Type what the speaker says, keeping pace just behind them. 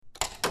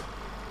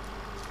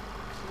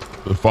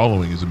The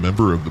following is a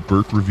member of the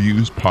Burke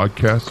Reviews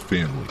podcast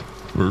family.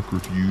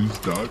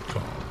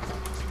 BurkeReviews.com.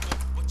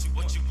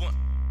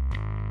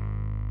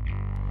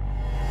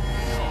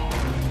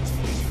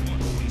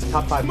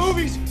 Top 5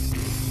 movies.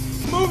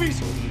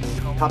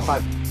 Top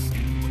 5.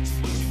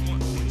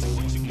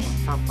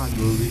 Top 5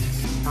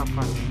 movies. Top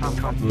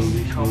 5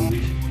 movies.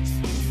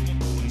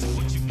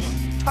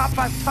 Top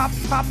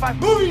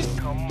 5 movies.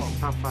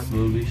 Top 5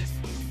 movies.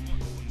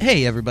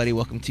 Hey everybody,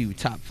 welcome to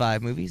Top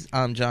 5 Movies.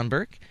 I'm John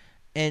Burke,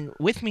 and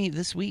with me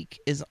this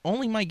week is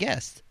only my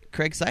guest,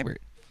 Craig Seibert.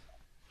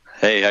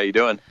 Hey, how you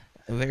doing?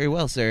 Very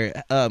well, sir.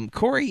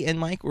 Corey and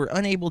Mike were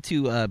unable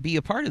to be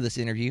a part of this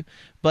interview,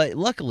 but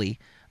luckily,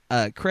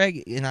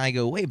 Craig and I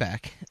go way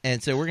back,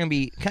 and so we're going to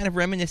be kind of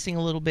reminiscing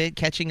a little bit,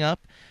 catching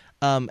up,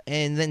 and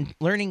then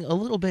learning a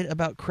little bit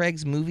about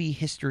Craig's movie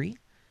history,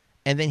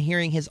 and then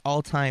hearing his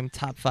all-time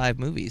top 5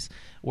 movies,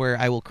 where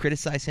I will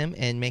criticize him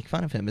and make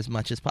fun of him as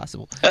much as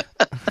possible.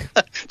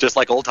 Just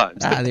like old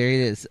times. There it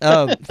is.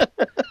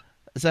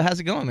 So how's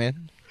it going,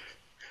 man?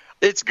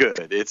 It's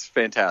good. It's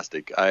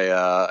fantastic.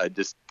 I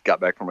just got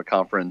back from a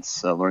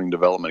conference, a learning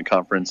development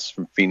conference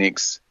from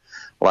Phoenix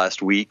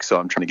last week, so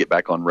I'm trying to get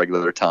back on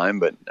regular time,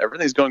 but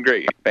everything's going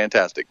great.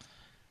 Fantastic.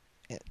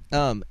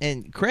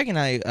 And Craig and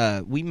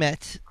I, we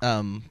met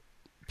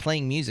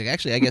playing music.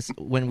 Actually, I guess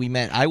when we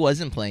met, I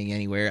wasn't playing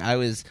anywhere. I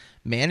was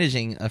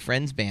managing a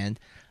friend's band,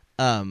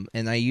 and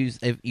I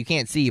you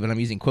can't see, but I'm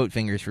using quote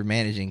fingers for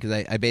managing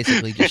because I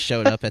basically just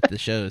showed up at the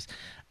shows.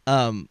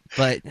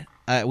 But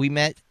we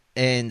met,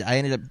 and I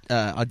ended up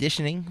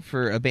auditioning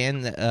for a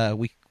band that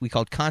we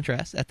called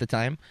Contrast at the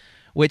time,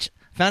 which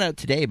found out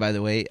today, by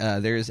the way,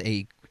 there's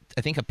I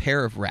think a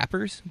pair of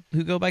rappers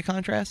who go by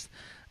Contrast.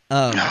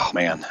 Oh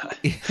man.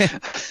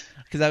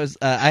 Because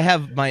I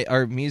have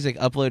our music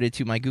uploaded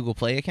to my Google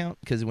Play account,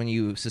 because when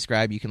you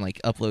subscribe, you can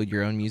like upload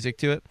your own music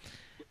to it.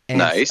 And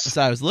nice. So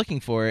I was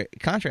looking for it,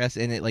 Contrast,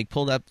 and it like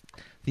pulled up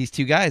these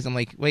two guys. I'm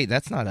like, wait,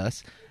 that's not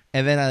us.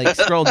 And then I like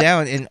scroll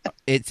down, and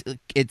it's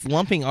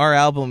lumping our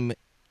album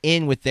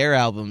in with their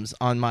albums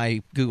on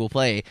my Google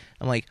Play.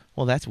 I'm like,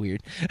 well, that's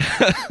weird.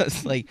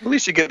 It's like, at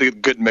least you get a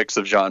good mix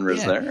of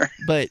genres there.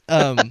 But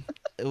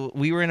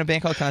we were in a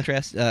band called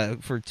Contrast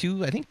for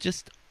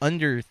just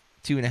under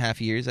 2.5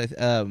 years. I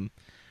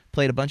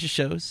played a bunch of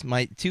shows.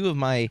 Two of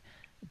my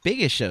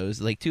biggest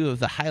shows, like two of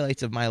the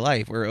highlights of my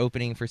life, were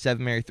opening for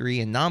Seven Mary 3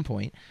 and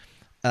Nonpoint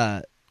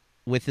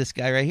with this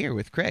guy right here,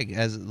 with Craig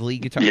as the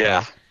lead guitar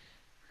player.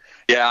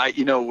 Yeah,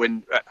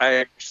 when I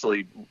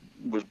actually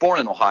was born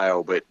in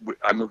Ohio, but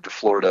I moved to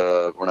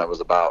Florida when I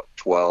was about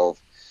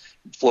 12,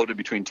 floated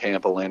between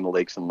Tampa, Land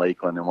O'Lakes, and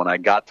Lakeland. And when I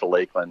got to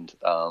Lakeland,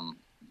 a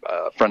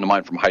friend of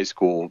mine from high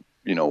school,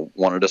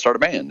 wanted to start a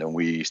band, and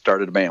we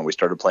started a band. We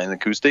started playing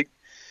acoustic,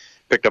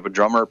 picked up a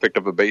drummer, picked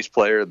up a bass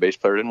player. The bass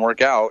player didn't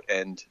work out,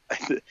 and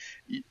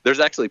there's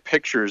actually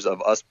pictures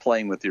of us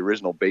playing with the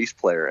original bass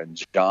player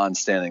and John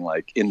standing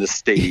like in the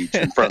stage,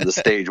 in front of the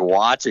stage,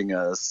 watching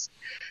us.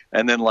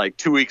 And then like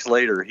 2 weeks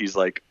later, he's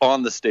like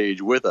on the stage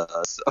with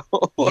us.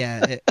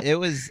 Yeah, it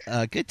was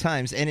good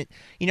times, and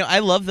I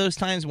love those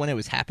times when it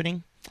was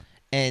happening.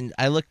 And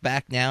I look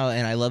back now,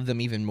 and I love them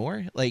even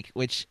more.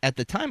 Which at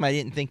the time I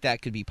didn't think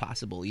that could be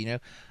possible.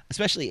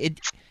 Especially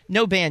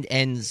no band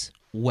ends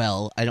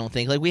well. I don't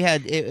think. Like we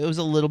had, it was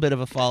a little bit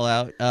of a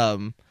fallout.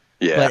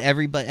 Yeah. But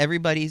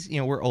everybody's,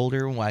 we're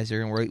older and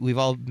wiser, and we've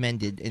all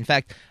mended. In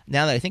fact,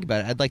 now that I think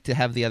about it, I'd like to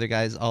have the other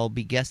guys all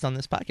be guests on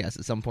this podcast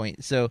at some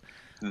point. So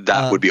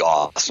that would be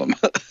awesome.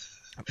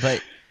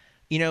 But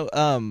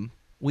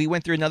we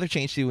went through another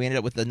change too. We ended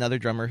up with another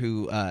drummer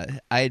who I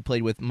had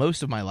played with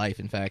most of my life.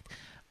 In fact.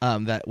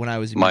 That when I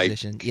was a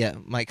musician,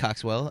 Mike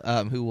Coxwell,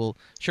 who will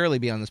surely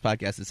be on this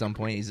podcast at some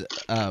point. He's,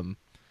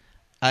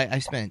 I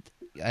spent,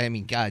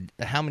 God,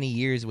 how many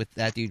years with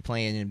that dude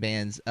playing in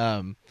bands?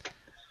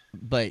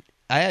 But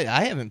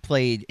I haven't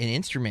played an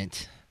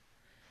instrument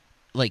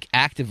like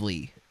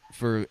actively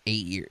for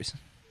 8 years.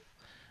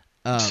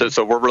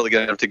 So we're really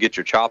going to have to get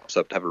your chops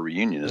up to have a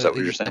reunion. Is that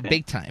what you're saying?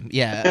 Big time,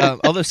 yeah.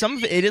 Although some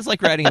of it is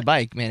like riding a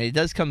bike, man. It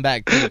does come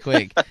back pretty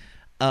quick.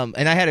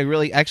 And I had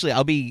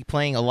I'll be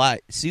playing a lot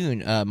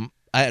soon.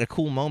 I had a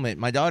cool moment.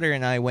 My daughter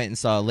and I went and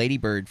saw Lady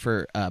Bird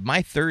for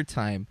my third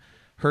time,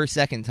 her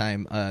second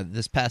time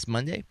this past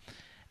Monday.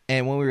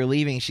 And when we were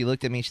leaving, she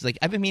looked at me and she's like,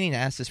 I've been meaning to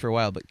ask this for a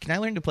while, but can I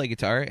learn to play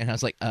guitar? And I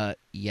was like,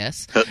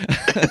 yes.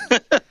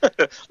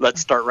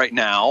 Let's start right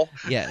now.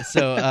 Yeah,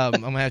 so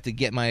I'm going to have to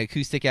get my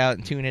acoustic out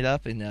and tune it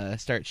up and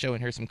start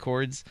showing her some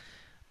chords.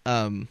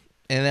 And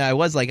then I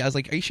was like,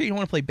 are you sure you don't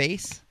want to play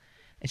bass?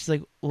 And she's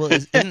like, well,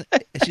 isn't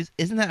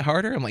that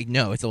harder? I'm like,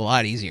 no, it's a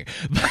lot easier.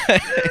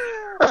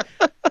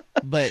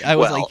 But I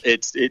was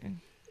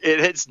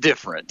it's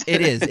different.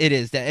 It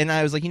is. And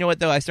I was like, you know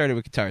what, though? I started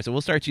with guitar, so we'll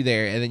start you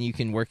there, and then you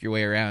can work your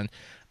way around.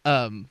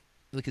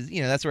 Because,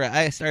 that's where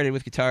I started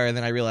with guitar, and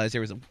then I realized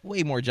there was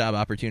way more job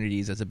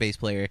opportunities as a bass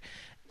player.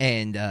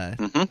 And,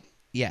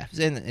 yeah,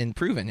 and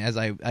proven as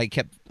I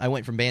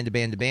went from band to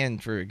band to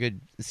band for a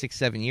good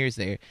 6-7 years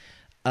there.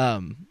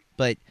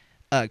 But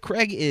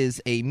Craig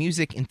is a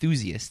music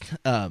enthusiast,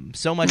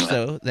 so much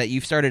so that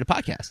you've started a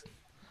podcast.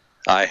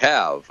 I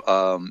have.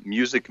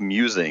 Music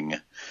Musing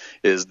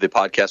is the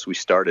podcast we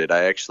started.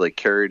 I actually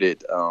carried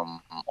it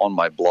on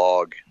my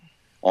blog,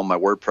 on my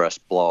WordPress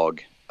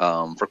blog,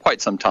 for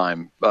quite some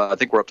time. I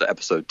think we're up to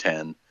episode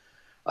 10.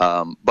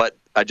 But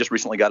I just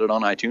recently got it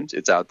on iTunes.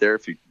 It's out there.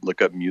 If you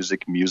look up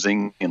Music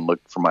Musing and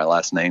look for my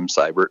last name,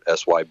 Seibert,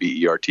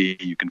 Sybert,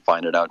 you can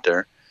find it out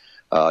there.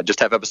 Just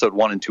have episode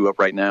 1 and 2 up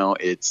right now.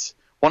 It's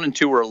 1 and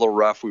 2 were a little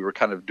rough. We were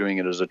kind of doing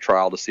it as a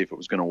trial to see if it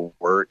was going to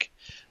work.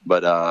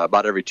 But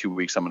about every 2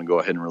 weeks, I'm going to go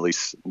ahead and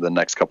release the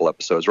next couple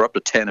episodes. We're up to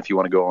 10 if you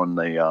want to go on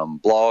the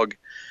blog.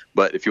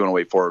 But if you want to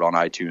wait for it on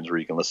iTunes where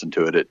you can listen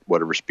to it at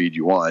whatever speed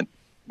you want,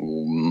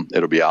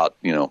 it'll be out,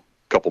 a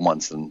couple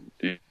months and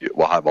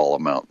we'll have all of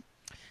them out.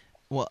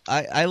 Well,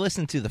 I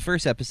listened to the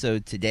first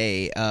episode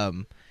today,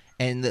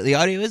 and the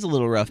audio is a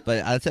little rough,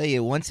 but I'll tell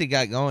you, once it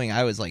got going,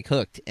 I was like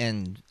hooked,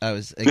 and I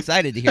was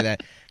excited to hear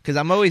that because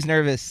I'm always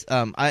nervous.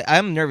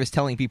 I'm nervous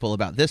telling people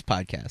about this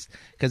podcast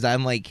because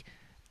I'm like,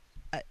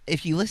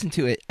 if you listen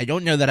to it, I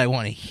don't know that I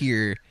want to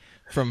hear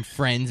from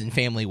friends and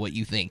family what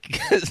you think.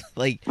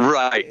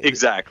 Right,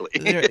 exactly.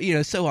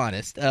 They're, so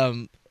honest.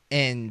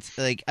 And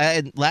like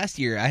last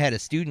year, I had a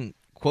student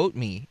quote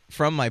me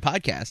from my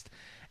podcast,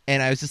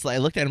 and I was just like, I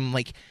looked at him I'm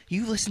like,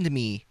 you listen to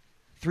me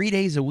 3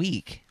 days a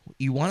week.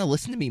 You want to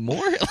listen to me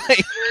more?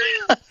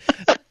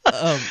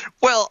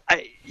 Well,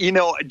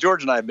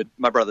 George and I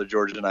my brother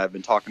George and I have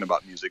been talking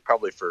about music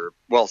probably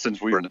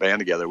since we were in the band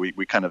together. We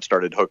kind of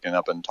started hooking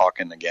up and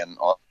talking again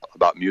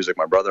about music,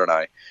 my brother and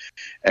I.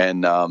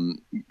 And,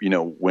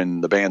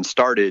 when the band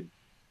started,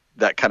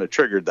 that kind of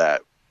triggered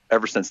that.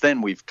 Ever since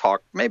then, we've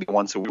talked maybe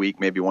once a week,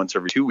 maybe once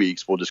every 2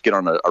 weeks. We'll just get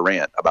on a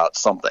rant about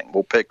something.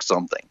 We'll pick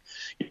something,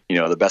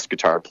 the best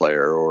guitar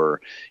player or,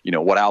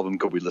 what album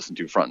could we listen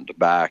to front to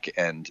back.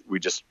 And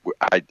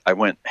I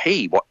went,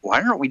 hey,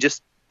 why aren't we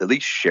just at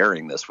least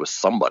sharing this with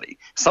somebody?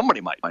 Somebody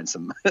might find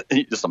some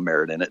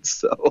merit in it.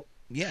 So,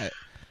 yeah,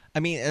 I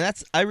mean, and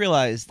I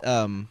realized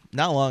not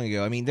long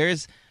ago, I mean,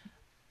 there's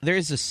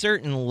a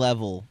certain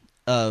level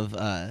of,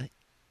 I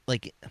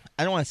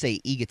don't want to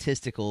say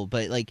egotistical,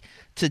 but like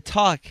to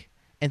talk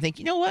and think,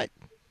 you know what?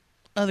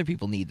 Other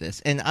people need this.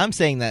 And I'm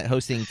saying that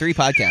hosting 3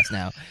 podcasts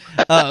now.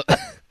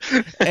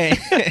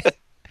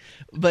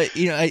 But,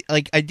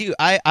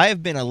 I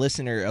have been a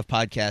listener of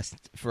podcasts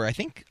for, I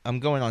think I'm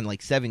going on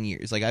like 7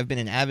 years. Like I've been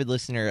an avid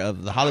listener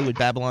of the Hollywood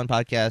Babylon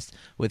podcast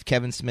with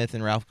Kevin Smith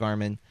and Ralph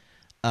Garman.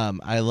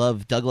 I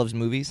love Doug Loves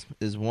Movies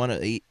is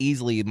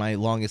easily my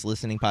longest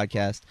listening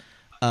podcast.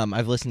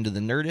 I've listened to The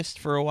Nerdist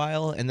for a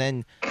while, and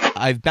then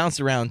I've bounced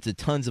around to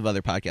tons of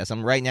other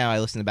podcasts. Right now I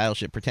listen to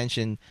Battleship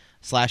Pretension,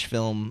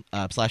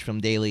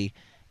 /Film Daily,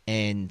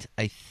 and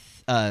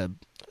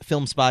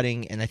Film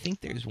Spotting, and I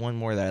think there's one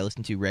more that I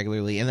listen to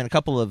regularly, and then a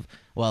couple of,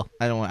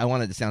 I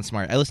wanted to sound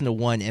smart. I listen to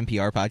one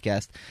NPR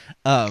podcast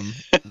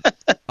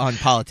on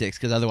politics,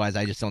 because otherwise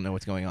I just don't know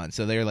what's going on.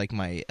 So they're like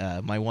my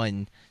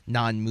one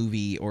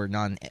non-movie or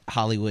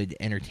non-Hollywood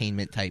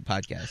entertainment type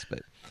podcast,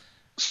 but...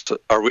 So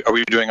are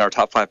we doing our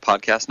top 5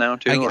 podcasts now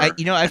too?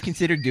 I've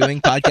considered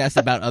doing podcasts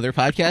about other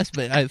podcasts,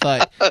 but I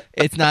thought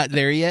it's not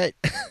there yet.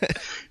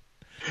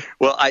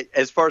 Well,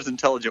 as far as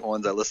intelligent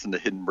ones, I listen to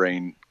Hidden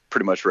Brain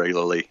pretty much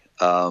regularly.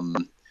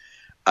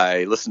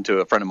 I listen to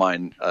a friend of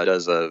mine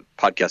does a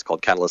podcast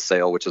called Catalyst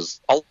Sale, which is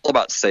all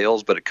about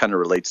sales, but it kind of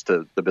relates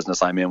to the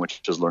business I'm in,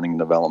 which is learning and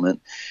development.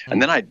 Mm-hmm.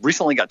 And then I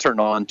recently got turned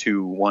on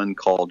to one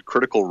called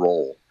Critical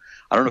Role.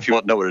 I don't know if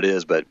you know what it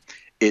is, but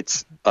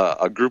it's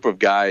a group of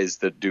guys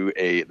that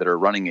are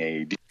running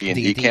a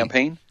D&D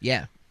campaign.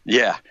 Yeah.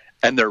 Yeah.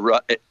 And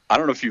I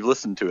don't know if you've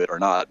listened to it or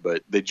not,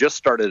 but they just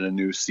started a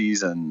new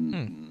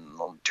season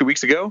 2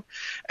 weeks ago.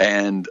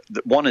 And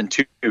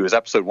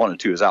episode 1 and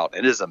 2 is out.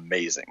 It is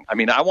amazing. I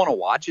mean, I want to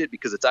watch it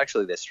because it's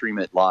actually, they stream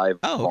it live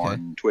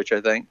on Twitch,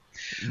 I think.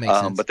 Makes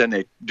sense. But then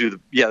they do the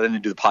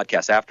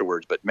podcast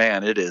afterwards. But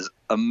man, it is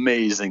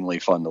amazingly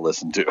fun to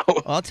listen to.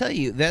 Well, I'll tell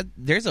you that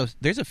there's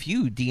a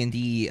few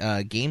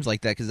D&D games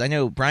like that, because I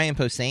know Brian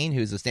Posehn,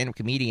 who's a stand-up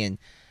comedian,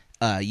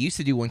 used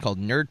to do one called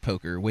Nerd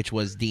Poker, which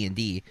was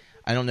D&D.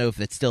 I don't know if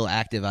it's still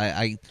active.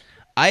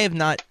 I've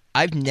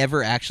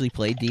never actually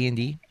played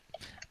D&D.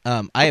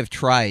 I have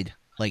tried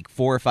like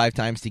 4 or 5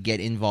 times to get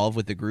involved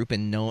with the group,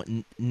 and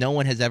no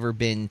one has ever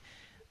been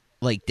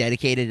like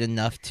dedicated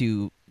enough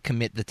to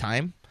commit the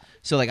time.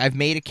 So like I've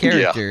made a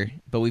character,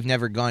 but we've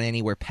never gone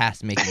anywhere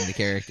past making the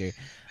character.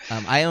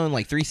 I own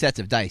like 3 sets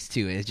of dice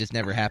too. It just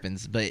never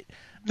happens. But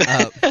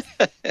yeah,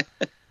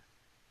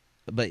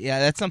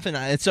 that's something.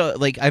 So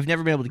like I've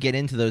never been able to get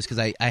into those because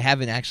I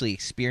haven't actually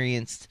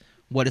experienced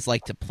what it's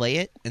like to play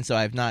it, and so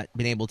I've not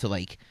been able to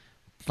like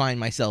find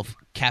myself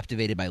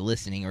captivated by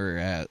listening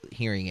or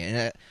hearing it.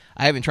 And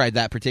I haven't tried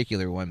that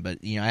particular one, but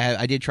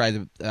I did try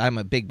I'm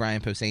a big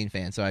Brian Posehn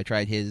fan, so I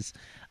tried his.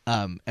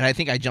 And I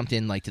think I jumped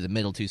in like to the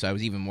middle too, so I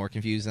was even more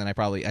confused than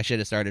I should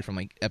have started from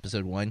like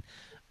episode 1.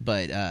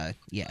 But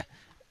yeah,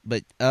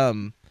 but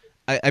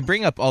I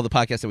bring up all the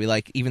podcasts that we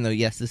like, even though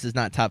yes, this is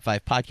not top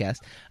 5 podcast.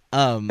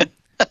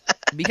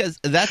 because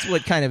that's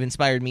what kind of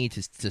inspired me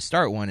to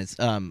start one. Is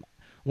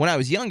when I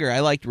was younger, I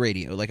liked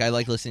radio. Like I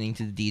liked listening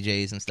to the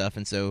DJs and stuff,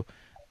 and so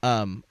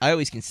I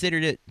always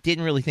considered it.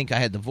 Didn't really think I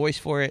had the voice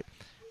for it.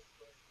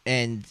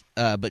 And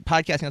but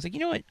podcasting, I was like, you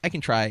know what, I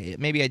can try it.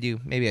 Maybe I do,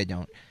 maybe I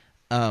don't.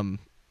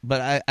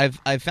 But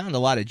I've found a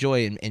lot of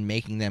joy in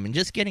making them, and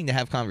just getting to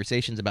have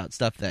conversations about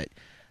stuff that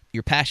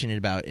you're passionate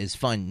about is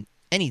fun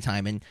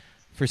anytime. And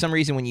for some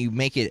reason, when you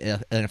make it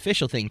an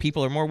official thing,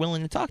 people are more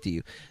willing to talk to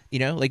you. You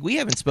know, like we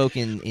haven't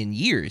spoken in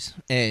years,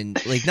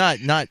 and like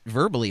not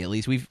verbally at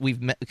least. We've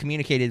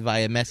communicated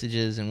via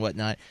messages and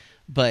whatnot.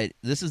 But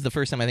this is the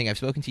first time I think I've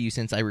spoken to you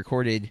since I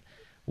recorded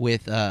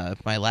with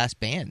my last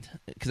band,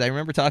 because I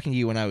remember talking to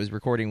you when I was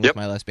recording with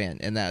my last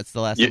band, and that's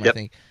the last time I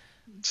think.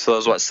 So that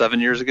was what, 7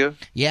 years ago?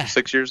 Yeah,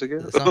 6 years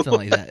ago, something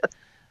like that.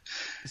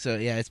 So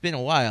yeah, it's been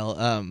a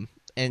while,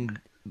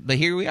 but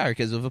here we are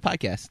because of a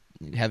podcast,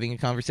 having a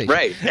conversation,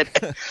 right?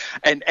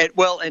 And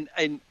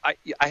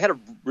I had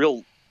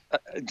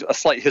a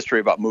slight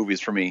history about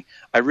movies for me.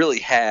 I really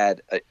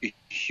had a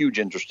huge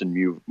interest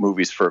in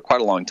movies for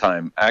quite a long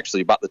time.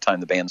 Actually, about the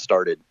time the band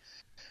started.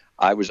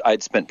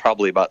 I'd spent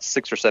probably about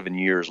 6 or 7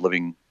 years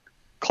living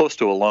close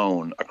to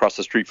alone across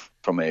the street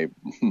from a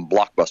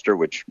Blockbuster,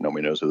 which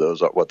nobody knows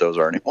what those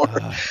are anymore.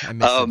 I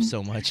miss them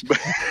so much.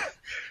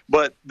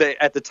 But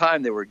at the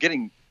time they were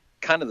getting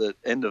kind of the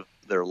end of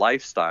their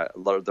life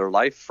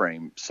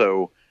frame.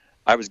 So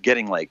I was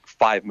getting like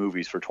 5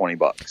 movies for $20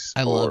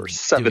 or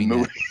 7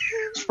 movies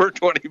for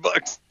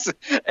 $20.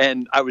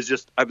 And I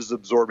was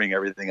absorbing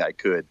everything I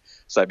could.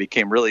 So I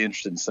became really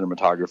interested in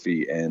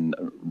cinematography and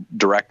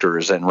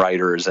directors and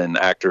writers and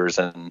actors.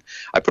 And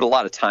I put a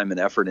lot of time and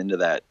effort into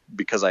that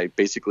because I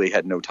basically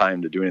had no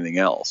time to do anything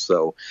else.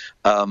 So,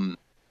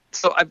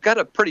 so I've got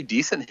a pretty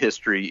decent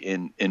history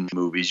in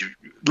movies.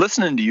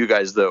 Listening to you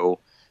guys, though,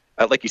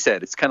 like you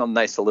said, it's kind of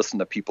nice to listen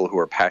to people who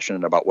are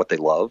passionate about what they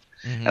love.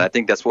 Mm-hmm. And I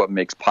think that's what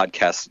makes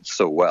podcasts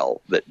so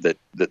well, that the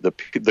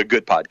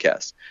good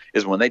podcasts,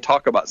 is when they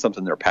talk about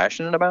something they're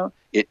passionate about,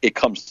 it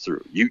comes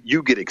through.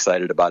 You get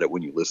excited about it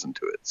when you listen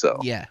to it. So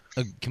yeah,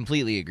 I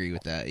completely agree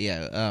with that.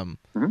 Yeah.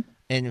 Mm-hmm.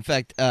 And in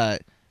fact,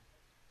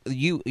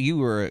 you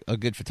were a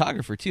good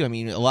photographer too. I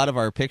mean, a lot of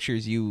our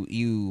pictures,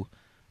 you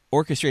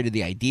orchestrated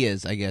the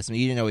ideas, I guess. I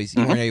mean, you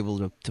weren't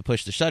able to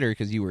push the shutter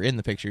because you were in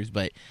the pictures,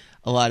 but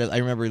I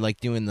remember like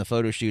doing the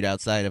photo shoot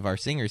outside of our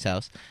singer's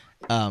house,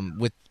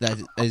 with that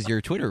as your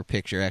Twitter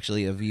picture,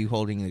 actually, of you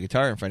holding the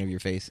guitar in front of your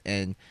face.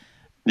 And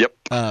yep.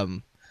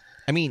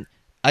 I mean,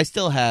 I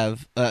still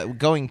have,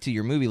 going to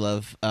your movie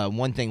love,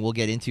 one thing we'll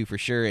get into for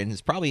sure, and it's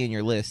probably in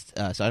your list,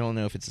 so I don't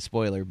know if it's a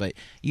spoiler, but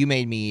you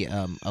made me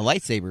a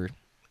lightsaber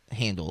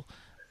handle.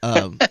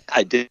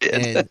 I did,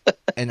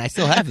 and I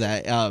still have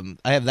that.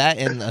 I have that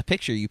and a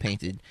picture you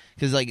painted,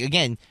 because, like,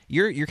 again,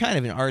 you're kind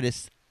of an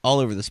artist all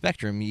over the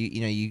spectrum.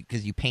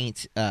 Because you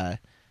paint,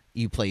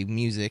 you play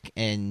music,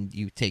 and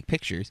you take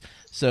pictures.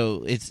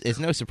 So it's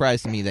no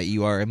surprise to me that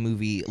you are a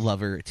movie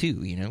lover too.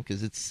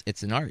 Because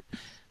it's an art.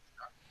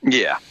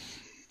 Yeah.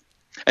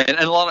 And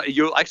a lot of,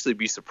 you'll actually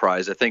be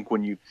surprised. I think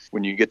when you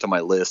get to my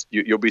list,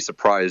 you'll be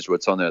surprised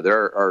what's on there.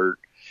 There are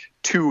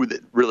 2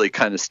 that really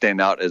kind of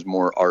stand out as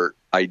more art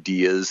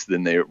ideas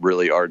than they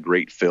really are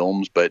great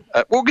films. But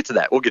we'll get to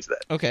that.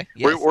 Okay.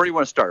 Yes. Where do you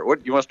want to start?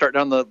 What you want to start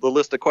down the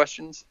list of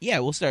questions? Yeah,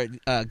 we'll start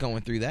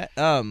going through that.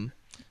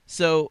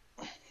 So,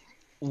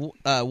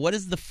 what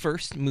is the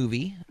first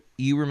movie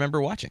you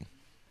remember watching?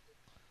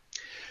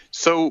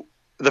 So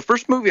the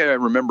first movie I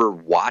remember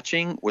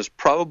watching was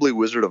probably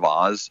Wizard of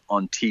Oz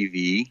on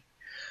TV.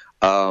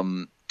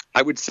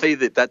 I would say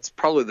that's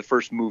probably the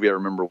first movie I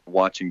remember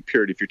watching,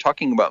 period. If you're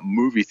talking about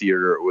movie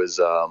theater, it was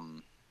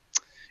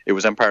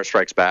Empire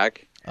Strikes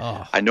Back.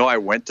 Oh. I know I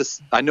went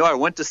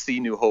to see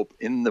New Hope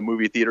in the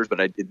movie theaters,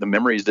 but the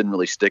memories didn't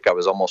really stick. I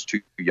was almost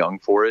too young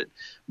for it.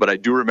 But I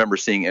do remember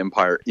seeing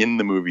Empire in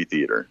the movie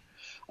theater.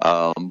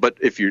 But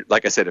if you're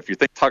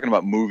talking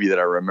about movie that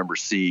I remember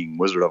seeing,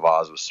 Wizard of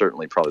Oz was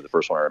certainly probably the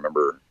first one I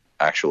remember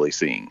actually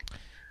seeing.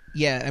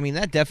 Yeah, I mean,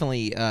 that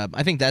definitely,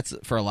 I think that's,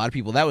 for a lot of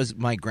people, that was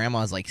my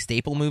grandma's, like,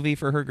 staple movie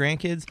for her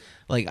grandkids.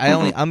 Like,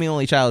 I'm the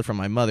only child from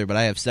my mother, but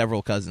I have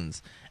several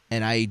cousins,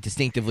 and I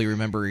distinctively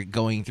remember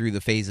going through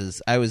the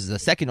phases. I was the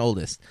second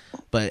oldest,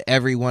 but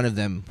every one of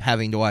them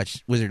having to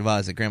watch Wizard of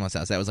Oz at grandma's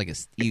house. That was like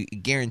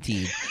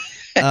guaranteed.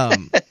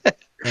 And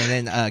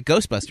then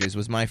Ghostbusters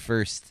was my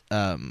first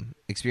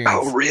experience.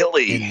 Oh,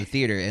 really? In the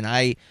theater, and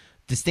I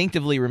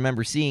distinctively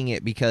remember seeing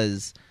it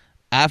because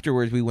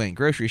afterwards we went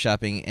grocery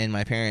shopping, and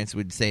my parents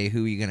would say,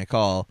 "Who are you going to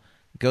call?"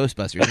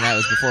 Ghostbusters, and that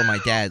was before my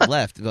dad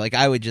left. Like,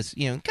 I would just,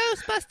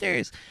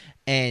 Ghostbusters,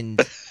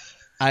 and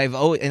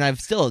I've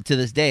still, to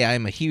this day, I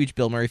am a huge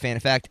Bill Murray fan.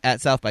 In fact,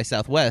 at South by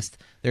Southwest,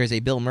 there is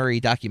a Bill Murray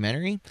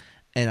documentary,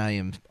 and I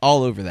am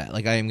all over that.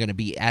 Like, I am going to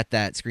be at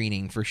that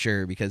screening for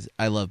sure because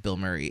I love Bill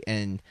Murray,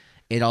 and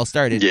it all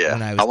started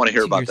when I was I want to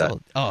hear about that.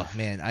 Old. Oh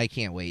man, I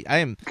can't wait. I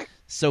am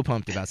so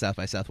pumped about South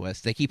by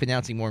Southwest. They keep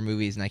announcing more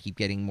movies, and I keep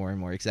getting more and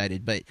more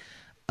excited. But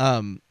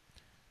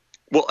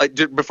Well,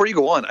 before you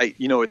go on,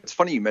 it's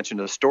funny you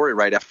mentioned a story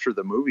right after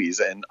the movies,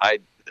 and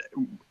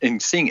in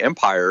seeing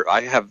Empire,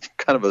 I have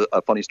kind of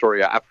a funny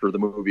story after the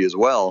movie as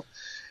well.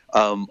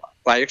 I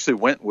actually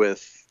went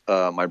with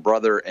my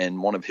brother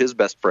and one of his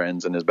best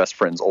friends and his best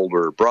friend's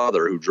older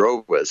brother who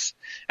drove us,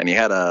 and he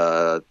had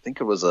I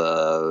think it was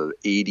a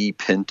 80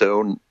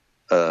 Pinto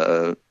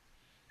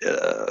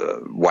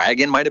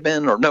wagon, might have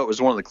been, or no, it was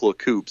one of the little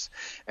coupes,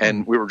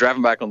 and we were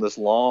driving back on this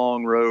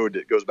long road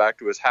that goes back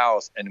to his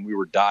house, and we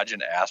were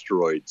dodging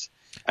asteroids.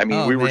 I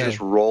mean, we were just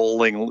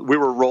rolling. We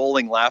were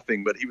rolling,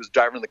 laughing, but he was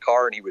driving the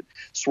car, and he would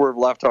swerve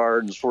left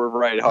hard and swerve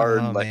right hard,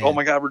 and like, oh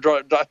my God, we're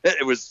driving.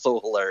 It was so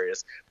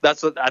hilarious.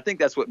 I think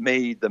that's what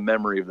made the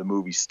memory of the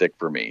movie stick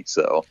for me.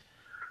 So,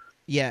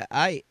 yeah,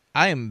 I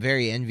am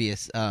very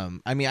envious.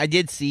 I mean, I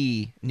did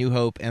see New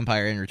Hope,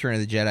 Empire, and Return of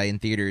the Jedi in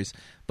theaters,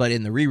 but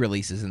in the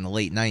re-releases in the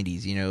late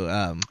 '90s,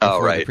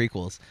 before the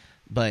prequels.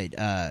 But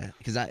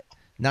because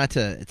not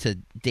to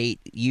date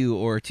you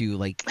or to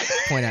like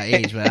point out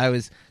age, but I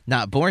was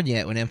not born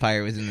yet when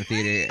Empire was in the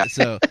theater,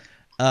 so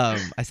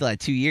I still had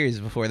 2 years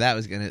before that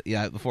was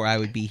before I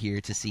would be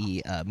here to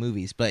see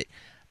movies. But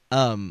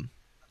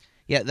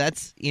yeah,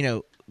 that's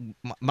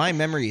my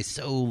memory is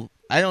so,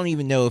 I don't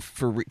even know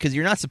if because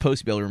you're not supposed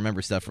to be able to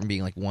remember stuff from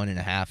being like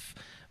 1.5,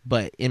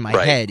 but in my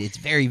head it's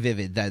very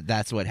vivid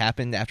that's what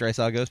happened after I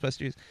saw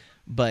Ghostbusters.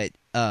 But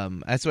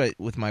that's what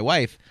with my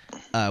wife,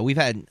 we've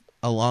had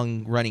a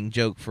long running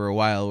joke for a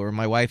while where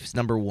my wife's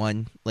number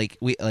one,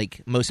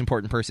 most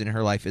important person in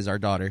her life is our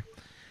daughter,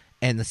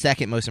 and the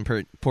second most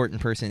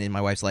important person in my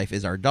wife's life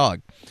is our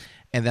dog,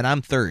 and then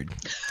I'm third.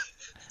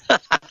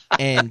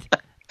 And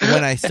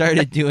when I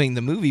started doing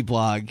the movie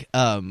blog,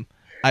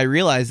 I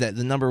realized that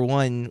the number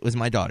one was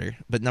my daughter,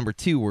 but number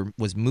two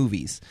was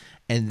movies,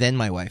 and then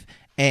my wife.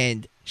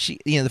 And she,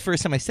 the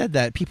first time I said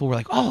that, people were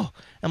like, "Oh,"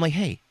 I'm like,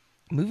 "Hey,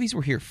 movies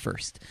were here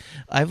first.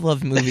 I've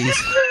loved movies."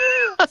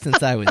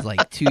 Since I was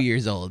like 2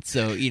 years old,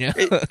 so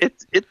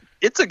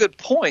it's a good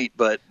point,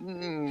 but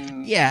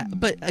yeah.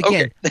 But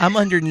again, I'm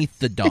underneath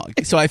the dog,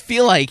 so I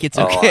feel like it's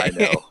okay. Oh, I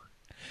know.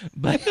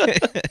 But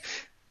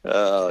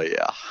oh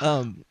yeah.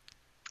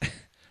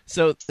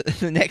 So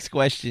the next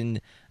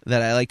question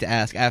that I like to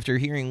ask after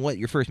hearing what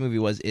your first movie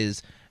was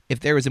is, if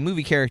there was a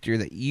movie character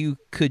that you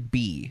could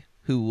be,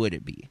 who would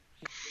it be?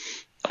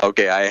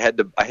 Okay, I had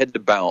to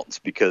bounce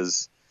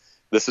because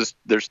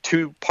there's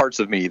two parts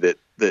of me that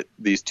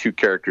these two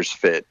characters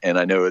fit, and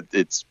I know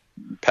it's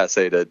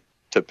passé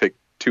to pick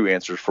two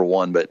answers for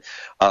one, but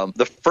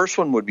the first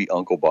one would be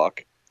Uncle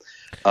Buck.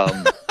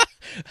 I'll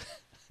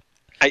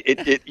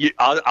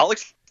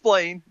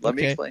explain. Let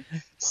me explain.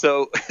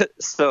 So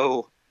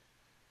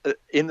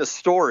in the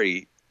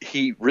story,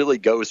 he really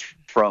goes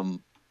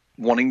from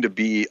wanting to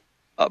be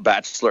a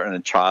bachelor and a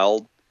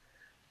child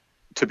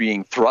to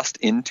being thrust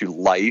into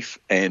life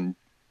and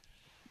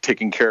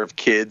taking care of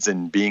kids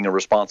and being a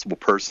responsible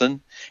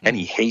person, and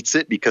he hates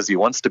it because he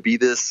wants to be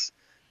this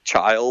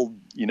child,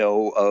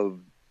 of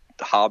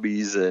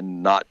hobbies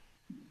and not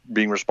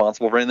being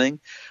responsible for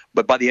anything.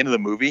 But by the end of the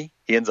movie,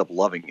 he ends up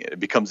loving it. It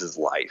becomes his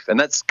life. And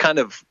that's kind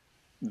of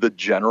the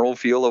general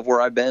feel of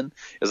where I've been,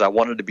 is I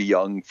wanted to be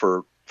young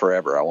for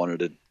forever. I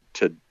wanted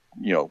to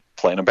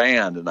play in a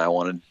band, and I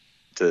wanted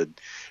to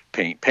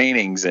paint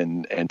paintings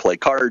and play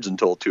cards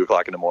until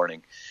 2:00 in the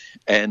morning.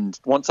 And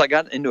once I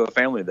got into a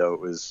family, though, it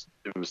was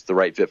the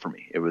right fit for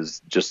me. It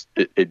was just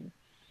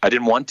I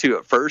didn't want to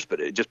at first, but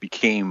it just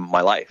became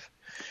my life.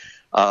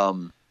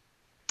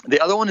 The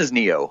other one is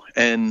Neo,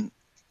 and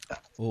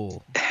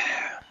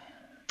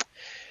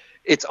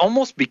it's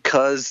almost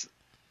because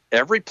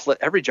every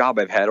job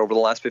I've had over the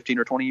last 15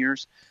 or 20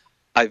 years,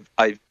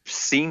 I've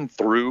seen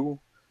through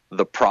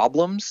the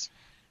problems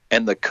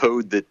and the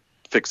code that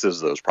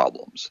fixes those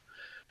problems.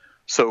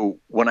 So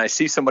when I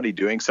see somebody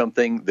doing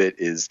something that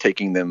is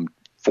taking them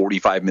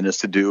 45 minutes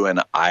to do,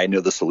 and I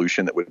know the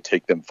solution that would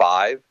take them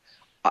 5,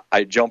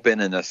 I jump in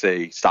and I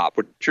say, stop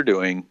what you're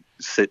doing,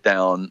 sit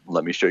down,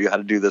 let me show you how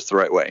to do this the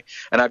right way.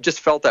 And I've just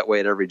felt that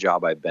way at every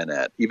job I've been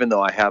at. Even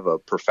though I have a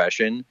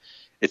profession,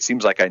 it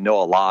seems like I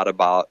know a lot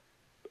about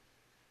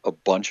a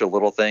bunch of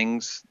little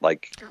things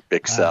like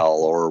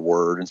Excel or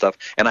Word and stuff,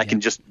 and I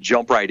can just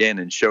jump right in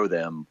and show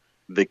them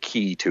the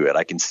key to it.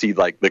 I can see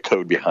like the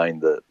code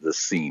behind the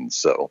scenes.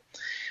 So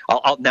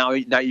I'll now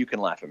you can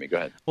laugh at me. Go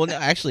ahead. Well, no,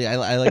 actually,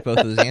 I like both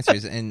of those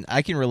answers, and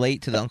I can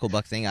relate to the Uncle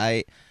Buck thing.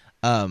 I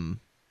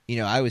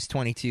was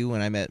 22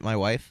 when I met my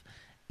wife,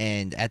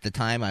 and at the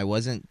time I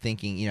wasn't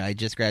thinking. I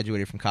just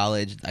graduated from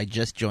college. I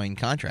just joined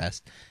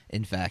Contrast.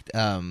 In fact,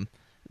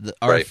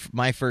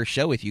 my first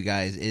show with you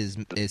guys is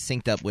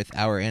synced up with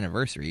our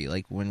anniversary.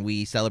 Like when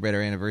we celebrate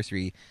our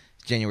anniversary,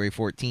 January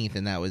 14th,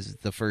 and that was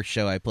the first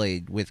show I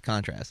played with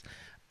Contrast.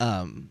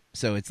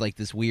 So it's like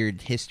this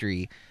weird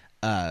history.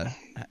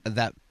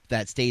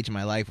 That stage in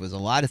my life was a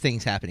lot of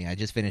things happening. I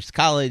just finished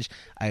college.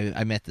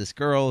 I met this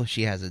girl.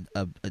 She has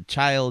a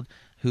child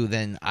who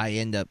then I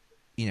end up,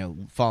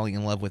 falling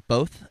in love with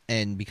both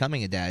and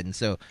becoming a dad. And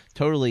so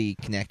totally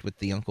connect with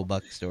the Uncle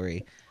Buck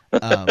story.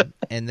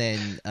 And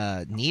then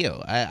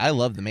Neo. I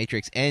love The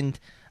Matrix. And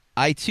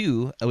I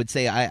too would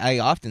say I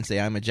often say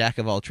I'm a jack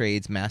of all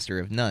trades, master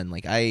of none.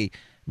 Like I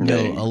know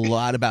a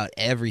lot about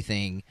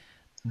everything,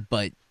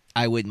 but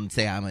I wouldn't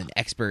say I'm an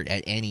expert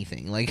at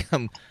anything. Like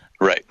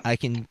Right. I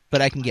can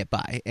get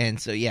by, and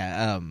so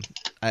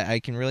I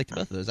can relate to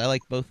both of those. I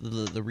like both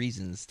of the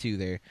reasons too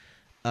there.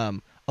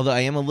 Although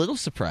I am a little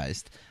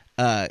surprised.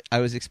 I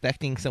was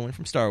expecting someone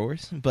from Star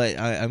Wars, but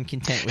I'm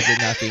content with it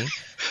not being.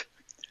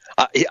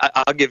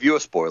 I'll give you a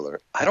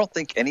spoiler. I don't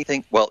think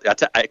anything. Well,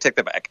 I take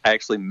that back. I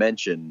actually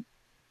mentioned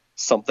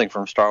something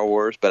from Star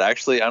Wars, but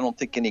actually, I don't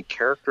think any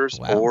characters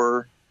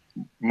or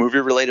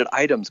movie-related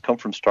items come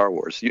from Star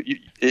Wars.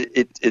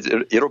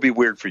 It'll be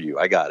weird for you.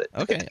 I got it.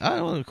 Okay,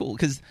 oh, cool.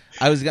 Because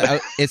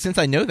since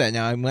I know that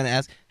now, I'm going to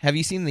ask: have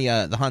you seen the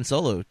Han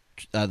Solo,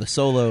 the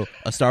Solo,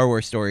 a Star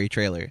Wars story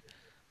trailer?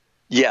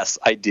 Yes,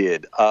 I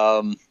did.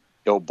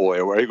 Oh boy,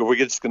 are we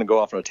just going to go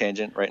off on a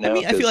tangent right now? I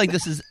mean, I feel like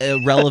this is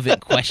a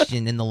relevant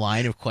question in the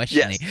line of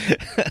questioning.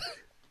 Yes.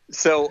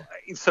 So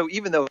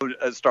even though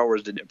Star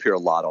Wars didn't appear a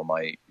lot on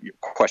my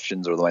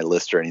questions or my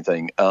list or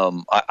anything,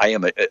 I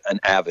am an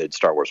avid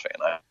Star Wars fan.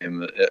 I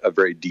am a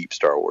very deep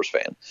Star Wars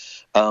fan.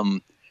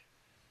 I'm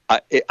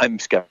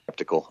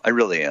skeptical. I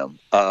really am.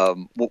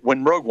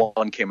 When Rogue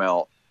One came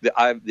out,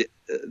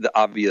 the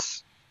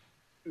obvious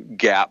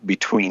gap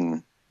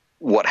between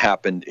what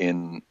happened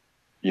in,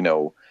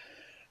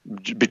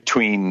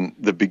 between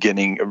the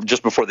beginning,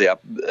 just before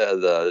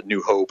the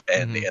New Hope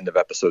and the end of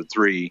Episode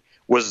 3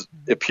 was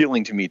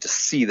appealing to me to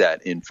see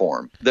that in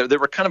form. They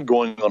were kind of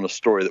going on a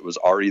story that was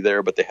already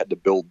there, but they had to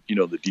build,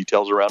 the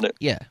details around it.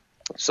 Yeah.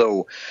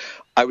 So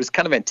I was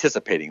kind of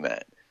anticipating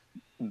that.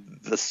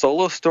 The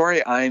Solo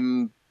story, I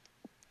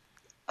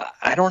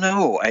don't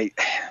know.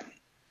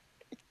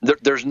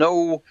 There's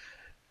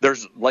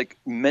like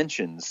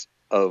mentions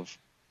of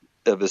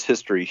his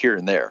history here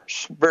and there,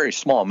 very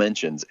small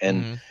mentions,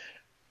 and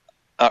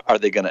are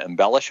they going to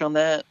embellish on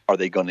that? Are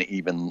they going to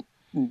even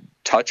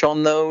touch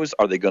on those?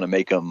 Are they going to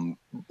make them?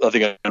 Are they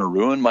going to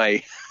ruin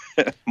my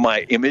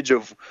my image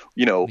of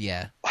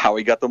how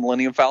he got the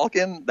Millennium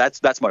Falcon?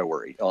 That's my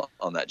worry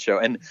on that show.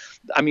 And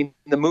I mean,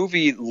 the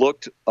movie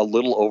looked a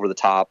little over the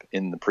top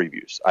in the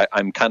previews.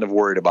 I'm kind of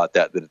worried about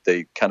that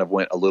they kind of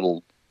went a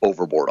little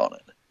overboard on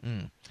it.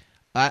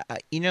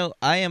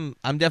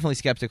 I'm definitely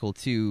skeptical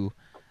too.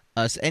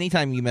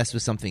 Anytime you mess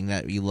with something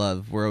that you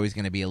love, we're always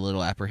going to be a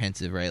little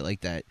apprehensive, right? Like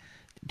that.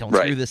 Don't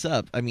screw this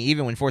up. I mean,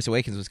 even when Force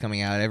Awakens was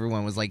coming out,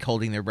 everyone was like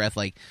holding their breath,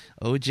 like,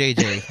 "Oh,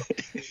 JJ."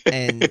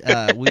 And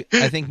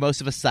I think most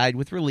of us side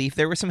with relief.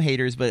 There were some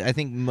haters, but I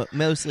think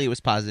mostly it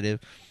was positive.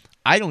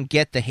 I don't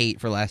get the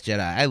hate for Last Jedi.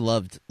 I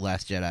loved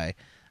Last Jedi.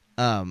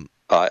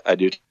 I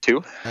do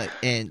too.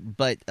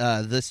 But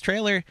this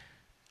trailer,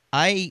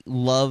 I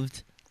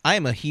loved. I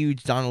am a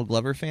huge Donald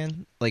Glover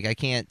fan. Like, I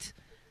can't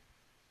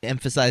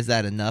emphasize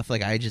that enough.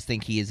 Like, I just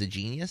think he is a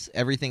genius.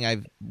 Everything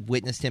I've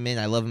witnessed him in,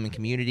 I love him in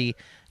Community.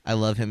 I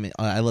love him.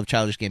 I love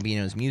Childish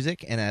Gambino's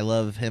music, and I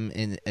love him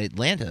in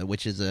Atlanta,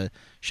 which is a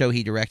show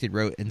he directed,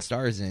 wrote, and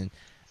stars in.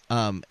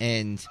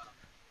 And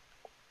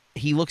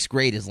he looks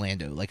great as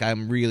Lando. Like,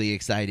 I'm really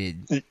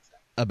excited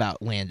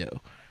about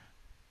Lando.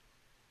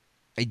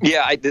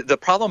 The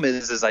problem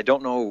is I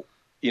don't know.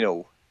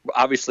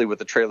 Obviously with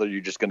the trailer,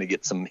 you're just going to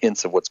get some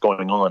hints of what's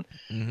going on.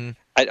 Mm-hmm.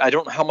 I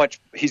don't know how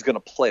much he's going to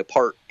play a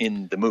part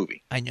in the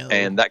movie. I know,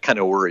 and that kind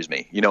of worries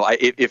me.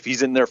 If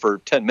he's in there for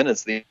 10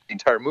 minutes the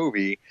entire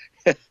movie,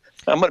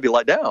 I'm going to be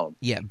let down.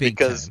 Yeah, big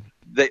because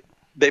time.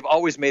 They've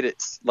always made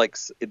it like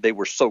they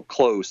were so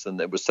close, and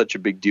it was such a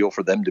big deal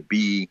for them to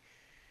be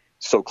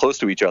so close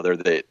to each other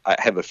that I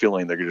have a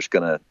feeling they're just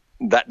going to.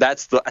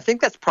 I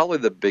think that's probably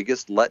the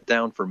biggest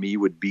letdown for me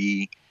would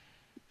be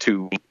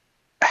to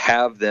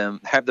have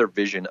their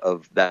vision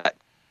of that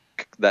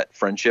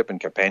friendship and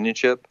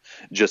companionship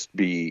just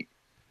be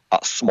a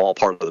small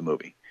part of the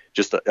movie,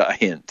 just a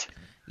hint.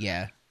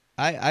 Yeah,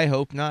 I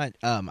hope not.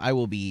 I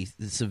will be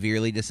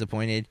severely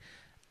disappointed.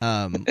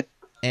 And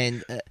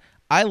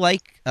I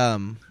like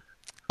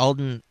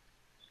Alden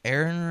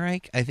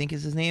Ehrenreich, I think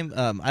is his name.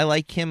 I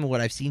like him,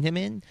 what I've seen him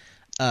in,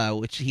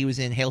 which he was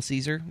in Hail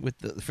Caesar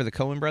for the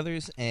Coen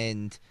brothers,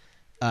 and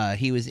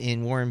he was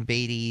in Warren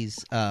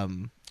Beatty's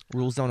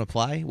Rules Don't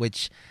Apply,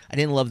 which I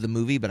didn't love the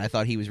movie, but I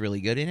thought he was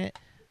really good in it.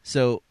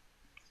 So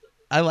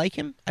I like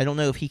him. I don't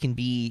know if he can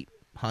be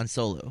Han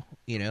Solo,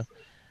 Yeah.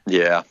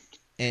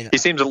 And he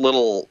seems a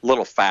little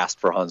fast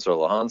for Han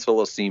Solo. Han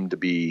Solo seemed to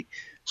be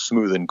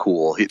smooth and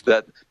cool.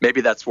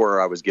 Maybe that's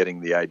where I was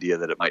getting the idea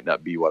that it might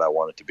not be what I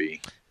want it to be.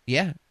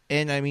 Yeah.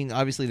 And I mean,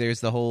 obviously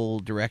there's the whole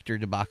director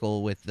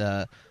debacle with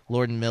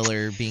Lord and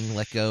Miller being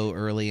let go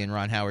early and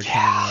Ron Howard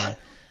coming in.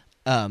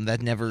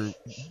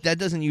 That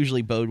doesn't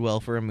usually bode well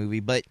for a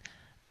movie, but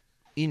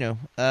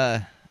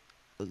this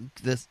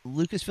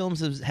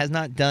Lucasfilms has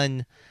not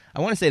done. I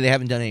want to say they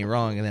haven't done any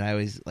wrong, and then I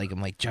always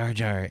I'm like Jar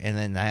Jar, and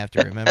then I have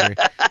to remember.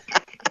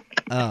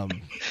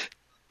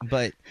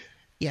 But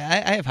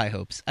yeah, I have high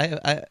hopes.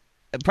 I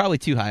probably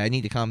too high. I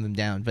need to calm them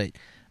down, but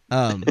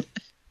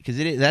because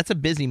that's a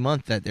busy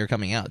month that they're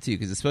coming out too,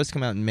 because it's supposed to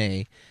come out in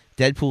May.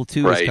 Deadpool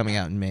 2 is coming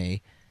out in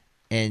May.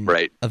 and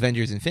Right.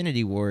 Avengers: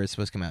 Infinity War is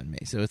supposed to come out in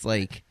May. So it's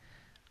like,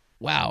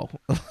 wow.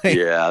 Like,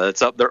 Yeah,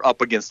 that's up. They're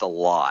up against a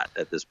lot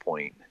at this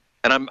point,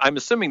 and I'm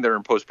assuming they're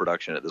in post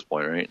production at this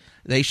point, right?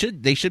 they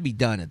should be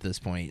done at this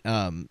point.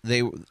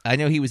 I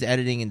know he was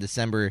editing in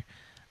December.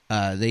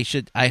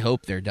 I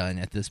hope they're done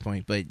at this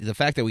point. But the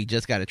fact that we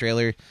just got a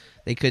trailer,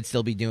 they could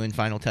still be doing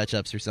final touch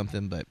ups or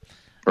something. But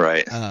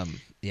Right.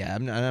 yeah,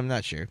 I'm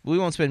not sure. We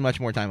won't spend much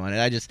more time on it.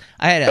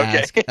 I had to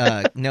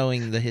ask,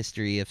 knowing the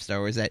history of Star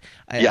Wars, that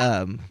I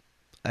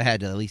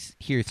had to at least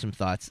hear some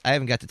thoughts. I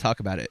haven't got to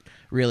talk about it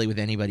really with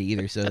anybody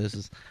either, so this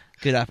is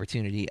a good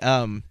opportunity.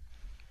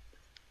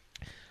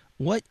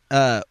 What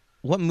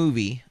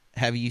movie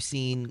have you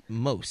seen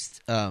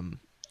most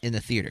in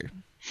the theater?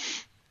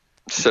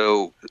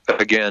 So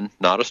again,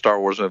 not a Star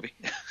Wars movie.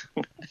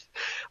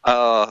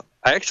 I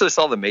actually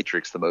saw The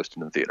Matrix the most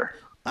in the theater.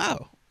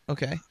 Oh,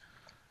 okay.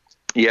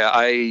 Yeah,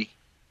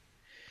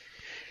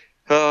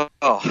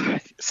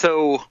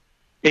 so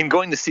in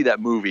going to see that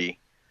movie,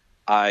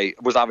 I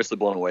was obviously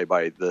blown away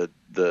by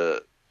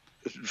the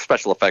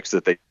special effects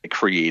that they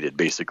created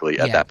basically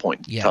at that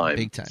point in time,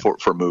 big time.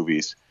 For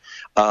movies.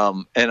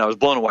 And I was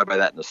blown away by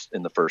that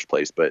in the first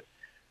place, but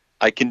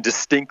I can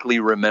distinctly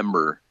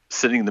remember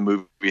sitting in the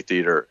movie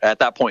theater. At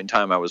that point in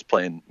time, I was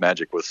playing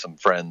Magic with some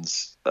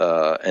friends,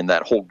 and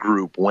that whole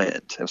group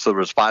went. And so there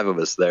was 5 of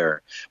us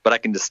there. But I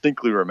can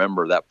distinctly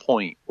remember that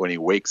point when he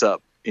wakes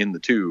up in the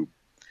tube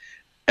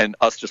and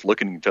us just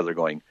looking at each other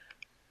going,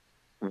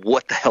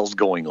 what the hell's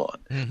going on?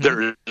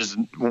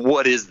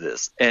 What is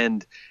this?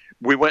 And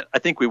I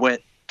think we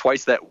went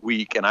twice that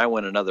week, and I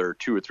went another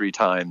 2 or 3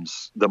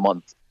 times the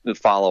month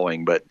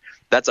following. But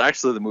that's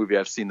actually the movie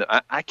I've seen.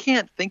 I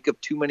can't think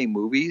of too many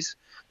movies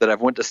that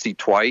I've went to see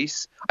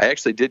twice. I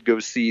actually did go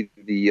see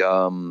the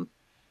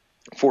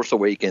Force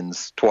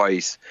Awakens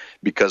twice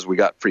because we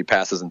got free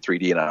passes in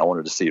 3D and I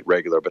wanted to see it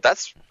regular. But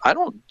I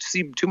don't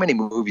see too many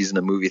movies in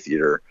a movie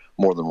theater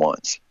more than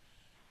once.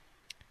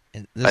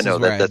 And I know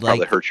that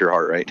probably hurts your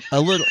heart, right? A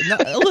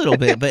little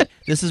bit, but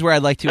this is where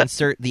I'd like to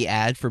insert the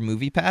ad for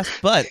MoviePass.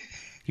 But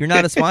you're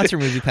not a sponsor,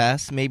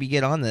 MoviePass. Maybe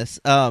get on this.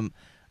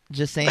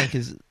 Just saying,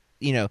 because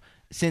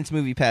since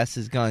MoviePass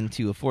has gone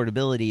to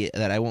affordability,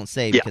 that I won't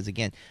say because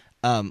again,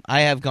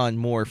 I have gone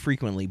more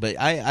frequently. But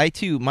I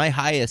too, my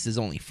highest is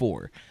only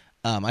 4.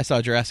 I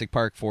saw Jurassic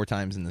Park 4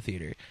 times in the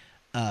theater.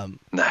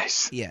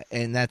 Nice. Yeah,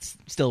 and that's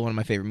still one of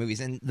my favorite movies.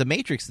 And The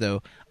Matrix,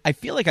 though, I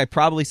feel like I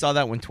probably saw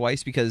that one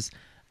twice because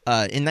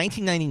in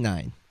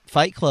 1999,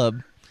 Fight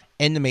Club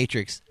and The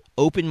Matrix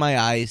opened my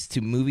eyes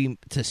to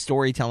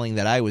storytelling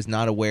that I was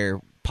not aware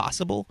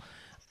possible.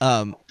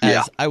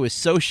 As I was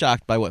so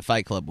shocked by what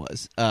Fight Club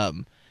was.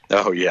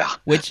 Oh yeah,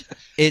 which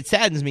it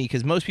saddens me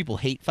because most people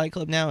hate Fight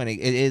Club now, and it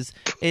is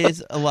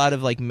a lot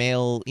of like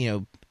male,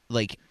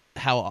 like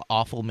how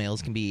awful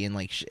males can be, and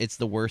like it's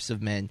the worst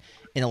of men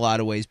in a lot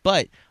of ways.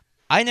 But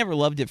I never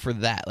loved it for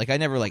that. Like I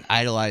never like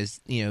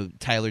idolized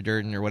Tyler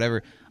Durden or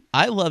whatever.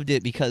 I loved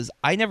it because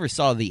I never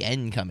saw the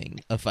end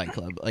coming of Fight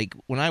Club. Like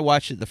when I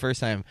watched it the first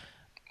time,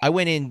 I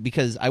went in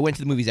because I went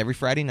to the movies every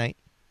Friday night.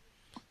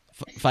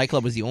 Fight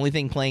Club was the only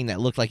thing playing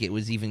that looked like it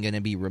was even going to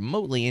be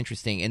remotely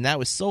interesting, and that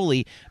was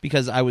solely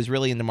because I was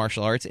really into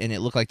martial arts, and it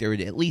looked like there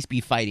would at least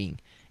be fighting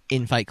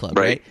in Fight Club,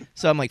 right?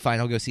 So I'm like, fine,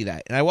 I'll go see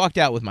that. And I walked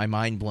out with my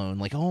mind blown,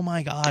 like, oh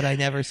my God, I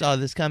never saw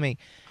this coming.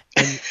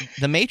 And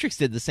The Matrix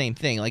did the same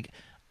thing. Like,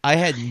 I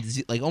had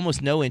like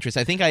almost no interest.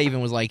 I think I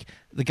even was like,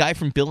 the guy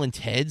from Bill and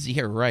Ted's?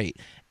 Yeah, right.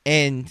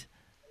 And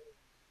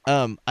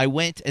I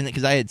went, and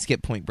because I had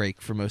skipped Point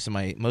Break for most of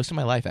my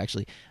life,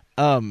 actually.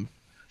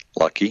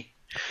 Lucky.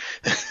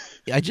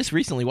 I just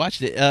recently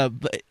watched it,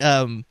 but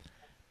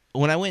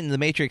when I went in The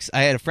Matrix,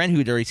 I had a friend who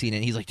had already seen it,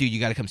 and he's like, dude, you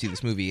got to come see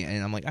this movie.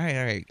 And I'm like, all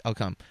right, I'll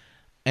come.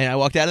 And I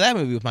walked out of that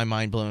movie with my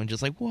mind blown,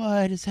 just like,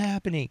 what is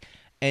happening?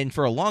 And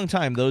for a long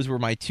time, those were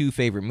my 2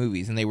 favorite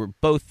movies, and they were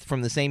both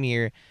from the same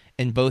year,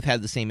 and both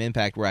had the same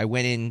impact, where I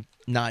went in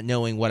not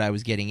knowing what I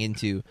was getting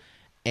into,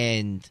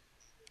 and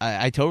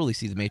I totally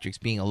see The Matrix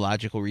being a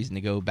logical reason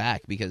to go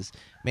back, because,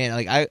 man,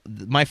 like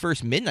my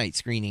first midnight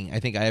screening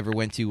I think I ever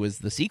went to was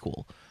the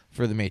sequel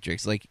for The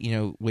Matrix, like,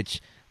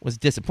 which was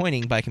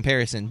disappointing by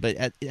comparison, but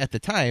at the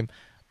time,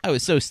 I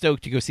was so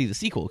stoked to go see the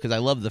sequel because I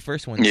loved the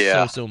first one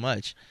so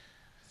much.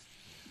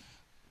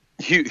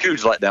 Huge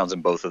letdowns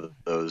in both of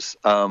those.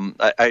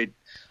 I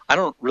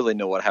don't really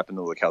know what happened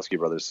to the Wachowski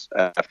brothers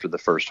after the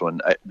first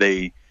one.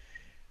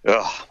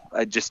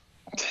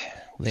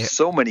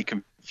 So many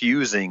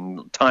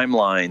confusing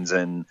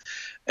timelines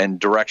and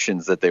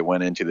directions that they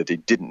went into that they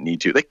didn't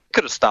need to. They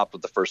could have stopped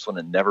with the first one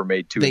and never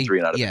made 2 and 3,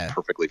 and I'd have been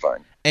perfectly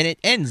fine. And it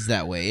ends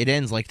that way. It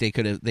ends like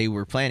they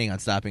were planning on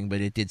stopping, but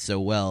it did so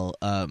well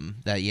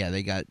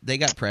that they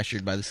got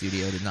pressured by the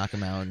studio to knock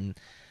them out. And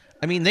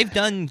I mean, they've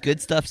done good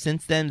stuff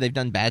since then. They've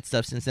done bad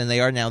stuff since then. They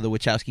are now the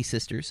Wachowski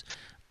sisters.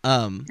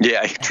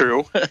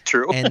 True.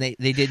 And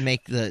they did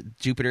make the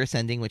Jupiter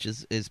Ascending, which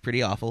is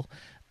pretty awful.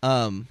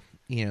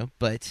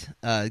 But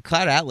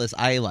Cloud Atlas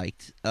I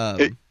liked.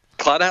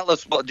 Cloud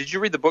Atlas. Well, did you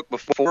read the book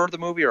before the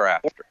movie or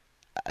after?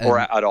 or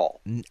at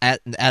all?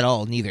 At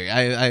all, neither.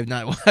 I've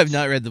not I've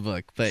not read the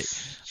book, but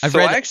I've So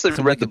read I actually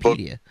some read the book.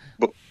 Wikipedia.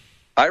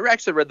 I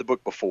actually read the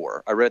book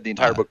before. I read the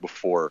entire book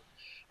before.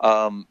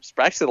 It's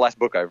actually the last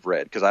book I've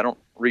read because I don't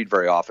read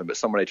very often, but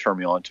somebody turned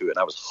me on to it and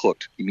I was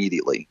hooked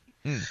immediately.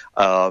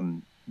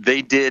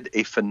 They did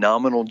a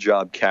phenomenal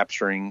job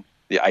capturing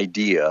the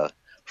idea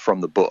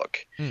from the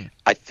book.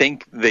 I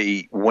think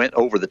they went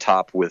over the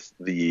top with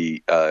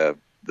the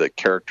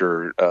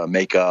character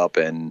makeup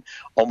and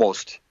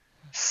almost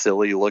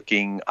silly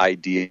looking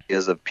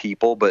ideas of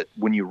people, but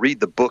when you read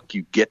the book,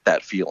 you get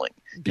that feeling.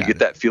 You get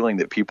that feeling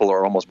that people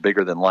are almost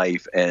bigger than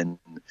life, and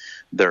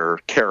they're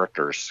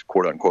characters,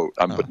 quote unquote.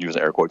 I'm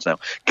using air quotes now.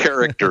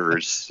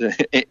 Characters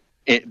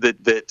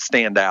that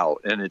stand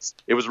out, and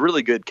it was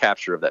really good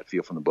capture of that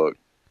feel from the book.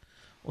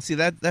 Well, see,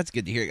 that's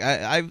good to hear.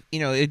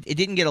 It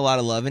didn't get a lot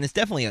of love, and it's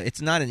definitely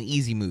it's not an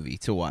easy movie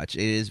to watch.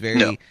 It is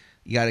very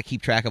you got to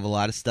keep track of a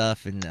lot of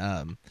stuff,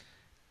 and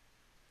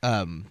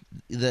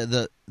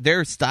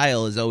their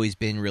style has always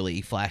been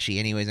really flashy.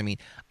 Anyways, I mean,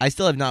 I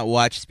still have not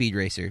watched Speed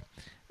Racer,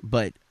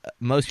 but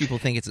most people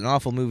think it's an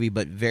awful movie,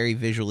 but very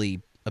visually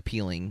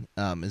appealing,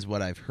 is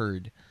what I've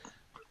heard.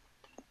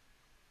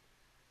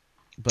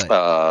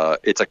 But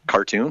it's a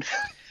cartoon.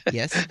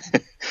 Yes.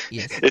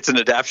 It's an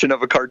adaptation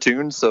of a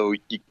cartoon, so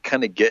you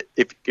kind of get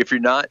if you're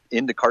not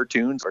into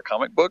cartoons or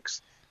comic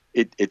books,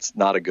 it's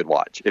not a good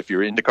watch. If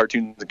you're into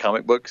cartoons and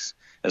comic books,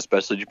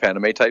 especially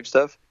Japanime type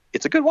stuff,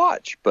 it's a good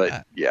watch.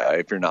 But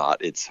if you're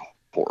not, it's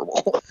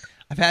horrible.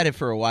 I've had it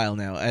for a while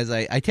now, as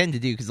I tend to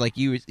do, because like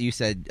you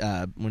said,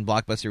 when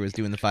Blockbuster was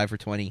doing the 5 for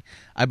 $20,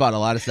 I bought a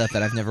lot of stuff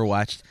that I've never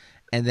watched.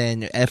 And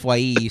then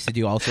FYE used to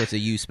do all sorts of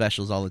used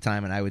specials all the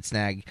time, and I would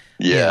snag.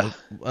 This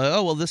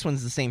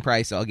one's the same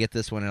price, so I'll get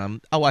this one, and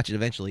I'll watch it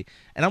eventually.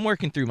 And I'm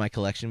working through my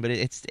collection, but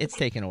it's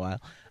taken a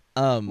while,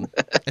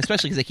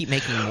 especially because they keep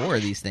making more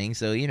of these things,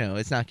 so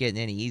it's not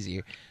getting any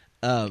easier.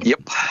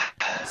 Yep.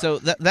 So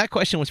that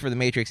question was for The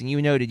Matrix, and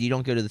you noted you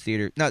don't go to the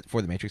theater, not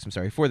for The Matrix, I'm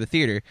sorry, for the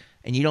theater,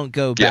 and you don't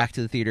go back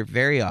to the theater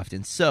very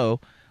often.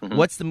 So,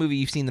 what's the movie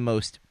you've seen the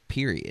most?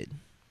 Period.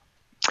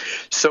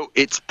 So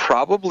it's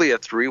probably a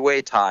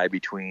 3-way tie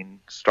between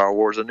Star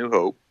Wars: A New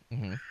Hope,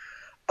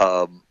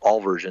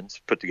 all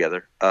versions put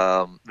together,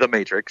 The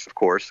Matrix, of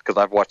course, because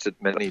I've watched it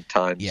many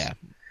times. Yeah.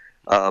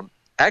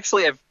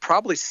 Actually, I've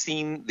probably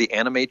seen the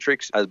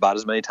Animatrix about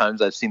as many times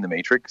as I've seen The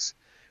Matrix,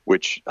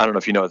 which I don't know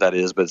if you know what that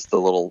is, but it's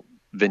the little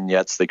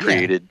vignettes they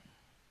created.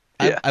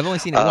 Yeah. I've only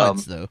seen it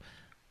once, though.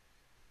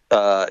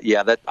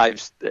 That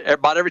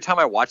about every time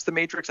I watch The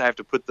Matrix, I have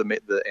to put the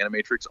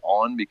Animatrix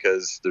on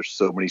because there's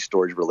so many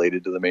stories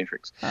related to The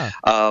Matrix.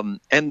 And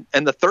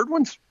the third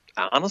one's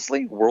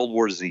honestly World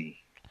War Z.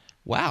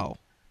 Wow.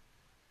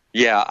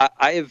 Yeah,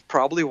 I have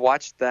probably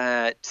watched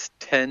that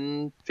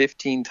 10,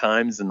 15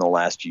 times in the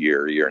last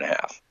year and a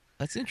half.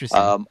 That's interesting.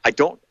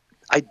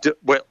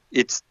 Well,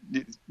 it's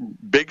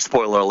big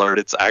spoiler alert.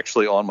 It's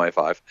actually on my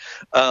 5.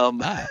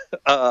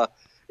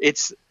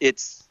 It's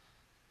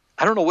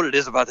I don't know what it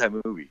is about that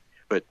movie,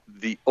 but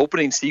the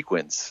opening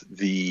sequence,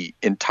 the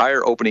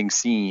entire opening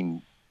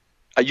scene.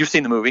 You've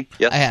seen the movie?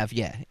 Yes, I have.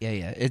 Yeah.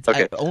 It's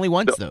okay. Only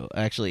once though.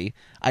 Actually,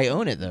 I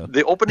own it though.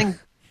 The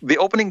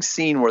opening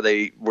scene where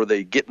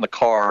they get in the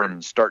car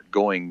and start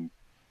going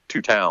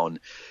to town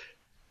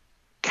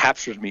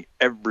captures me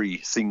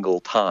every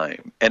single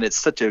time, and it's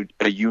such a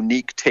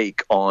unique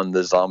take on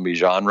the zombie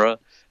genre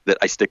that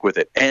I stick with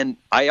it. And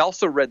I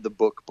also read the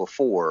book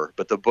before,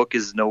 but the book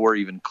is nowhere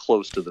even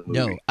close to the movie.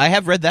 No, I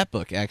have read that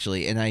book,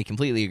 actually, and I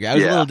completely agree. I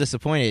was a little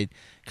disappointed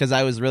because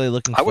I was really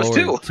looking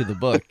forward to the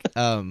book,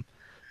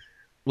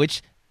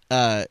 which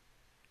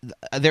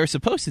they're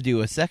supposed to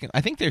do a second. I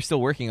think they're still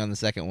working on the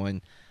second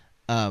one.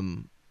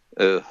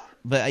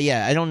 But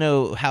yeah, I don't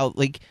know how,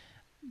 like,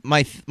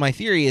 my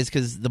theory is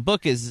because the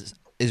book is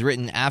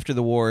written after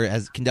the war,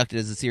 as conducted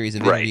as a series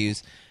of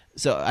interviews.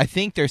 So I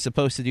think they're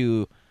supposed to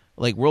do,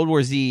 like, World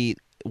War Z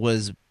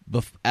was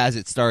as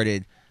it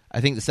started.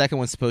 I think the second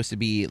one's supposed to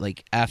be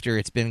like after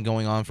it's been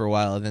going on for a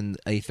while, and then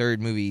a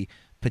third movie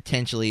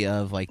potentially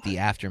of like the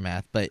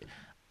aftermath. But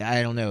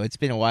I don't know. It's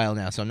been a while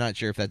now, so I'm not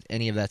sure if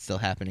any of that's still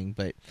happening.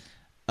 But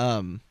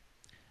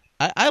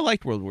I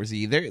liked World War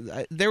Z.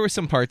 There were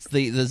some parts.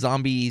 The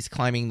zombies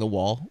climbing the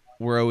wall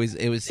were always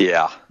it was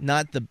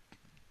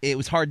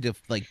hard to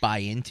like buy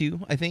into,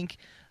 I think.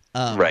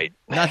 Right.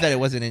 Not that it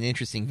wasn't an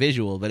interesting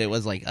visual, but it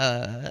was like,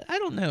 I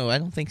don't know. I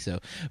don't think so.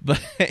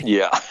 But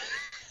yeah,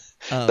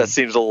 that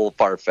seems a little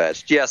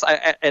far-fetched. Yes,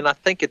 I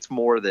think it's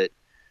more that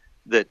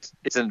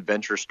it's an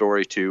adventure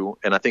story too,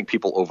 and I think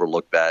people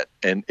overlook that.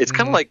 And it's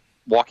kind of like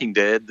Walking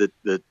Dead,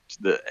 the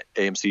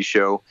AMC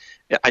show.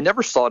 I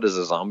never saw it as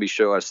a zombie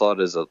show. I saw it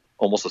as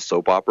almost a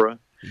soap opera.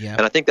 Yeah.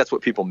 And I think that's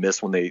what people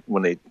miss when they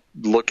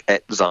look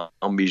at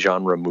zombie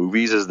genre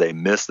movies, is they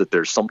miss that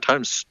there's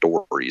sometimes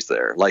stories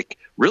there, like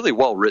really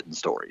well written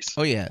stories.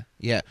 Oh yeah.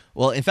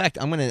 Well, in fact,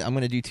 I'm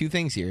gonna do two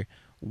things here.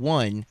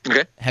 One,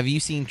 have you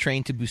seen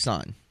Train to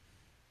Busan?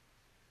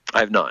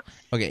 I have not.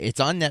 Okay, it's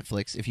on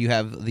Netflix if you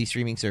have the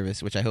streaming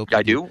service, which I hope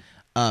I do.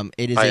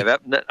 It is I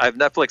have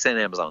Netflix and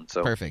Amazon,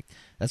 so perfect.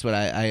 That's what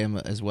I am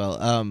as well.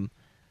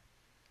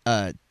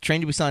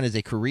 Train to Busan is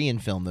a Korean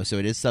film though, so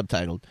it is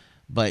subtitled,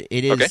 but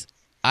it is Okay.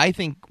 I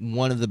think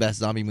one of the best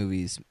zombie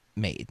movies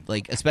made,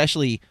 like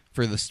especially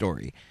for the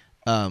story.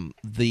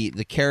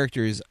 The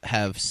characters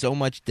have so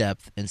much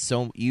depth, and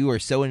so you are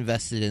so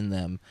invested in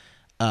them.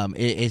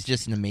 It's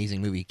just an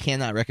amazing movie.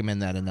 Cannot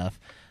recommend that enough.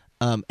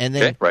 And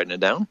then okay, writing it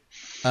down.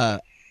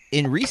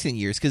 in recent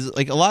years, because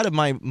like a lot of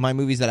my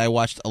movies that I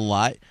watched a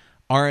lot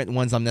aren't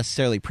ones I'm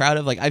necessarily proud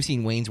of. Like I've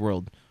seen Wayne's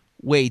World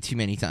way too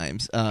many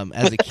times.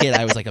 As a kid,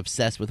 I was like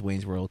obsessed with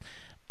Wayne's World.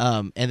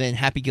 And then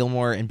Happy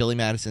Gilmore and Billy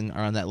Madison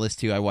are on that list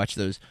too. I watched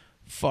those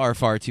far,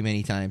 far too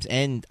many times.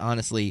 And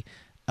honestly,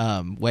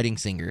 Wedding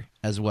Singer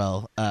as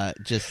well.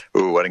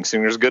 Ooh, Wedding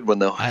Singer's a good one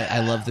though.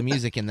 I love the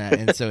music in that,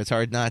 and so it's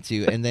hard not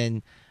to. And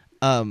then,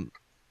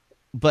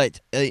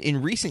 but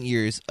in recent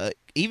years,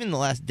 even the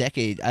last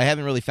decade, I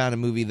haven't really found a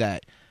movie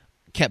that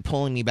kept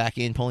pulling me back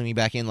in.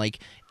 Like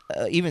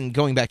even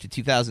going back to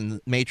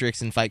 2000,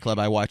 Matrix and Fight Club,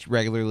 I watch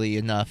regularly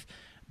enough.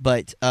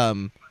 But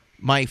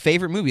my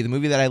favorite movie, the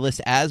movie that I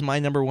list as my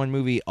number one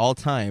movie all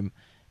time,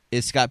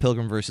 is Scott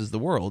Pilgrim versus the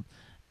World.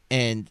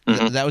 And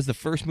that was the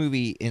first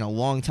movie in a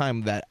long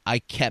time that I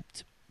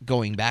kept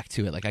going back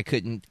to it. Like I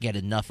couldn't get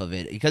enough of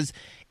it because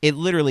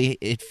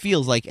it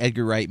feels like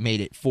Edgar Wright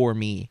made it for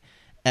me,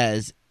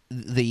 as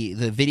the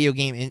video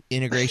game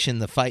integration,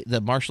 the fight,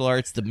 the martial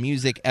arts, the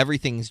music,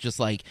 everything's just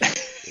like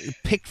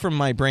picked from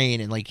my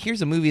brain. And like,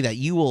 here's a movie that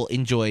you will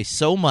enjoy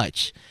so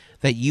much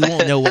that you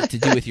won't know what to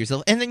do with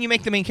yourself. And then you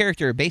make the main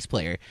character a bass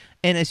player,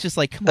 and it's just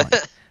like, come on.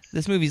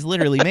 This movie's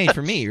literally made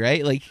for me,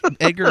 right? Like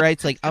Edgar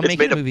Wright's like, I'm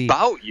making a movie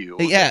about you.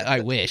 Yeah,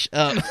 I wish.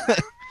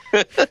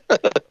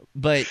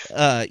 But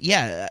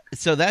yeah,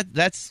 so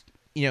that's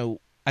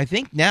I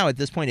think now at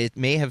this point it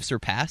may have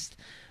surpassed.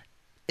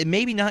 It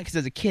maybe not, because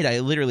as a kid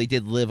I literally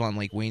did live on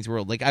like Wayne's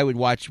World. Like I would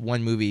watch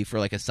one movie for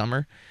like a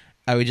summer.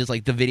 I would just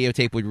like the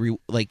videotape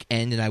would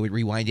end and I would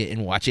rewind it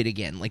and watch it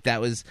again. Like that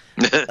was.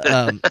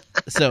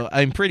 So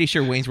I'm pretty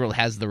sure Wayne's World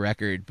has the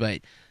record,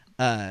 but.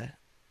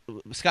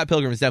 Scott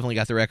Pilgrim has definitely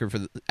got the record for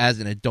as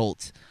an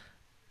adult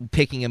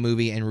picking a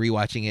movie and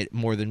rewatching it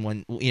more than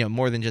one,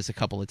 more than just a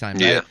couple of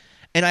times. Yeah.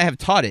 And I have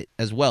taught it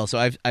as well, so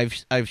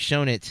I've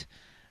shown it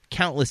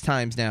countless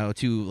times now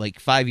to like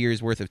 5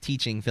 years worth of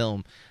teaching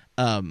film.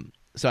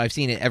 So I've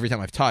seen it every time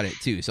I've taught it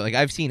too. So like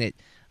I've seen it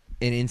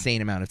an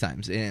insane amount of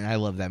times, and I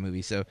love that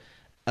movie. So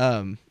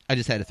I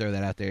just had to throw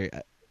that out there.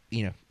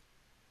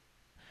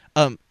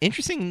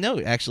 Interesting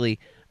note actually.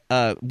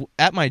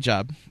 At my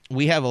job,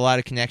 we have a lot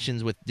of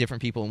connections with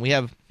different people, and we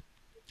have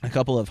a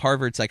couple of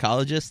Harvard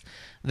psychologists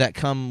that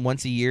come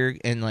once a year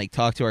and like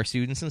talk to our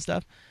students and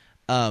stuff.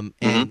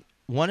 And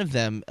one of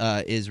them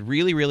is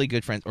really, really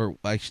good friends, or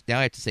now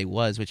I have to say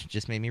was, which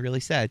just made me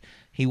really sad.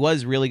 He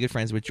was really good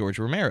friends with George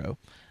Romero.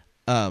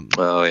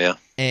 Oh yeah.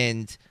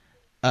 And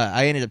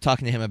I ended up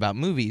talking to him about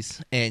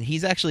movies, and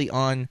he's actually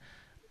on.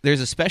 There's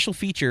a special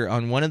feature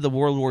on one of the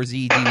World War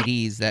Z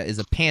DVDs that is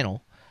a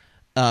panel.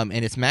 And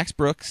it's Max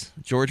Brooks,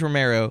 George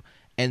Romero,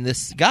 and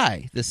this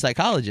guy, this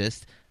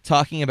psychologist,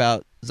 talking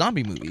about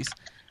zombie movies.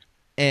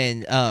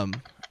 And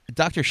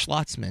Dr.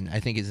 Schlotzman, I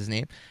think is his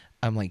name.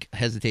 I'm like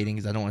hesitating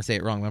because I don't want to say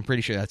it wrong, but I'm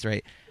pretty sure that's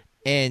right.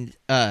 And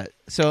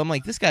so I'm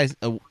like, this guy's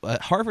a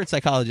Harvard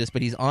psychologist,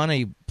 but he's on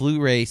a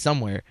Blu-ray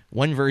somewhere.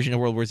 One version of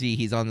World War Z,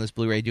 he's on this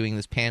Blu-ray doing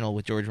this panel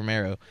with George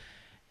Romero.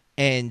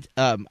 And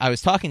I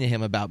was talking to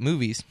him about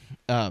movies.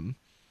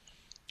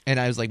 And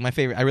I was like, my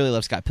favorite, I really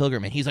love Scott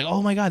Pilgrim. And he's like,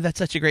 oh my God, that's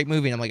such a great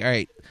movie. And I'm like, all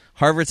right,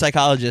 Harvard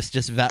psychologist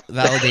just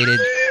validated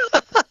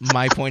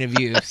my point of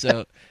view.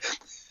 So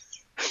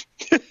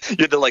you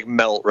had to like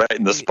melt right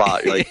in the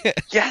spot. You're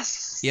like,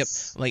 yes. Yep.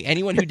 Like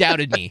anyone who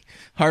doubted me,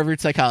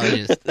 Harvard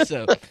psychologist.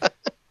 So,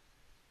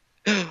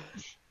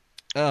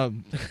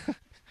 and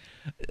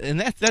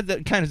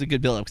that kind of is a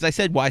good build-up, because I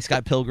said why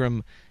Scott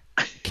Pilgrim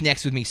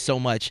connects with me so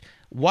much.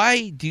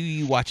 Why do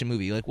you watch a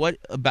movie? Like, what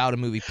about a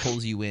movie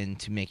pulls you in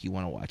to make you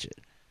want to watch it?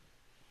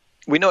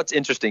 We know it's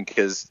interesting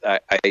because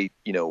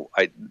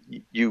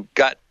you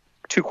got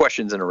two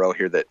questions in a row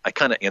here that I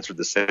kind of answered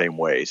the same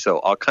way, so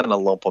I'll kind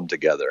of lump them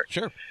together.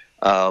 Sure.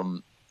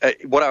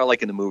 What I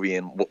like in the movie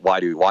and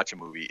why do we watch a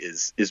movie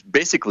is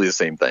basically the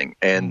same thing,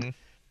 and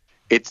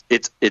it's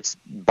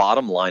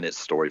bottom line, it's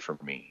story for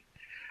me.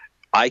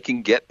 I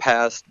can get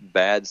past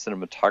bad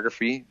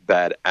cinematography,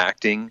 bad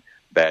acting,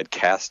 bad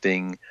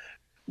casting,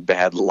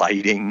 bad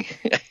lighting,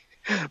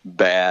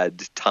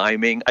 bad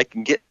timing. I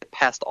can get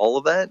past all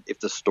of that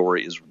if the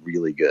story is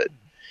really good,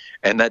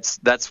 and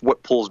that's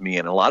what pulls me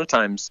in. A lot of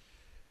times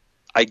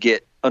I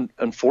get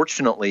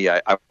unfortunately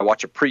I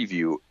watch a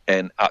preview,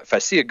 and if I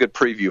see a good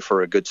preview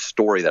for a good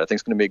story that I think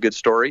is going to be a good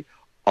story,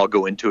 I'll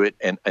go into it,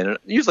 and it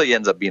usually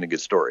ends up being a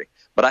good story.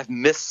 But I've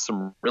missed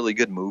some really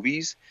good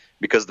movies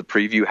because the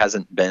preview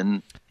hasn't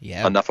been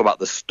enough about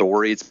the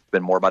story. It's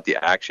been more about the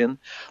action.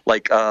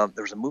 Like there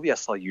was a movie I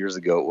saw years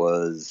ago.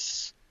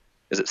 Is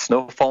it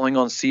Snow Falling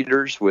on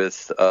Cedars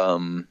with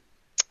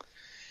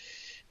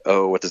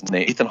what's his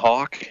name? Ethan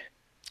Hawke?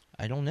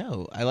 I don't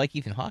know. I like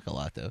Ethan Hawke a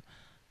lot, though.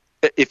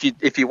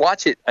 if you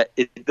watch it,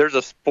 there's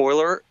a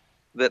spoiler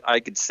that I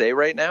could say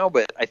right now,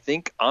 but I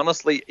think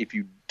honestly, if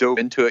you dove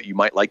into it, you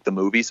might like the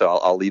movie. So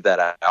I'll leave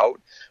that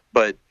out.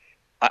 But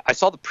I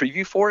saw the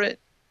preview for it,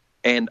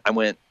 and I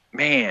went,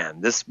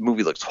 man, this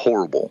movie looks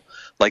horrible.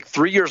 Like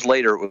 3 years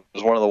later, it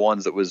was one of the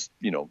ones that was,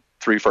 $3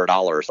 for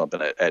 $1 or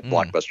something at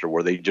Blockbuster,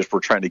 where they just were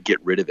trying to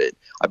get rid of it.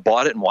 I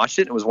bought it and watched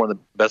it. And it was one of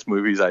the best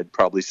movies I'd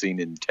probably seen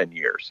in 10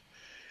 years.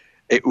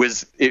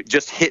 It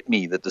just hit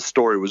me that the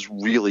story was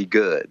really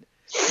good.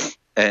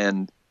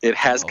 And it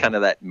has kind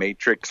of that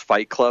Matrix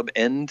Fight Club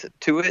end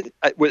to it.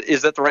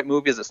 Is that the right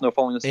movie? Is it Snow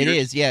Falling in the Cedars? It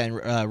is, yeah.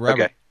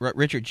 And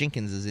Richard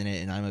Jenkins is in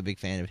it, and I'm a big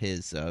fan of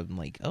his. So I'm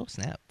like, oh,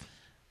 snap.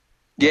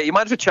 Yeah, you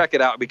might as well check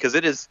it out because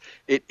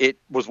it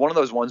was one of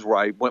those ones where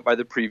I went by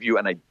the preview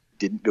and I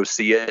didn't go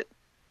see it.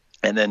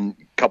 And then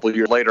a couple of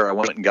years later, I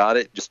went and got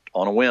it just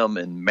on a whim,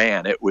 and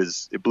man, it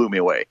blew me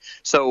away.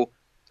 So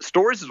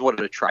stories is what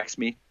attracts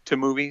me to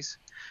movies,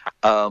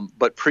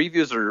 but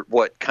previews are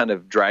what kind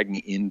of drag me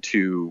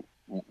into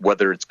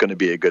whether it's going to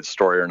be a good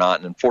story or not.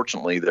 And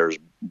unfortunately, there's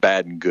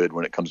bad and good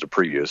when it comes to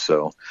previews.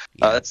 So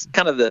that's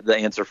kind of the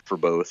answer for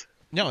both.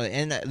 No,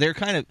 and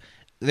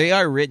they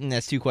are written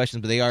as two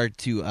questions, but they are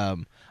two.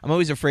 I'm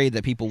always afraid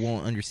that people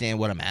won't understand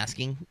what I'm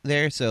asking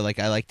there, so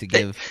I like to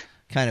give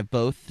kind of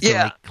both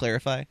to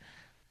clarify.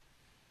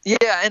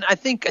 Yeah, and I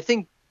think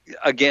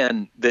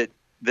again that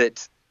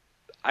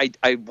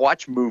I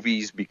watch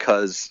movies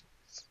because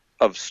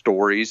of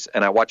stories,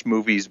 and I watch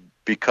movies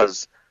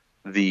because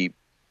the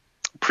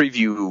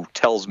preview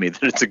tells me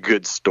that it's a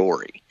good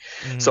story.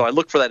 Mm-hmm. So I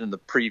look for that in the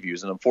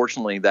previews, and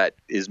unfortunately that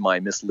is my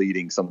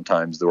misleading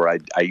sometimes, where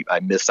I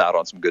miss out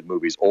on some good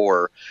movies,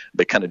 or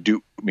they kind of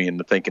dupe me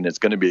into thinking it's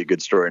going to be a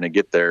good story, and I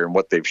get there and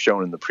what they've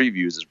shown in the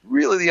previews is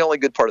really the only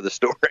good part of the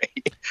story.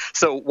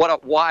 So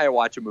why I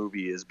watch a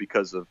movie is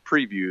because of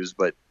previews,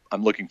 but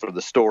I'm looking for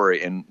the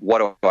story, and what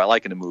do I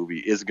like in a movie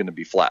is going to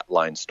be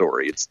flatline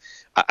story.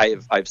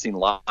 I've seen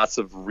lots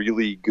of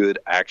really good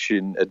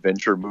action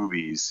adventure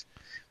movies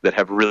that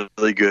have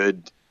really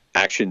good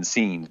action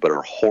scenes, but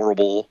are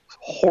horrible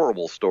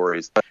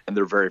stories, and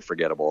they're very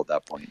forgettable at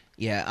that point.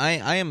 Yeah,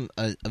 I am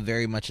a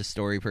very much a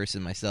story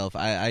person myself.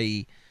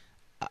 I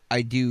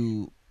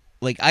do,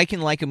 I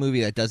can like a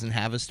movie that doesn't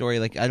have a story.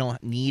 I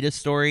don't need a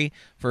story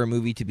for a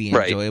movie to be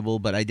enjoyable,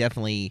 but I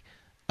definitely,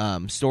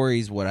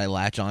 stories what I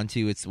latch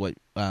onto. It's what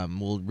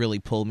will really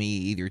pull me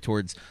either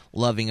towards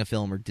loving a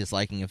film or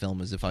disliking a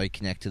film, is if I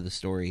connect to the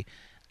story.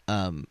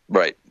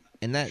 Right.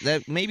 And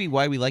that may be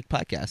why we like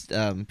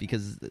podcasts,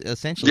 because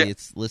essentially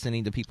it's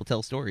listening to people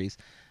tell stories.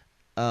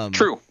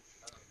 True.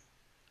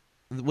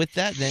 With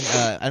that, then,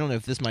 I don't know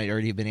if this might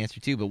already have been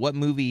answered too, but what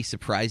movie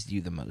surprised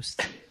you the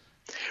most?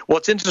 Well,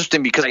 it's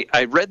interesting because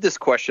I read this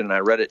question, and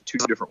I read it two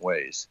different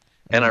ways.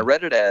 And I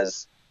read it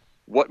as,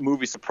 what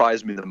movie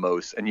surprised me the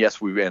most? And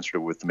yes, we answered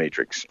it with The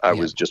Matrix. I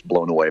was just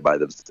blown away by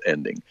the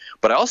ending.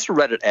 But I also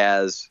read it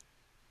as,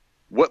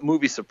 what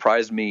movie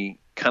surprised me,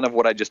 kind of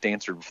what I just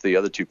answered for the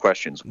other two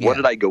questions. Yeah. What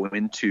did I go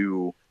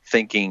into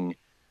thinking,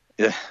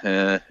 it's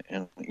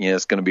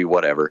going to be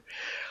whatever?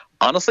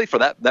 Honestly, for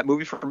that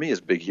movie for me is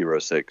Big Hero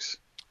 6.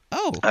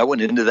 Oh. I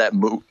went into that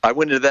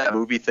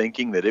movie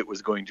thinking that it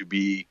was going to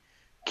be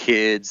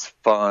kids,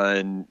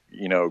 fun,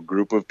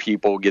 group of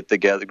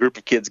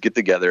kids get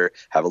together,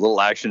 have a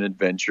little action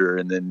adventure,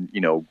 and then,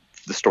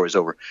 the story's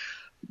over.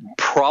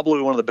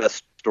 Probably one of the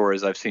best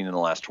stories I've seen in the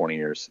last 20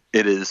 years.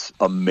 It is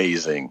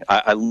amazing.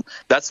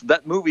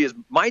 That movie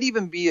might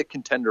even be a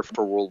contender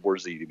for World War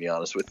Z, to be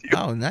honest with you.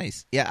 Oh,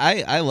 nice. Yeah,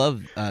 I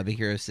love Big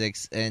Hero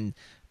 6, and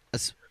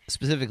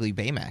specifically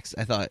Baymax.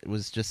 I thought it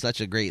was just such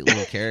a great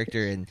little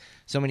character, and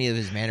so many of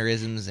his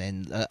mannerisms,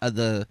 and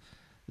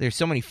there's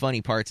so many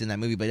funny parts in that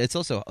movie, but it's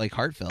also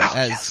heartfelt.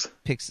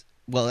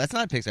 Well, that's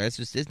not Pixar, that's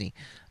just Disney.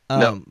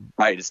 No,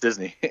 right, it's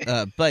Disney.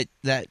 But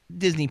that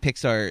Disney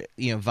Pixar,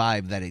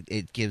 vibe that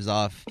it gives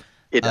off,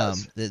 it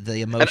does.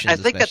 The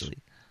emotions, especially.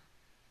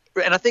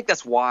 And I think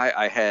that's why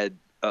I had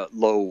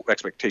low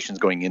expectations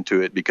going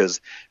into it,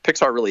 because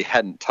Pixar really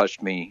hadn't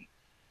touched me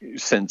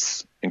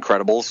since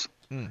Incredibles.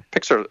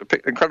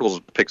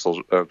 Incredibles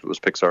was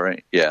Pixar,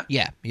 right? Yeah.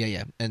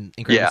 And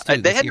Incredibles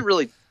 2 they hadn't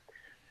really.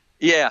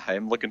 Yeah,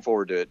 I'm looking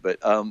forward to it, but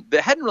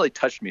they hadn't really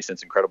touched me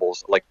since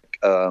Incredibles.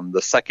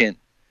 The second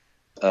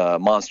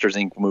Monsters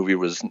Inc. movie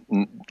was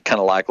kind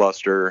of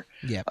lackluster.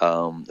 Yeah.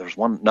 There was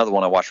another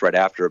one I watched right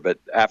after, but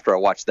after I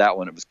watched that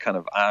one, it was kind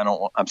of,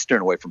 I'm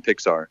steering away from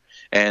Pixar.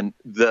 And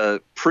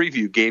the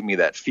preview gave me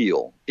that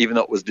feel, even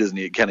though it was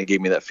Disney. It kind of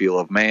gave me that feel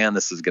of, man,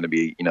 this is going to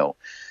be,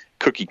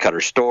 cookie cutter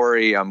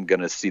story. I'm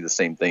going to see the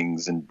same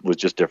things and with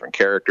just different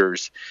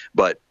characters.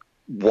 But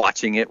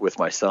watching it with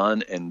my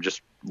son and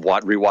just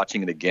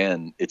rewatching it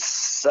again, it's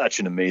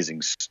such an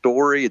amazing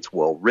story. It's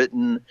well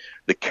written.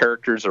 The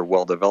characters are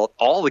well developed.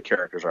 All the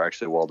characters are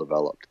actually well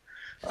developed.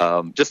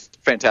 Just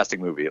fantastic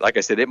movie. Like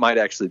I said, it might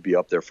actually be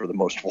up there for the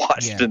most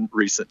watched in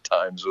recent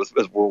times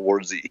with World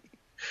War Z.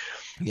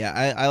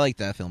 Yeah, I like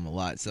that film a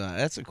lot. So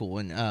that's a cool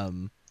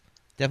one.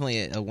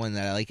 definitely a one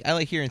that I like. I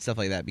like hearing stuff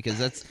like that because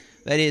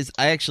that is.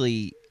 I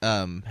actually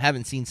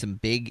haven't seen some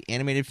big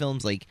animated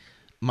films. Like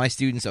my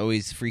students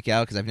always freak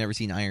out because I've never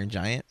seen Iron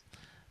Giant.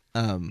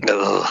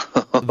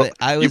 But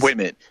I was wait a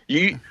minute.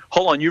 You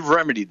hold on. You've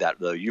remedied that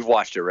though. You've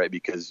watched it, right?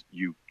 Because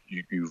you've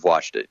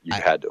watched it. You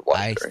had to watch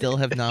it. I right? still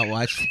have not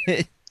watched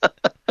it.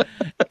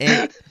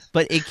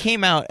 But it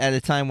came out at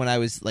a time when I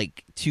was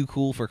like too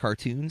cool for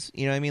cartoons.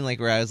 You know what I mean? Like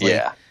where I was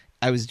like,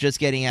 I was just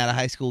getting out of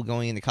high school,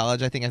 going into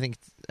college. I think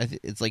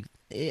it's like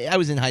I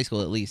was in high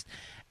school at least,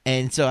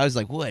 and so I was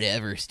like,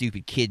 whatever,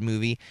 stupid kid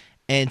movie.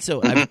 And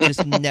so I've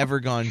just never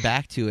gone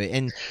back to it.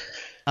 And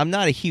I'm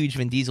not a huge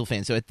Vin Diesel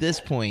fan, so at this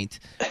point,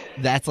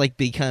 that's like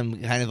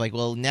become kind of like,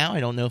 well, now I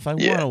don't know if I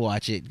want to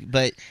watch it.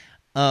 But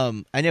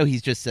I know he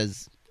just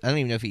says, I don't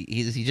even know if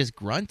he just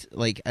grunt.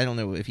 Like I don't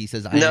know if he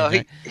says. No,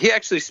 he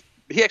actually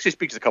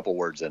speaks a couple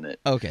words in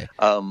it. Okay.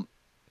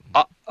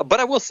 But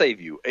I will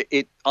save you.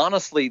 It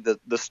honestly,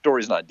 the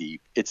story's not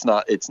deep. It's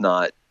not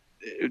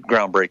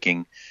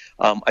groundbreaking.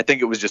 I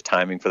think it was just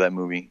timing for that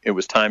movie. It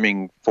was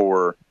timing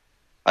for.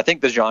 I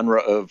think the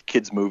genre of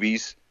kids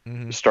movies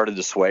started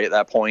to sway at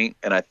that point,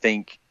 and I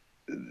think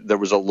there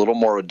was a little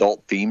more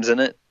adult themes in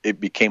it. It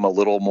became a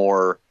little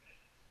more,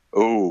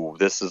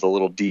 this is a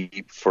little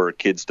deep for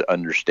kids to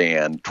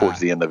understand towards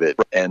the end of it.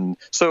 And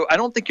so I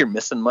don't think you're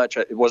missing much.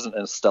 It wasn't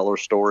a stellar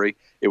story.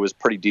 It was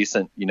pretty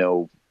decent,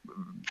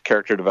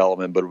 character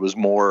development, but it was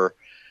more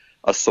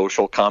a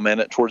social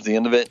comment towards the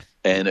end of it,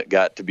 and it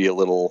got to be a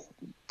little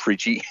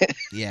preachy.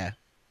 Yeah.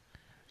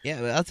 Yeah,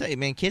 but I'll tell you,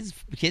 man, kids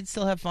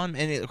still have fun.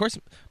 And, of course,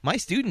 my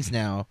students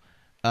now,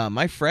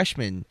 my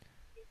freshmen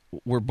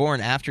were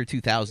born after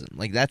 2000.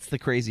 Like, that's the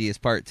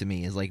craziest part to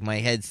me is, like, my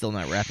head's still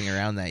not wrapping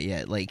around that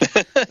yet. Like,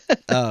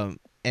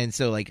 and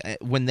so, like,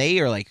 when they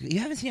are like,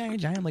 you haven't seen Iron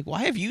Giant? I'm like,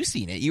 why have you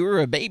seen it? You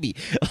were a baby.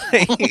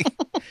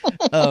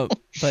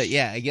 But,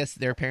 yeah, I guess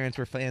their parents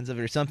were fans of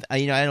it or something.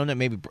 I don't know,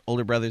 maybe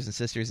older brothers and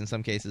sisters in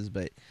some cases,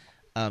 but...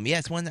 yeah,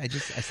 it's one that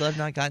I still have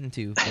not gotten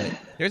to. But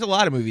there's a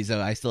lot of movies though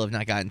I still have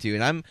not gotten to,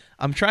 and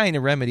I'm trying to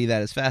remedy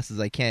that as fast as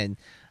I can.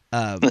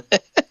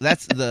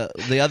 That's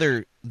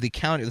the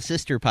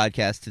sister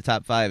podcast to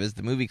Top 5 is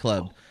the movie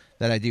club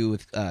that I do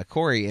with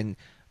Corey, and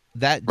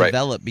that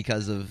developed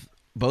because of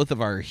both of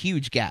our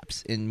huge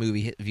gaps in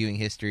movie viewing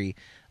history.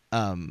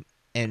 And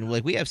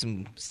like we have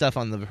some stuff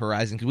on the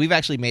horizon because we've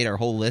actually made our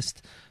whole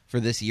list for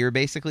this year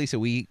basically, so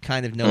we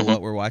kind of know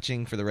what we're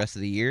watching for the rest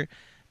of the year,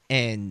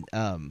 and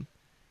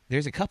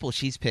there's a couple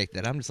she's picked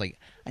that I'm just like,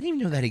 I didn't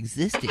even know that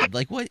existed.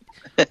 Like, what?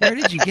 Where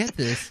did you get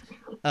this?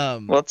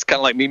 Well, it's kind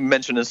of like me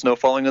mentioning Snow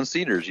Falling on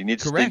Cedars. You need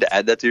to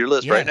add that to your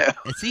list right now.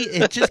 See,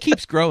 it just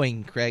keeps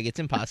growing, Craig. It's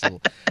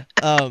impossible.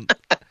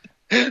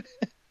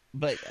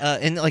 But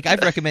and like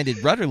I've recommended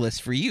Rudderless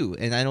for you,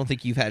 and I don't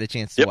think you've had a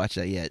chance to watch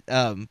that yet.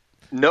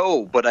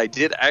 No, but I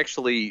did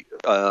actually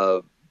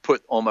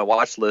put on my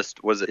watch list.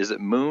 Is it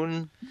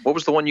Moon? What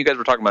was the one you guys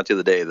were talking about the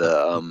other day?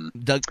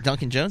 The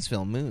Duncan Jones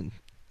film, Moon.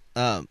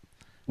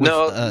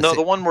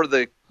 The one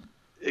where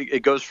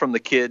it goes from the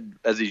kid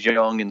as he's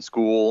young in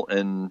school,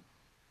 and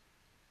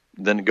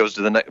then it goes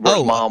to the next. Where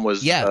his mom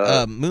was.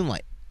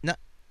 Moonlight. No,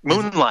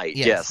 Moonlight.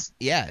 Yes.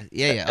 Yeah.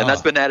 And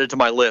that's been added to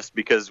my list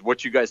because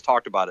what you guys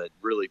talked about it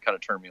really kind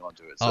of turned me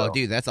onto it. So. Oh,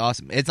 dude, that's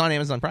awesome! It's on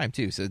Amazon Prime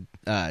too. So.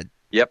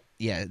 Yep.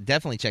 Yeah,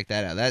 definitely check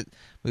that out. That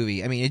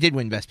movie. I mean, it did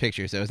win Best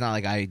Picture, so it's not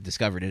like I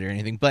discovered it or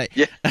anything. But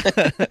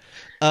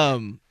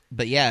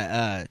but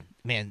yeah.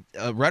 Man,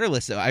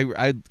 Rudderless,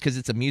 I because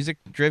it's a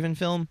music-driven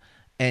film,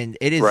 and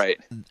it is. Right.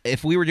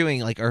 If we were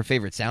doing like our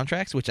favorite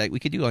soundtracks, which we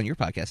could do on your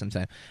podcast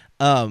sometime,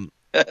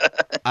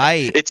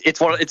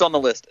 it's on the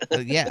list.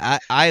 Yeah,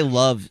 I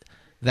love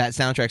that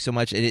soundtrack so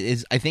much. It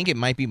is. I think it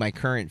might be my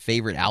current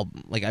favorite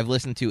album. Like I've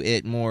listened to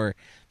it more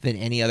than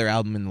any other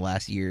album in the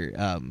last year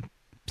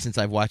since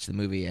I've watched the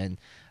movie, and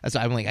that's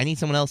why I'm like, I need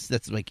someone else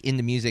that's like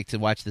into music to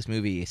watch this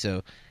movie.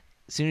 So.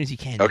 As soon as you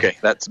can. Okay,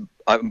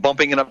 I'm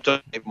bumping it up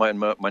to my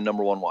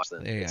number one watch.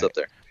 Then it's up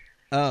there.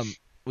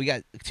 We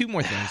got two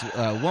more things.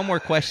 One more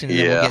question, and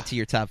then we'll get to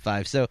your top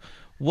 5. So,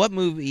 what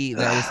movie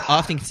that is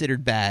often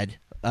considered bad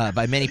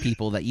by many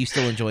people that you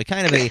still enjoy,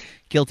 kind of a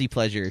guilty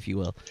pleasure, if you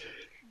will?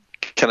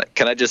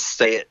 Can I just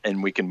say it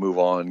and we can move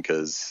on?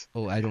 Because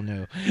I don't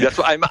know. That's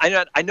what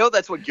I know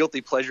that's what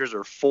guilty pleasures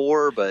are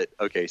for. But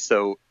okay,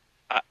 so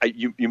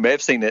you may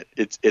have seen it.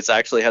 It's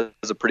actually has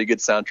a pretty good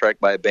soundtrack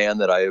by a band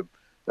that I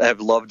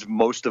have loved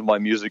most of my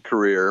music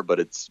career, but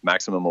it's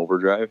Maximum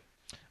Overdrive.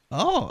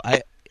 Oh,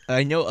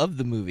 I know of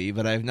the movie,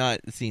 but I've not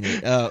seen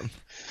it.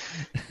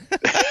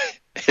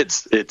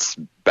 It's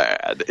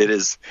bad.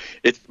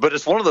 But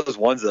it's one of those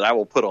ones that I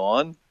will put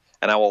on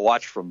and I will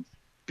watch from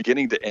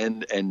beginning to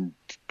end and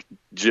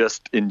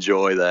just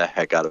enjoy the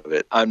heck out of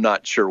it. I'm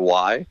not sure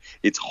why.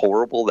 It's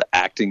horrible. The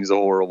acting's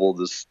horrible.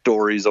 The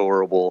story's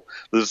horrible.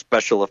 The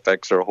special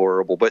effects are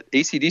horrible. But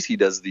AC/DC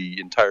does the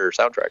entire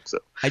soundtrack. So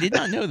I did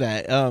not know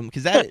that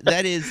because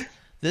that is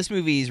this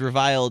movie is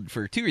reviled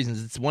for two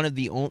reasons. It's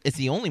it's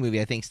the only movie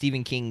I think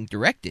Stephen King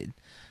directed.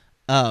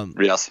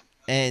 Yes,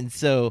 and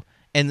so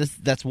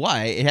that's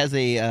why it has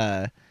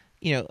a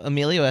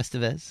Emilio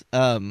Estevez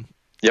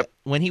Yep.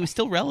 When he was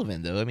still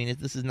relevant, though. I mean,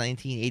 this is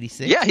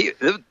 1986. Yeah,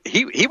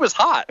 he was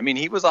hot. I mean,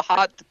 he was a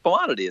hot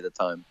commodity at the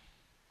time.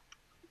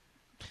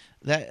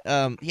 That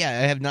I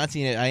have not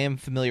seen it. I am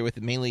familiar with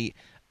it mainly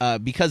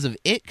because of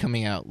it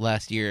coming out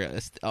last year.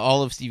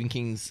 All of Stephen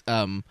King's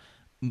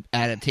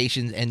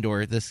adaptations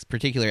and/or this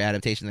particular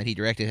adaptation that he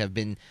directed have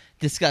been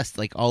discussed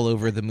like all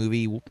over the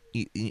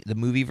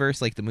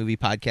movieverse, like the movie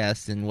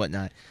podcasts and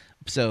whatnot.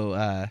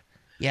 So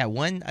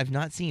one I've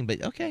not seen,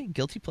 but okay,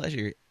 guilty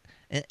pleasure.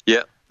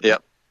 Yeah.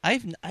 I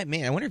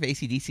wonder if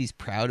AC/DC's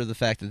proud of the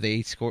fact that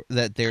they score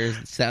that their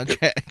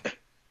soundtrack.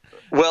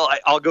 Well,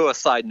 I'll go a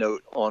side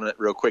note on it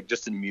real quick,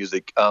 just in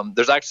music.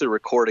 There's actually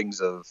recordings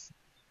of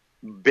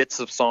bits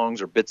of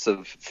songs or bits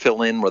of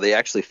fill-in where they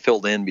actually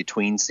filled in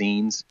between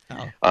scenes,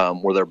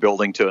 where they're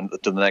building to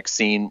the next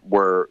scene.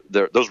 Where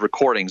those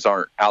recordings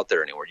aren't out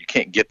there anywhere. You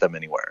can't get them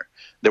anywhere.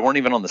 They weren't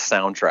even on the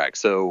soundtrack.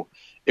 So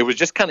it was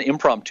just kind of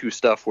impromptu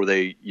stuff where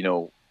they,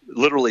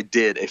 literally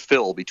did a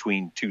fill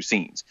between two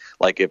scenes.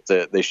 Like if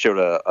they showed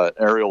an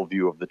aerial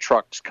view of the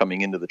trucks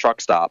coming into the truck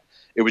stop,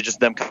 it was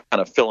just them kind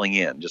of filling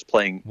in, just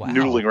playing,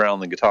 noodling around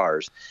the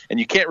guitars. And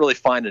you can't really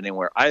find it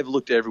anywhere. I've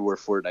looked everywhere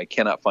for it, and I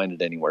cannot find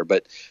it anywhere.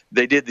 But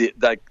they did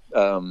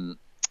Ride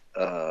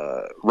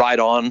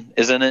On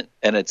is in it,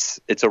 and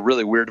it's a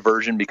really weird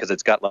version because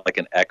it's got like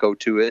an echo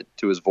to it,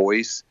 to his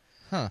voice.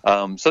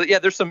 Huh. So yeah,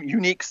 there's some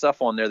unique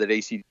stuff on there that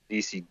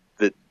AC/DC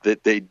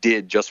that they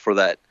did just for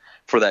that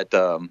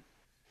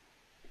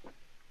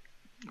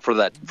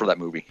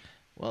movie.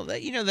 Well,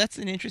 that's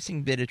an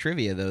interesting bit of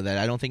trivia, though, that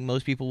I don't think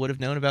most people would have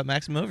known about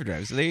Maximum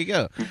Overdrive. So there you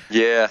go.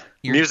 Yeah,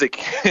 music.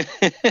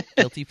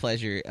 Guilty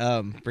pleasure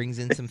brings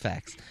in some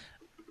facts.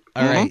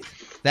 All right,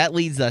 that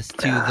leads us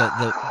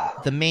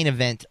to the main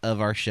event of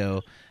our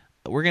show.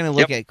 We're going to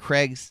look at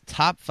Craig's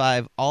top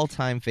 5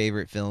 all-time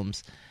favorite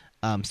films,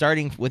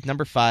 starting with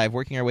number 5,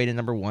 working our way to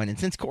number 1. And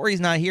since Corey's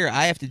not here,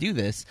 I have to do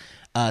this.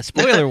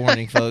 Spoiler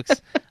warning,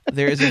 folks.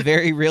 There is a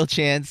very real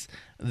chance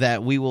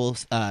that we will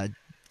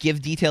give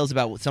details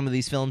about some of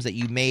these films that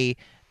you may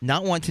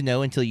not want to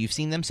know until you've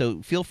seen them.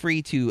 So feel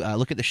free to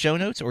look at the show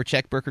notes or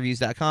check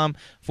BurkeReviews.com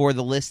for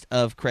the list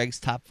of Craig's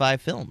top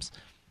 5 films.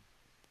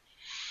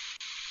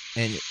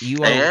 And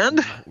you are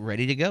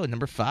ready to go.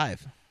 Number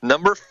 5.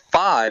 Number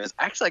 5 is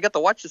actually, I got to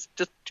watch this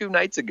just 2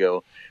 nights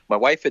ago. My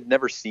wife had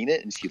never seen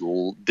it, and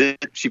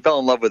she fell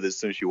in love with it as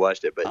soon as she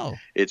watched it. But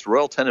it's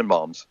Royal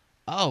Tenenbaums.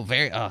 Oh,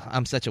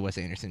 I'm such a Wes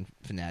Anderson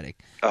fanatic.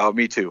 Oh,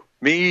 me too.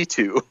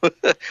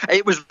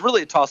 It was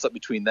really a toss-up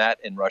between that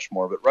and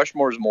Rushmore, but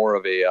Rushmore is more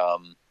of a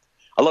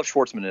I love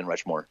Schwartzman in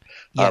Rushmore,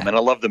 and I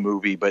love the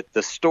movie, but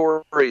the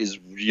story is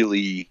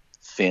really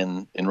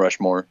thin in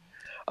Rushmore.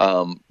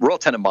 Royal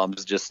Tenenbaums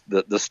is just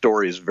the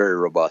story is very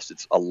robust.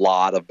 It's a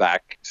lot of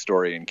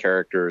backstory and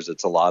characters.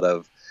 It's a lot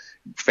of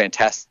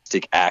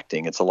fantastic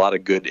acting. It's a lot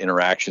of good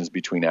interactions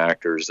between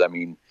actors. I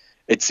mean,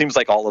 it seems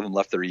like all of them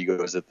left their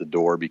egos at the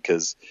door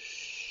because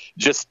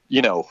just,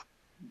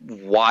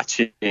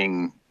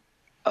 watching,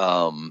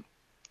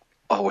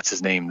 what's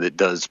his name that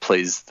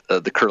plays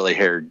the curly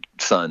haired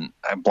son.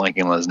 I'm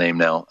blanking on his name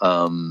now.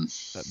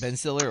 Ben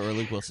Stiller or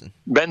Luke Wilson?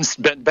 Ben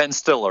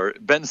Stiller.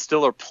 Ben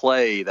Stiller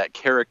play that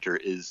character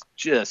is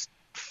just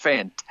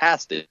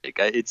fantastic.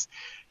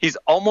 He's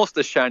almost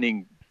a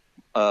shining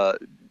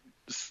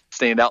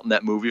stand out in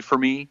that movie for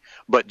me,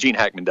 but Gene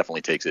Hackman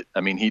definitely takes it.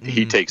 I mean,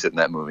 he takes it in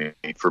that movie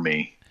for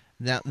me.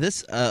 Now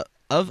this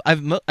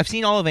I've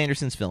seen all of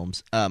Anderson's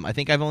films. I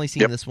think I've only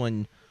seen this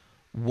one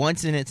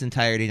once in its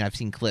entirety, and I've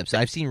seen clips.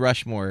 I've seen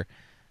Rushmore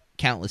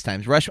countless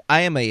times.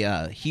 I am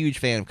a huge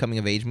fan of coming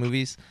of age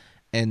movies,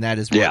 and that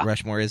is what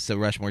Rushmore is. So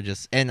Rushmore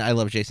and I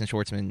love Jason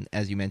Schwartzman,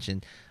 as you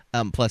mentioned.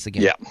 Plus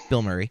again,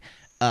 Bill Murray,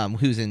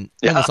 who's in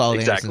almost all of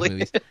Anderson's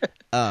movies.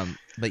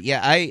 But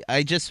yeah,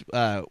 I just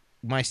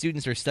my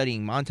students are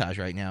studying montage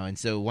right now, and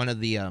so one of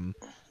the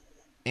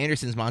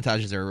Anderson's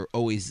montages are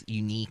always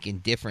unique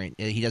and different.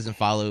 He doesn't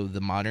follow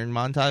the modern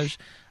montage.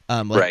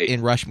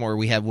 In Rushmore,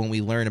 we have when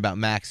we learn about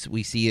Max,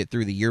 we see it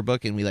through the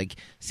yearbook, and we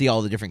see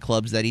all the different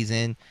clubs that he's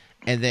in.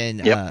 And then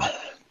the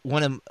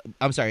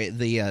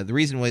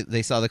reason why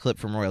they saw the clip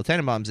from Royal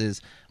Tenenbaums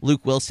is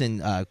Luke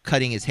Wilson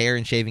cutting his hair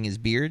and shaving his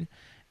beard.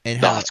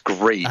 And that's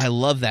great. I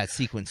love that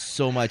sequence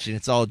so much, and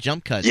it's all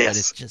jump cuts, but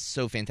it's just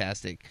so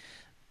fantastic.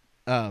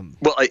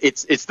 Well,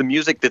 it's the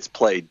music that's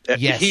played.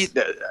 Yes.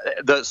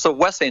 So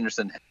Wes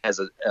Anderson has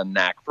a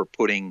knack for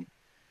putting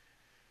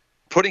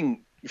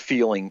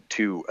feeling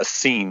to a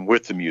scene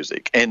with the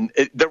music, and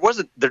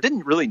there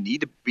didn't really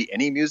need to be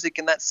any music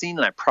in that scene,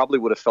 and I probably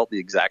would have felt the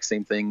exact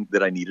same thing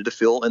that I needed to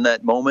feel in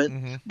that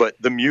moment. But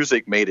the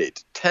music made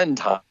it 10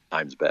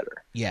 times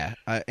better. Yeah,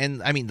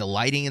 and I mean the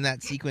lighting in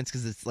that sequence,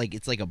 because it's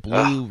like a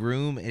blue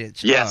room. And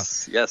it's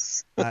yes.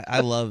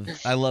 I love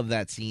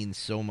that scene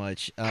so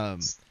much.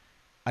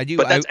 I do.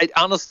 But I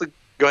honestly,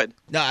 go ahead.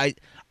 No,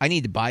 I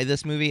need to buy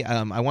this movie.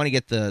 I want to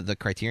get the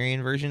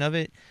Criterion version of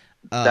it.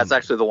 That's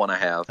actually the one I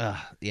have.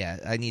 Yeah,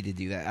 I need to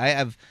do that. I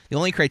have the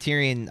only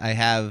Criterion I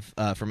have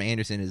from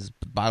Anderson is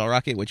Bottle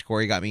Rocket, which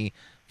Corey got me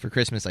for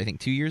Christmas, I think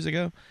 2 years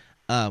ago.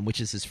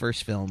 which is his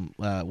first film.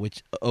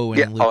 Which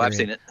Owen and Luke. I've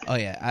seen it. Oh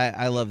yeah,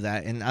 I love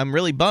that, and I'm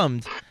really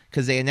bummed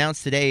because they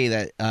announced today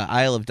that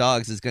Isle of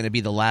Dogs is going to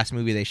be the last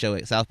movie they show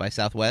at South by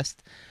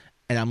Southwest,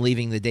 and I'm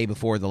leaving the day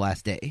before the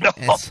last day.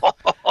 And so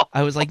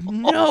I was like,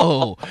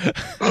 no.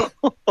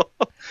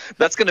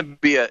 That's going to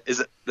be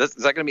is that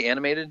going to be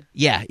animated?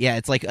 Yeah,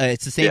 it's like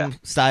it's the same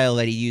style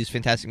that he used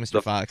Fantastic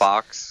Mr. Fox.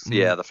 Fox,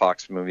 Mhm. The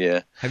Fox movie.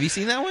 Yeah. Have you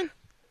seen that one?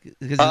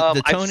 Because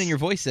the tone in your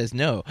voice says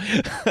no.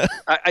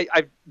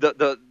 I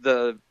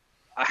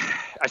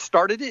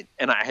started it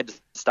and I had to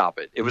stop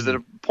it. It was at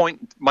a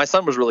point. My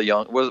son was really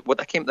young.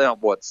 That came out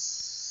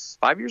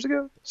 5 years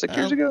ago, 6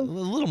 years ago? A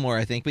little more,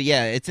 I think. But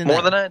yeah, it's in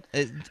more than that.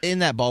 In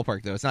that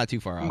ballpark, though. It's not too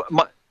far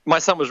off. My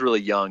son was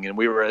really young, and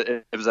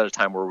it was at a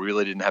time where we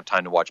really didn't have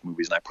time to watch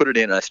movies. And I put it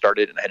in, and I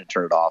started, and I had to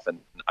turn it off. And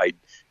I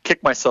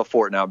kick myself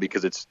for it now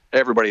because it's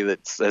everybody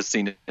that has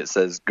seen it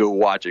says, "Go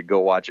watch it, go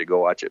watch it, go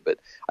watch it." But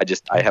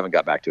I haven't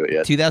got back to it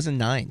yet.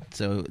 2009,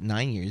 so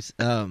 9 years.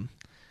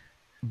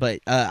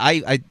 But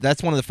I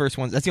that's one of the first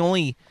ones. That's the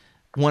only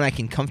one I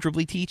can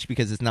comfortably teach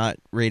because it's not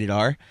rated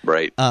R.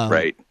 Right.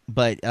 Right.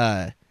 But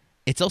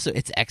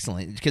it's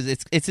excellent because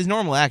it's his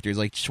normal actors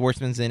like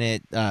Schwartzman's in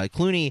it,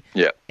 Clooney,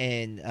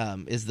 and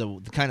is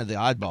the kind of the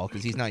oddball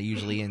because he's not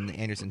usually in the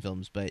Anderson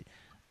films. But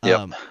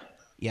yeah,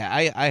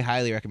 I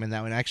highly recommend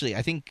that one. Actually,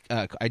 I think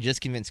I just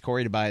convinced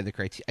Corey to buy the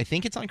Criterion. I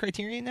think it's on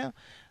Criterion now,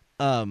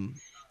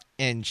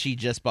 and she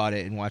just bought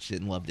it and watched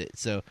it and loved it.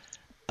 So,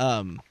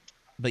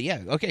 but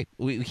yeah, okay,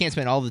 we can't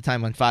spend all the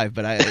time on 5,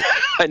 but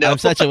I know. I'm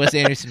such a Wes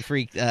Anderson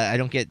freak. I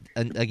don't get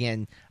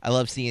again. I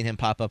love seeing him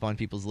pop up on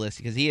people's lists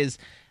because he is.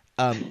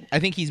 I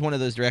think he's one of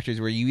those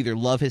directors where you either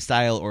love his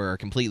style or are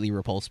completely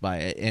repulsed by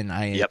it, and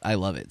I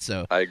love it.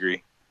 So I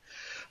agree.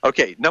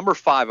 Okay, number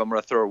 5. I'm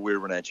going to throw a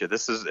weird one at you.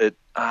 This is it.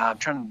 I'm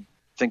trying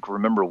to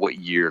remember what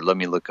year. Let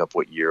me look up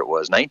what year it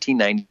was.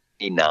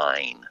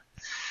 1999.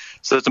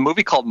 So it's a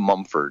movie called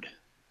Mumford.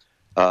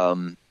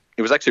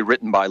 It was actually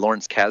written by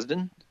Lawrence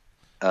Kasdan.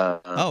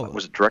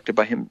 Was it directed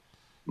by him?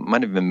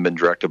 Might have been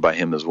directed by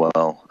him as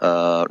well.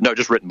 No,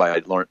 just written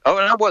by Lawrence. Oh,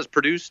 and it was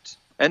produced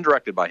and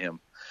directed by him.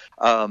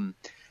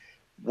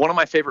 One of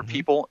my favorite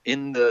people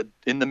in the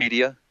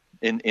media,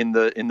 in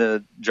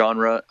the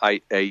genre.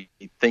 I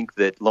think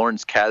that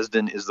Lawrence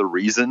Kasdan is the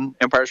reason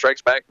Empire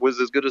Strikes Back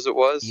was as good as it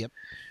was. Yep.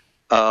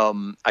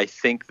 I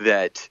think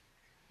that,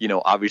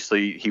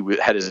 obviously he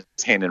had his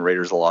hand in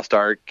Raiders of the Lost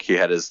Ark. He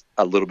had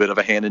a little bit of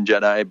a hand in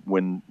Jedi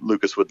when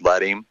Lucas would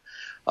let him.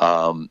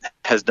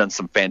 Has done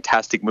some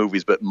fantastic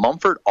movies, but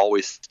Mumford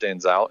always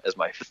stands out as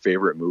my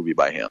favorite movie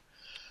by him.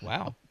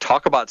 Wow.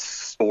 Talk about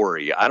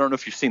story. I don't know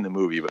if you've seen the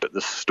movie, but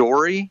the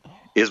story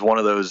is one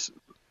of those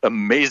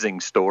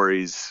amazing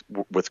stories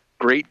with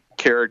great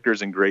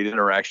characters and great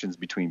interactions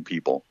between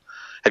people.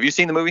 Have you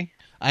seen the movie?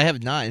 I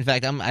have not. In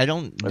fact, I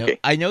don't know. Okay.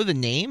 I know the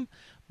name,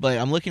 but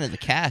I'm looking at the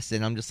cast,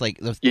 and I'm just like,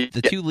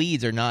 the two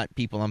leads are not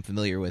people I'm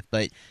familiar with.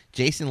 But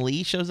Jason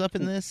Lee shows up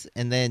in this,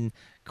 and then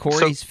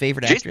Corey's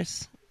favorite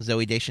actress,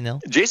 Zooey Deschanel.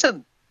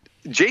 Jason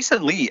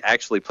Lee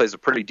actually plays a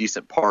pretty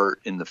decent part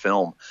in the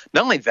film.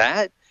 Not only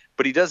that,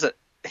 but he does it.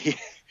 He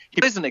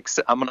plays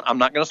I'm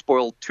not going to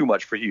spoil too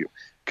much for you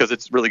because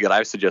it's really good.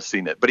 I suggest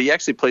seeing it. But he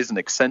actually plays an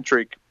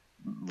eccentric,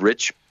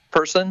 rich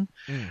person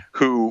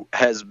who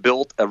has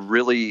built a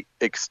really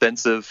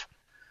extensive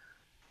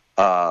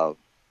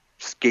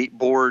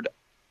skateboard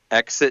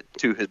exit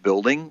to his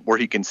building where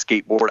he can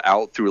skateboard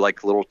out through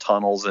like little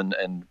tunnels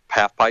and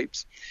half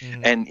pipes.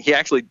 And he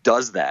actually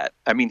does that.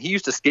 I mean, he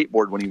used to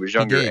skateboard when he was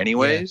younger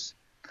anyways. Yeah.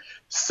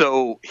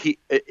 So he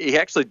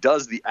actually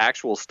does the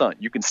actual stunt.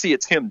 You can see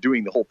it's him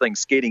doing the whole thing,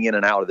 skating in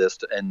and out of this,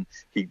 and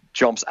he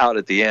jumps out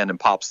at the end and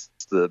pops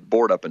the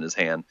board up in his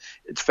hand.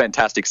 It's a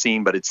fantastic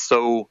scene, but it's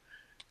so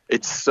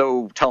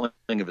telling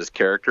of his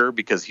character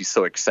because he's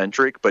so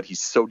eccentric, but he's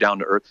so down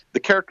to earth. The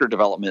character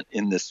development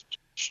in this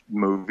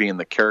movie and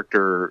the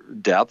character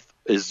depth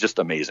is just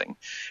amazing.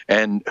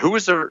 And who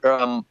is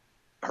her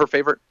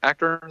favorite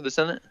actor that's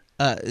in it?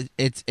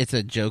 It's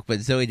a joke, but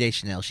Zooey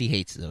Deschanel. She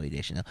hates Zooey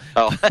Deschanel.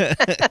 Oh,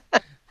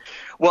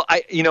 well,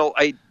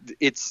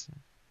 it's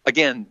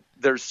again.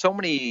 There's so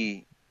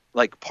many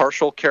like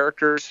partial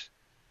characters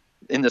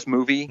in this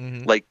movie.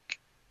 Mm-hmm. Like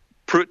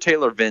Pruitt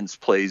Taylor Vince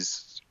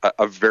plays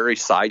a very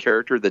side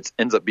character that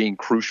ends up being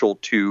crucial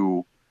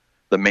to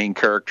the main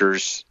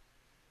characters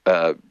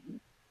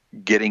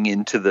getting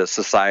into the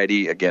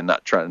society. Again,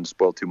 not trying to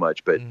spoil too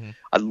much, but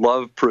I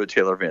love Pruitt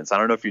Taylor Vince. I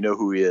don't know if you know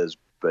who he is,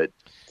 but.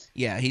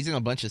 Yeah, he's in a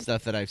bunch of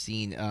stuff that I've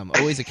seen.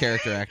 Always a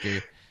character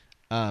actor.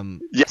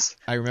 Yes.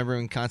 I remember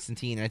him in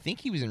Constantine. I think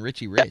he was in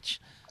Richie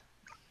Rich.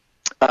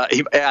 I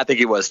think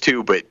he was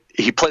too, but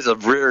he plays a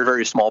very,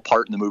 very small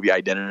part in the movie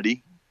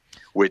Identity,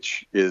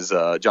 which is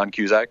John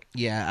Cusack.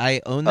 Yeah,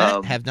 I own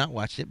that. Have not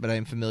watched it, but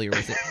I'm familiar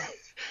with it.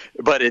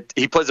 But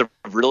he plays a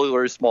really,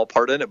 very small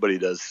part in it, but he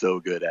does so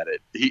good at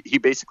it. He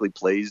basically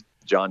plays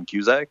John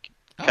Cusack,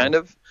 kind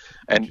of,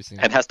 and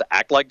has to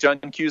act like John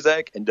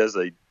Cusack and does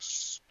a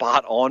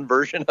spot-on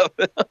version of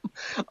him.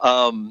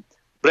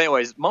 But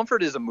anyways,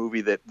 Mumford is a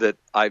movie that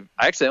I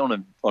actually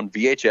own on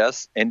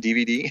VHS and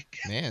DVD.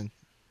 Man.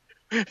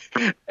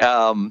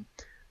 um,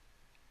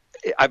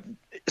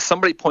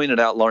 somebody pointed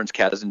out Lawrence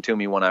Kasdan to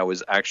me when I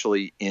was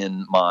actually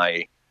in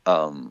my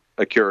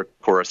Akira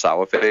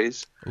Kurosawa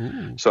phase.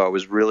 Ooh. So I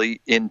was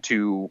really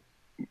into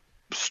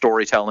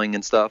storytelling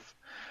and stuff.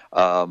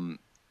 And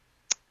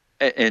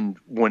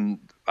when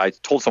I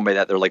told somebody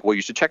that, they're like, well,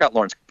 you should check out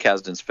Lawrence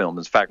Kasdan's film.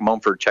 In fact,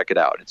 Mumford, check it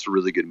out. It's a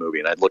really good movie.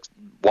 And I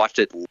watched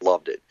it,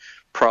 loved it.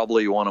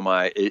 Probably one of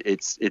my,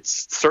 it's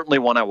certainly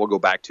one I will go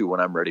back to when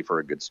I'm ready for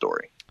a good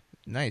story.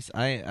 Nice.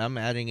 I'm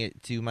adding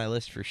it to my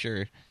list for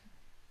sure.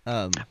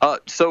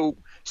 So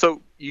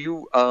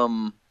you,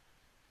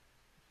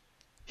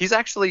 he's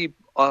actually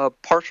a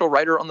partial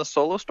writer on the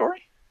Solo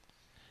story?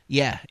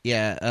 Yeah.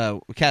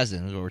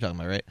 Kasdan is what we're talking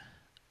about, right?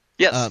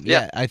 Yes.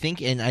 Yeah. I think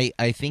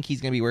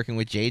he's going to be working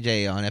with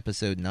JJ on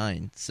episode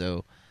 9.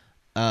 So,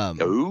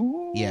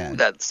 oh, yeah,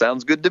 that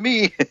sounds good to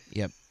me.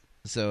 Yep.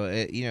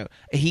 So,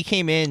 he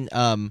came in.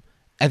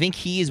 I think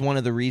he is one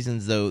of the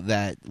reasons, though,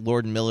 that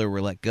Lord and Miller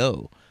were let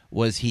go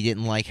was he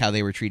didn't like how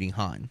they were treating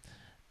Han.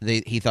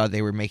 He thought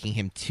they were making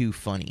him too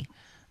funny,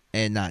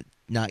 and not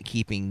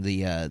keeping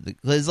the.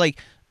 It's like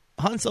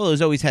Han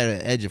Solo's always had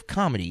an edge of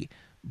comedy,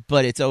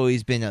 but it's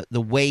always been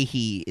the way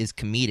he is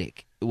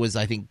comedic was,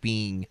 I think,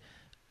 being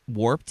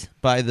warped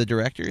by the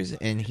directors,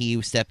 and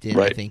he stepped in,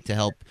 right. I think, to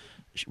help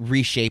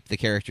reshape the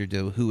character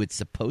to who it's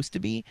supposed to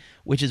be,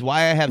 which is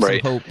why I have some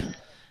hope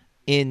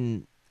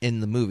in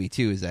the movie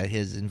too, is that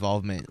his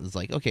involvement is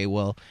like, okay,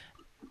 well,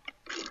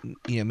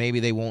 maybe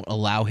they won't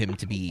allow him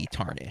to be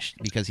tarnished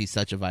because he's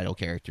such a vital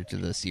character to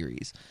the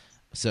series.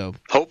 So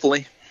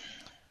hopefully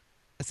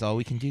that's all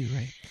we can do,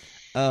 right?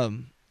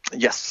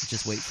 Yes.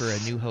 Just wait for a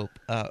new hope.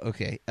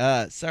 Okay.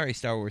 Sorry,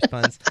 Star Wars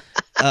puns.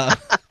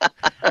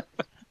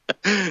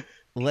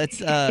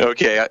 Let's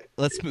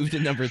move to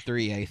number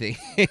 3, I think.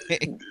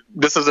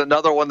 This is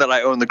another one that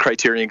I own the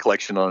Criterion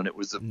Collection on. It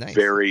was Nice.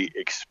 very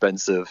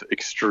expensive,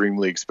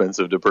 extremely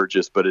expensive to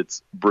purchase, but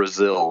it's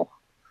Brazil.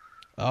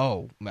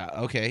 Oh,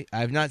 okay.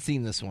 I've not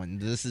seen this one.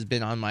 This has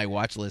been on my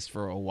watch list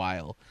for a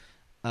while.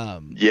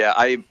 Yeah,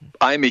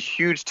 I'm a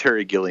huge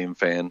Terry Gilliam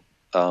fan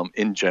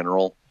in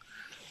general.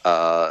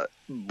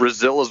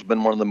 Brazil has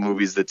been one of the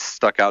movies that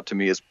stuck out to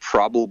me as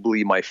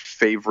probably my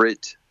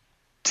favorite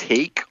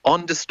take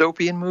on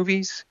dystopian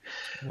movies.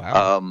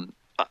 Wow.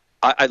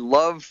 I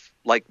love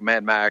like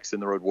Mad Max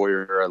and The Road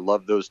Warrior. I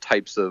love those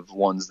types of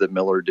ones that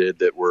Miller did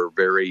that were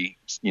very,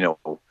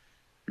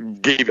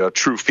 gave a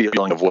true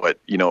feeling of what,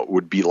 it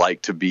would be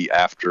like to be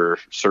after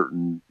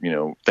certain,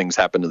 things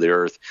happen to the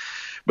earth.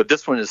 But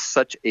this one is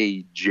such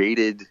a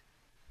jaded,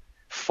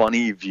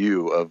 funny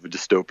view of a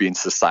dystopian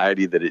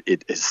society that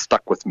it has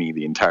stuck with me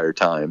the entire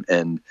time.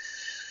 And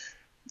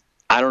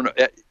I don't know,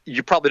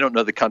 you probably don't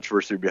know the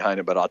controversy behind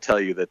it, but I'll tell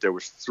you that there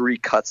was 3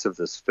 cuts of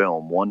this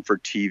film, one for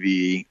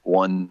TV,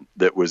 one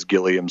that was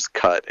Gilliam's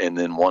cut, and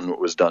then one that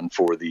was done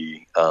for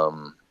the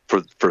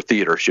for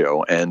theater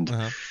show. And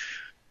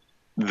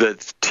the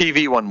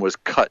TV one was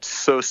cut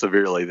so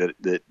severely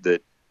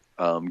that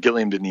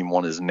Gilliam didn't even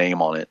want his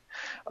name on it.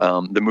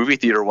 The movie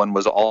theater one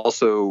was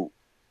also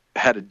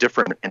had a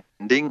different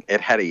ending.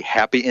 It had a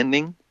happy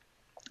ending,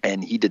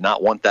 and he did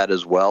not want that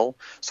as well.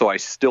 So I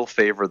still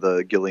favor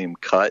the Gilliam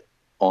cut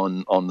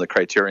on the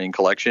Criterion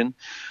Collection.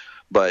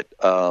 But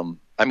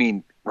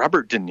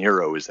Robert De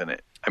Niro is in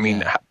it. I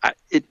mean,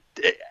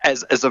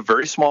 as a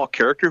very small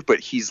character, but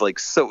he's like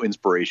so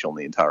inspirational in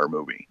the entire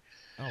movie.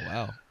 Oh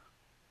wow.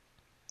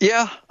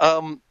 Yeah,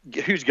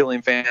 huge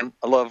Gilliam fan.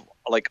 I love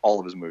like all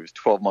of his movies.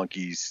 12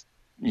 Monkeys,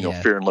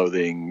 Fear and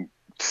Loathing,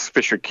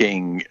 Fisher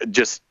King.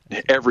 Just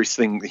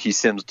everything he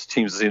seems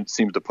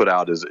to put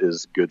out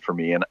is good for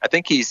me. And I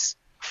think he's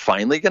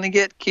finally going to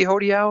get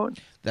Quixote out.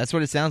 That's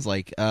what it sounds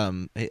like.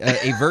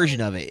 A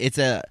version of it.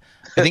 I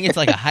think it's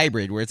like a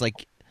hybrid where it's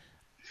like,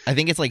 I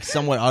think it's like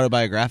somewhat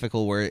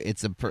autobiographical where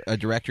it's a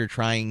director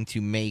trying to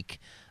make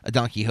a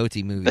Don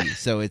Quixote movie.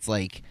 So it's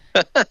like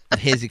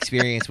his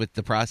experience with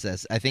the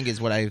process, I think,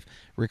 is what I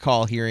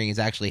recall hearing is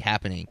actually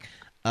happening.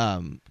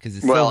 Because it's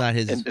still not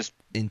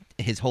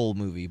his whole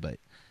movie, but.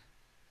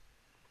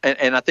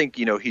 And I think,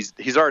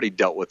 he's already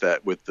dealt with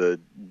that with the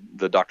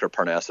Dr.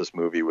 Parnassus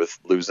movie with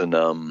losing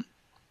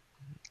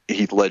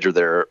Heath Ledger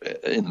there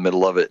in the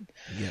middle of it.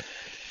 Yeah.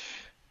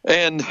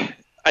 And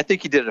I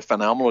think he did a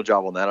phenomenal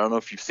job on that. I don't know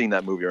if you've seen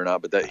that movie or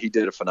not, but he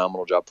did a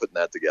phenomenal job putting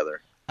that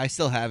together. I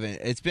still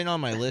haven't. It's been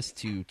on my list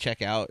to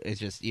check out. It's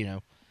just,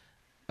 one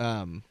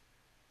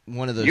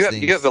of those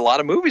things. You have a lot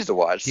of movies to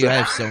watch. I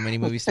have so many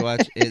movies to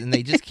watch, and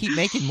they just keep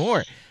making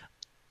more.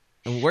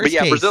 But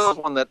yeah,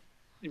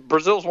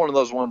 Brazil's one of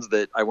those ones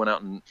that I went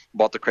out and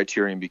bought the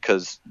Criterion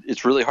because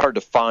it's really hard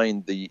to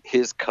find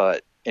his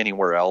cut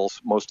anywhere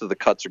else. Most of the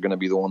cuts are going to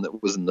be the one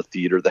that was in the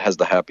theater that has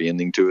the happy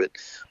ending to it.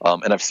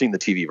 And I've seen the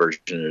TV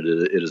version.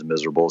 It is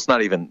miserable.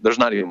 There's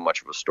not even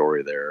much of a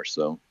story there.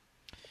 So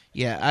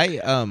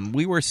yeah,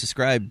 we were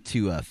subscribed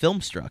to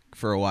Filmstruck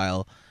for a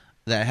while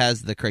that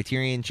has the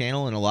Criterion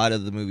channel, and a lot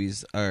of the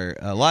movies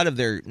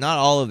not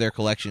all of their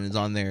collection is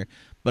on there,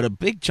 but a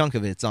big chunk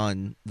of it's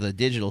on the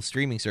digital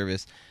streaming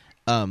service.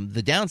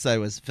 The downside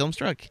was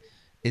Filmstruck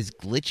is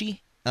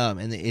glitchy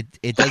and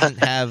it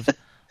doesn't have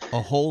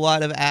a whole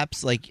lot of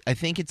apps. Like I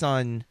think it's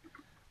on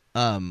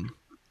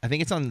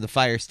the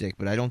Fire Stick,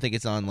 but I don't think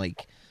it's on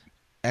like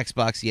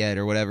Xbox yet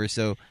or whatever.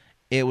 So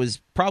it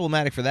was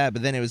problematic for that.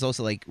 But then it was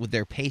also like with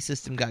their pay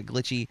system got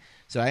glitchy,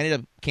 so I ended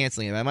up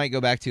canceling it. I might go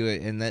back to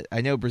it, and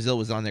I know Brazil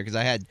was on there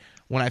because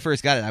when I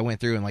first got it, I went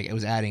through and like it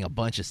was adding a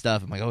bunch of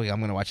stuff. I'm like, oh, yeah, I'm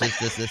going to watch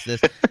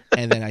this,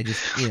 and then I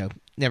just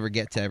never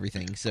get to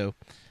everything. So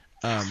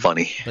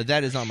funny, but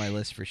that is on my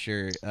list for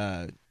sure.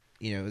 That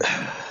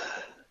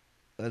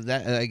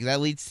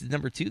leads to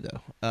number 2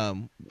 though.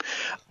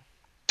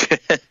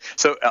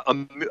 So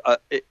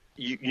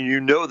you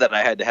know that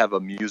I had to have a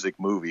music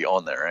movie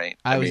on there, right?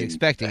 I was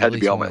expecting it had at to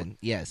be least on one.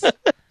 Yes.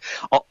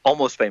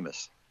 Almost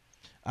Famous.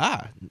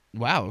 Ah,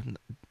 wow.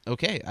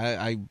 Okay,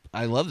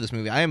 I love this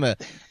movie.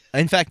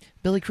 In fact,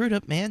 Billy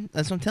Crudup, man.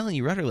 That's what I'm telling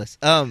you, Rudderless.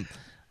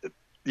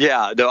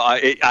 Yeah, no,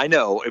 I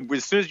know.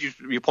 As soon as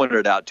you pointed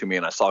it out to me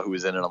and I saw who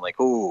was in it, I'm like,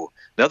 oh,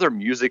 another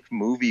music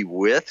movie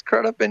with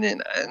Crudup in it.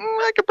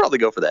 I could probably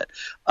go for that.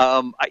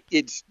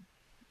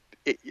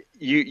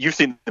 You've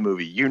seen the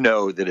movie. You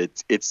know that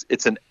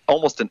it's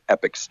almost an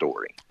epic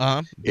story.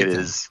 It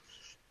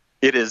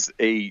is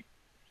a,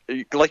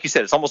 like you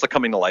said, it's almost a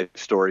coming to life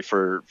story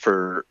for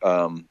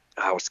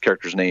what's the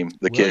character's name?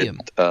 William.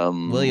 Kid.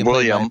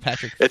 William.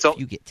 Patrick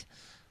Fugit.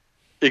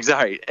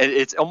 Exactly. And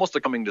it's almost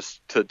a coming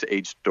to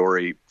age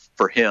story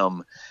for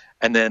him.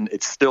 And then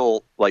it's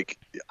still like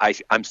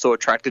I'm so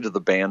attracted to the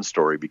band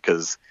story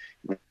because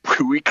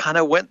we kind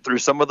of went through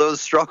some of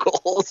those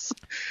struggles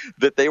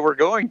that they were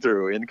going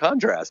through. In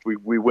contrast,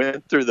 we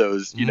went through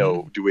those,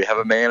 do we have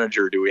a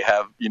manager? Do we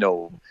have,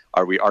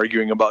 are we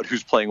arguing about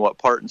who's playing what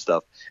part and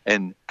stuff?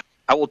 And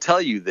I will tell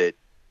you that,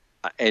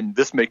 and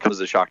this may come as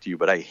a shock to you,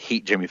 but I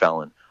hate Jimmy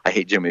Fallon. I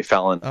hate Jimmy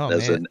Fallon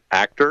as an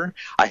actor.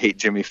 I hate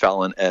Jimmy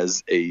Fallon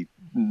as a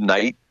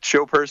night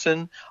show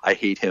person. I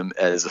hate him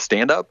as a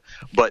stand-up.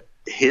 But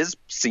his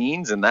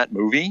scenes in that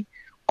movie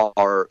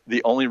are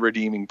the only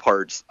redeeming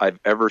parts I've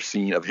ever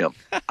seen of him.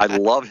 I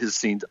love his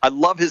scenes. I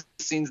love his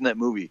scenes in that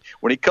movie.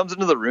 When he comes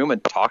into the room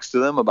and talks to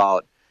them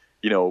about,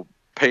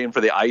 paying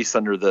for the ice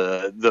under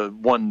the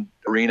one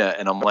arena,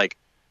 and I'm like,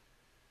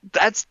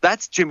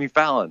 that's Jimmy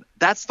Fallon.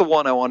 That's the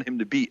one I want him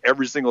to be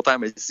every single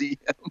time I see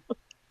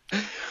him.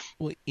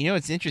 Well,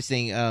 it's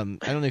interesting. I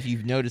don't know if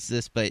you've noticed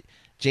this, but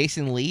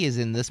Jason Lee is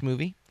in this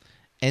movie,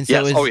 and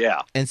so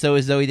and so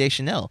is Zooey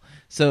Deschanel.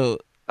 So,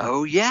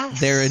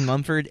 they're in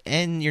Mumford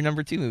and your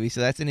number 2 movie.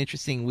 So that's an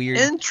interesting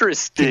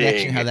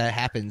connection how that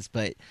happens.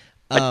 But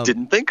I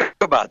didn't think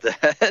about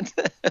that.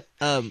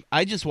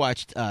 I just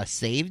watched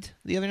Saved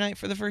the other night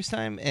for the first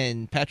time,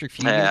 and Patrick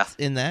Fugit's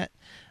in that.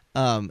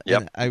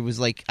 And I was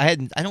like,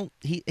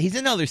 he's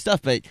in other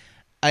stuff, but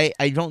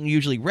I don't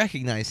usually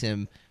recognize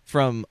him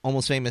from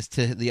Almost Famous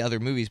to the other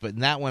movies. But in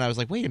that one, I was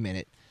like, wait a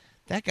minute,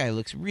 that guy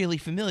looks really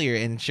familiar.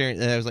 And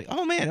I was like,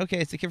 oh man, okay,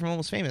 it's the kid from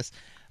Almost Famous.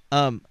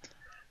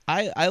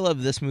 I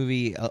love this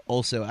movie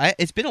also.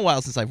 It's been a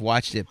while since I've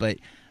watched it, but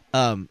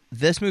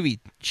this movie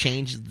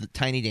changed the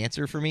Tiny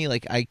Dancer for me.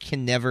 Like I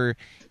can never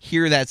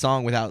hear that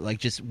song without like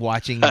just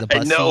watching the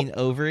bus scene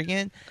over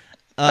again.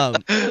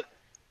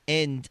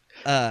 And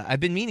I've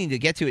been meaning to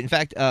get to it. In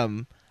fact,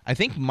 I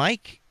think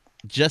Mike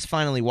just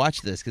finally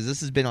watched this because this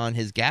has been on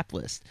his Gap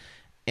list,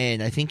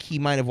 and I think he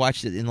might have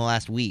watched it in the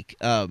last week.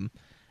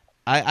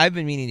 I've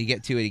been meaning to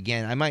get to it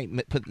again. I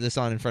might put this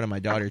on in front of my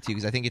daughter too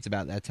because I think it's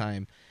about that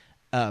time.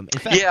 In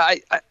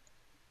fact,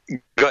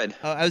 go ahead.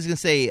 I was going to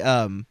say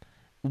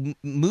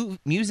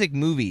music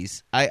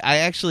movies. I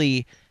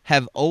actually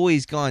have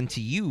always gone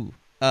to you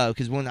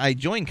because when I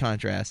joined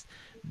Contrast,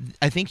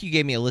 I think you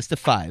gave me a list of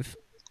 5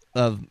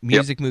 of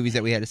music movies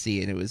that we had to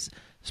see, and it was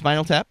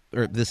Spinal Tap,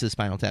 or this is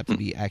Spinal Tap to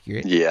be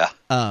accurate. Yeah.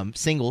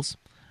 Singles.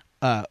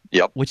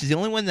 Which is the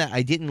only one that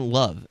I didn't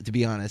love, to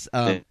be honest.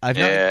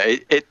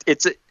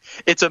 It's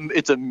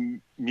a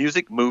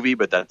music movie,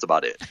 but that's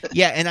about it.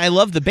 Yeah, and I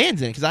love the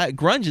bands in it because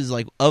grunge is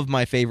like of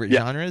my favorite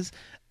genres.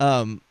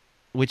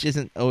 Which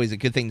isn't always a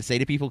good thing to say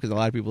to people because a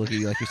lot of people look at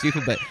you like you're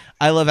stupid. But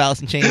I love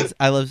Alice in Chains.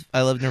 I love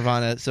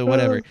Nirvana. So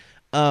whatever.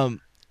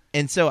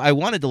 And so I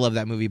wanted to love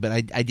that movie, but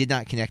I did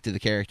not connect to the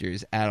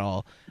characters at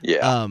all.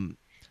 Yeah.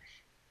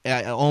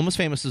 Almost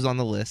Famous was on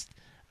the list.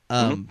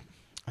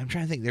 I'm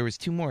trying to think. There was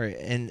 2 more,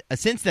 and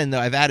since then though,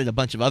 I've added a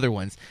bunch of other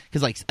ones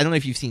because, like, I don't know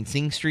if you've seen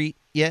Sing Street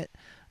yet.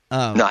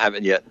 No, I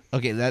haven't yet.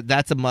 Okay,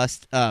 that's a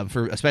must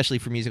especially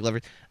for music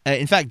lovers.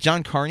 In fact,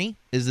 John Carney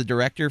is the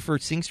director for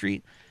Sing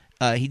Street.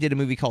 He did a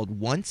movie called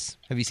Once.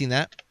 Have you seen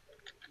that?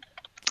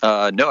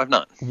 No, I've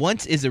not.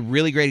 Once is a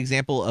really great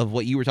example of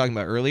what you were talking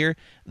about earlier.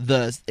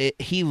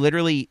 He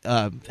literally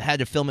had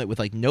to film it with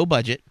like no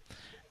budget.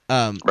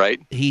 Right.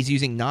 He's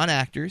using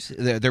non-actors.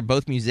 They're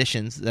both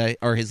musicians that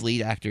are his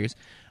lead actors.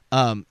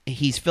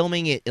 He's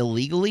filming it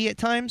illegally at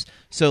times,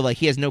 so like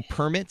he has no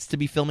permits to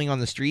be filming on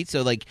the street.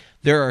 So like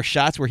there are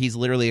shots where he's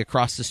literally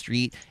across the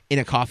street in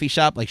a coffee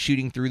shop, like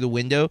shooting through the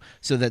window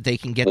so that they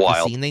can get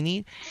the scene they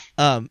need.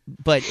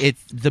 But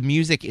the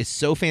music is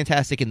so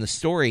fantastic and the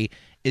story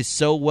is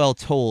so well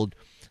told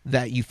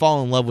that you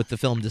fall in love with the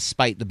film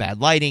despite the bad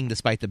lighting,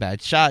 despite the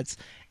bad shots.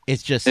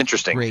 It's just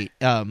Interesting. great.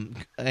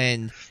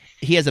 And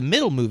he has a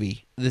middle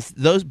movie.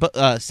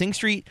 Sing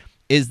Street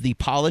is the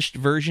polished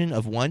version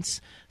of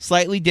Once,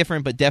 slightly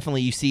different, but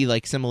definitely you see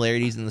like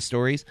similarities in the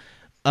stories.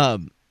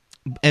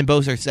 And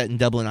both are set in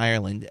Dublin,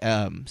 Ireland.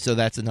 So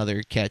that's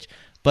another catch.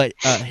 But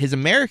his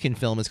American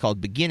film is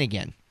called Begin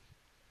Again,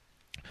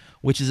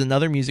 which is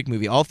another music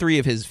movie. All three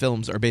of his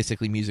films are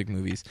basically music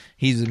movies.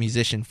 He's a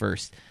musician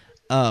first.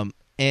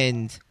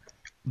 And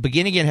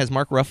Begin Again has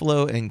Mark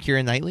Ruffalo and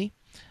Keira Knightley.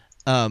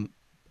 And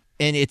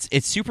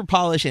it's super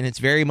polished, and it's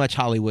very much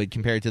Hollywood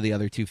compared to the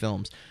other two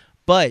films.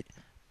 But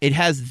it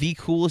has the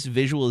coolest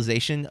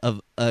visualization of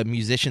a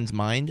musician's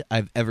mind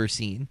I've ever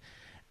seen.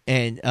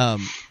 And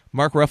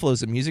Mark Ruffalo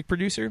is a music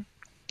producer,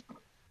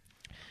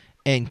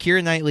 and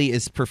Keira Knightley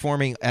is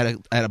performing at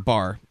a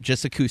bar,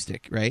 just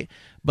acoustic, right?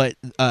 But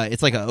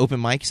it's like an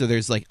open mic, so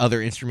there's like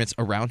other instruments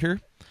around her.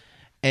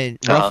 And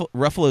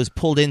Ruffalo is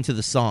pulled into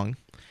the song,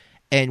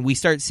 and we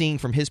start seeing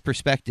from his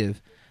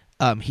perspective.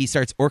 He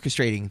starts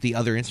orchestrating the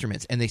other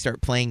instruments, and they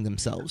start playing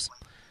themselves.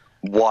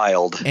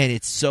 Wild. And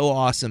it's so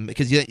awesome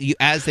because you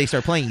as they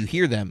start playing, you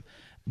hear them.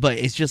 But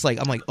it's just like,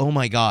 I'm like, oh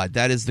my God,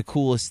 that is the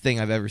coolest thing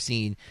I've ever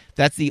seen.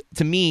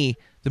 To me,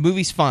 the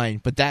movie's fine,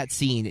 but that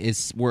scene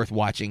is worth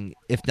watching,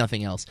 if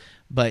nothing else.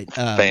 But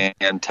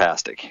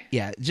fantastic.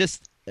 Yeah,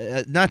 just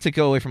not to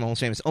go away from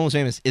Almost Famous. Almost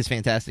Famous is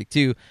fantastic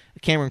too.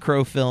 Cameron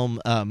Crowe film,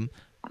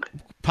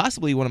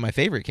 possibly one of my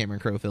favorite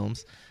Cameron Crowe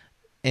films,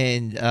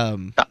 and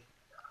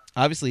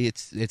obviously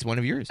it's one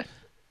of yours.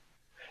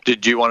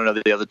 Did you want to know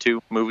the other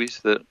two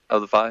movies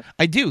of the five?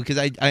 I do, because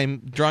I'm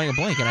drawing a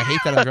blank, and I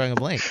hate that I'm drawing a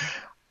blank.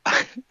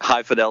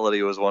 High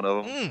Fidelity was one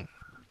of them.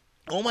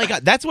 Oh my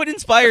God, that's what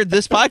inspired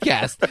this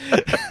podcast.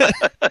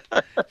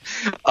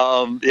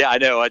 Yeah, I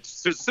know. As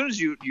soon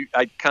as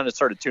I kind of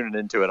started tuning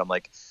into it, I'm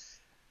like,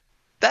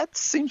 that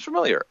seems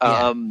familiar.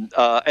 Yeah.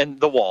 And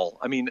The Wall.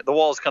 I mean, The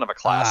Wall is kind of a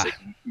classic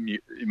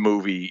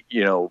movie,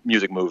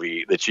 music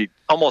movie that you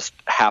almost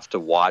have to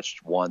watch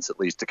once at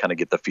least to kind of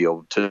get the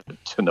feel to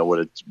know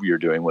what you're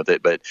doing with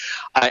it. But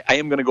I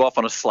am going to go off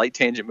on a slight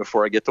tangent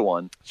before I get to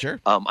one. Sure.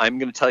 I'm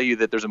going to tell you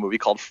that there's a movie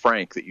called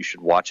Frank that you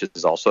should watch. It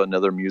is also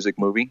another music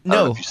movie.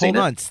 No, hold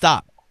on,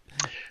 stop.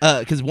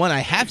 Because one, I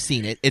have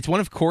seen it. It's one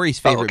of Corey's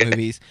favorite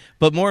movies.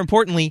 But more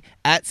importantly,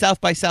 at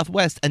South by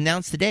Southwest,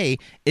 announced today,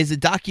 is a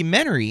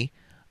documentary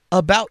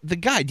about the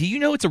guy. Do you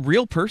know it's a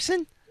real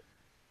person?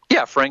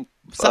 Yeah, Frank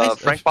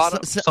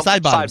Bottom?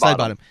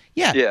 Sidebottom.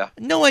 Yeah.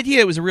 No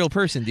idea it was a real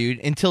person, dude,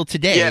 until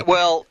today. Yeah,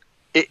 well,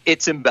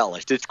 it's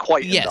embellished. It's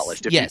quite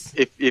embellished.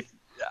 If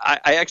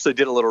I actually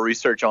did a little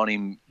research on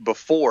him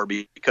before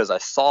because I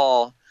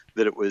saw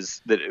that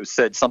it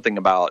said something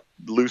about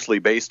loosely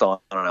based on,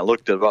 and I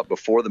looked it up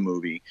before the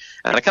movie,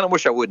 and I kind of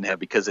wish I wouldn't have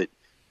because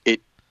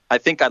I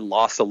think I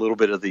lost a little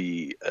bit of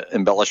the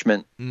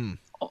embellishment.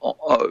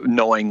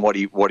 Knowing what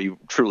he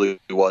truly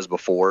was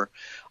before.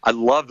 I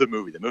love the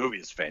movie. The movie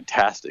is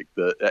fantastic.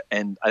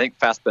 And I think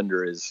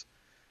Fassbender is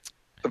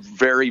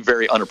very,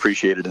 very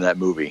unappreciated in that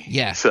movie.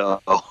 Yeah.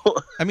 So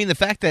I mean, the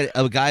fact that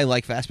a guy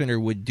like Fassbender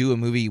would do a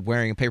movie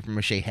wearing a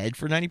papier-mâché head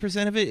for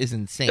 90% of it is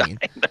insane.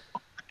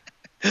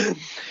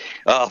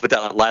 But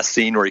that last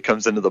scene where he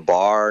comes into the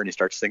bar and he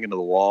starts singing to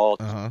the wall.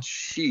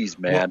 Jeez,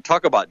 man. Well,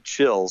 talk about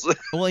chills.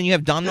 Well, and you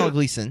have Domhnall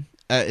Gleeson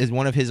is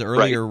one of his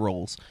earlier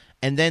roles.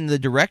 And then the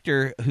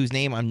director, whose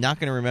name I'm not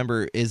going to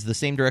remember, is the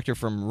same director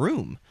from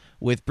Room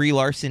with Brie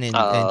Larson and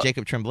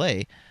Jacob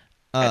Tremblay.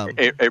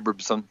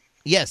 Abramson.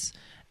 Yes.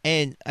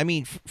 And, I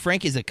mean,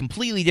 Frank is a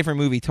completely different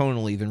movie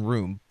tonally than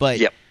Room. But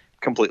yep,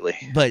 completely.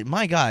 But,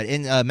 my God,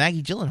 and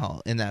Maggie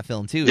Gyllenhaal in that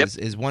film, too,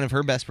 is one of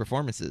her best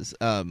performances.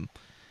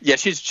 Yeah,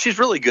 she's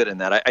really good in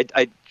that.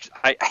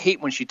 I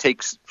hate when she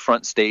takes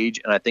front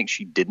stage, and I think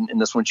she didn't in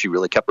this one. She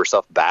really kept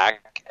herself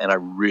back, and I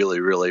really,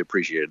 really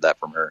appreciated that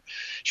from her.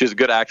 She's a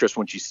good actress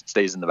when she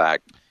stays in the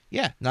back.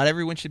 Yeah, not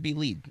everyone should be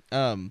lead,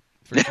 for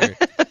sure.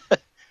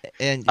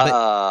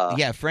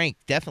 Yeah, Frank,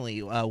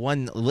 definitely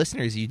one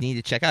listeners you need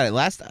to check out. At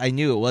last I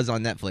knew it was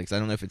on Netflix. I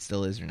don't know if it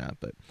still is or not,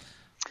 but.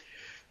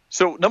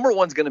 So number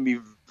one's going to be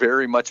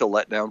very much a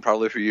letdown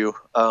probably for you.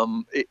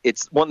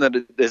 It's one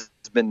that has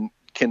been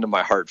kin to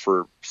my heart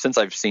since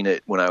I've seen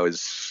it when I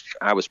was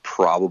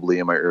probably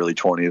in my early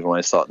 20s when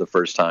I saw it the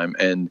first time,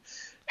 and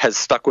has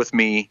stuck with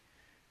me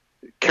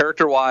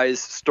character wise,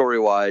 story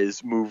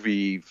wise,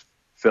 movie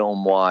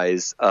film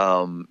wise,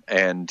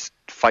 and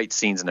fight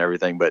scenes and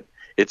everything. But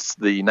it's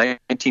the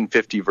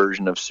 1950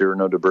 version of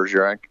Cyrano de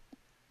Bergerac.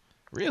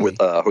 Really? With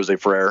Jose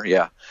Ferrer.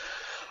 Yeah.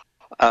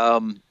 I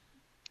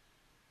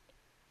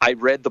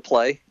read the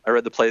play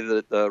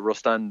that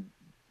Rostand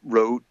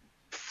wrote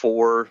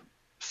for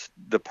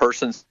the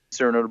person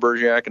Cyrano de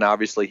Bergerac, and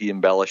obviously he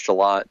embellished a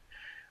lot,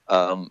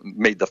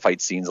 made the fight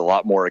scenes a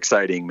lot more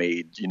exciting,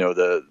 made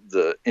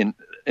the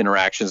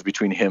interactions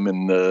between him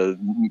and the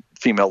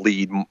female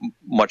lead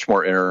much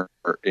more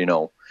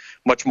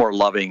much more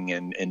loving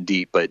and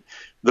deep. But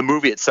the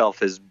movie itself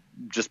has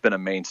just been a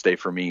mainstay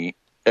for me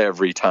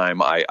every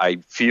time. I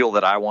feel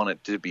that I want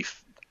it to be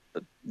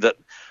that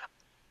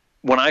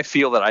when I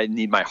feel that I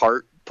need my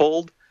heart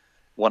pulled,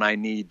 when I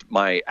need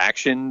my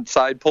action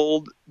side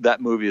pulled,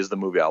 that movie is the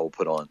movie I will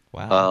put on.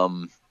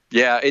 Wow.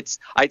 Yeah, that's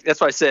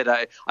why I said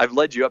I've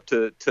led you up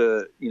to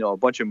a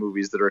bunch of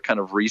movies that are kind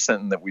of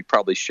recent and that we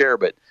probably share,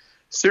 but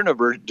Cyrano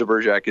de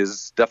Bergerac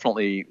is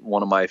definitely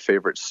one of my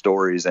favorite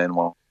stories and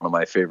one of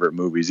my favorite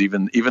movies,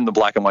 even the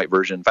black and white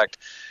version. In fact,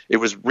 it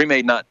was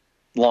remade not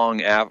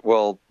long after,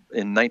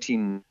 in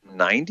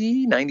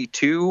 1990,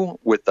 92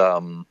 with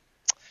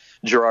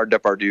Gerard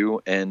Depardieu,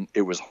 and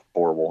it was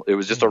horrible. It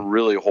was just a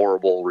really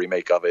horrible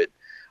remake of it.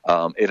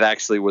 It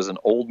actually was an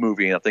old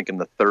movie, I think in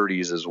the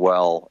 30s as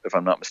well, if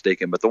I'm not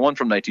mistaken. But the one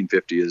from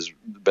 1950 has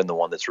been the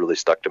one that's really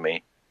stuck to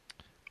me.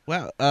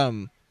 Wow.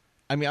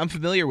 I mean, I'm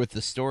familiar with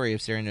the story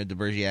of Cyrano de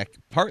Bergerac,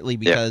 partly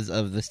because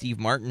of the Steve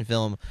Martin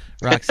film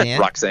Roxanne.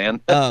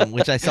 Roxanne.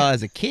 Which I saw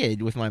as a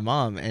kid with my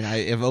mom, and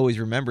I have always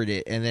remembered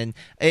it. And then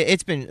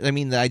it's been, I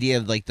mean, the idea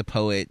of like the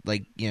poet,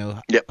 like,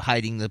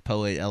 hiding the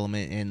poet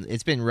element, and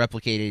it's been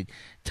replicated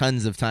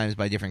tons of times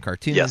by different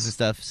cartoons and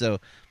stuff. So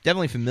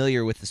definitely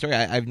familiar with the story.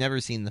 I've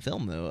never seen the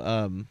film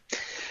though.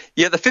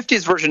 Yeah, the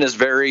 50s version is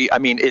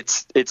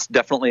it's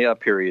definitely a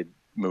period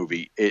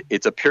movie.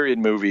 It's a period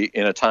movie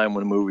in a time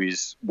when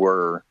movies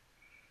were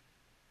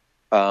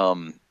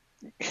over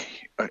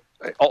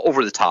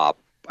the top.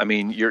 I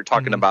mean, you're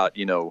talking about,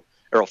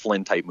 Errol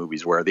Flynn type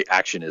movies where the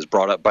action is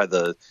brought up by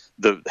the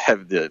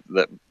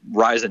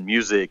rise in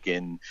music,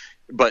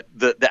 but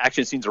the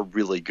action scenes are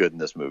really good in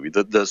this movie.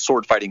 The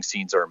sword fighting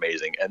scenes are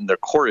amazing, and they're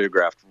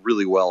choreographed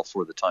really well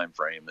for the time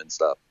frame and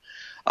stuff.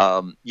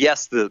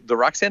 Yes, the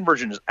Roxanne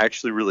version is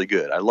actually really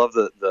good. I love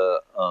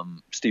the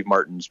Steve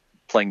Martin's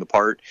playing the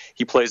part.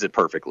 He plays it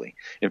perfectly.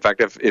 In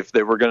fact, if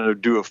they were going to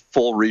do a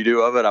full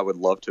redo of it, I would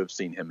love to have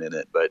seen him in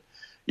it. But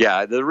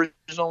yeah, the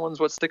original one's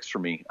what sticks for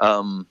me.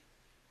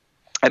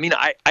 I mean,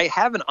 I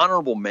have an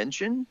honorable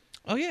mention.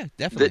 Oh yeah,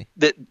 definitely.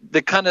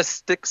 That kind of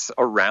sticks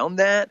around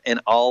that,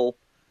 and I'll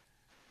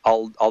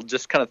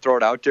just kind of throw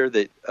it out there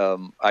that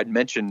I'd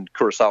mentioned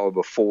Kurosawa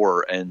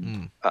before,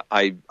 and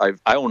I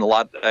own a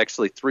lot,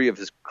 actually 3 of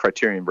his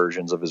Criterion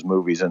versions of his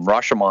movies, and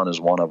Rashomon is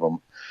one of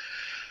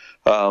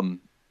them.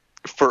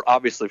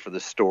 Obviously for the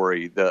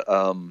story,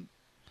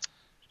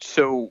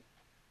 so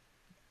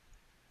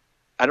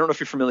I don't know if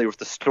you're familiar with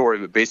the story,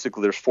 but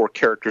basically there's 4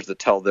 characters that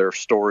tell their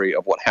story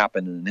of what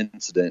happened in an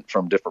incident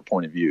from different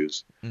point of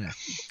views.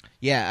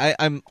 Yeah,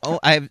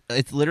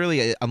 it's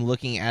literally, I'm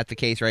looking at the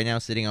case right now,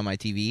 sitting on my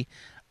TV.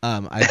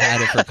 I've had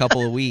it for a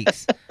couple of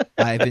weeks.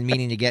 I've been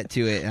meaning to get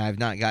to it, and I've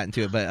not gotten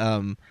to it, but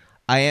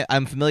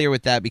I'm familiar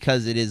with that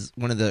because it is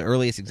one of the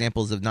earliest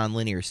examples of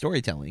nonlinear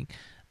storytelling.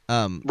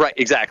 Right,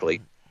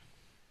 exactly.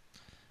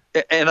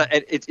 And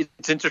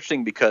it's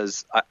interesting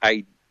because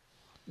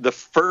the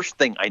first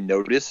thing I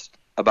noticed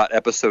about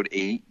episode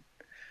 8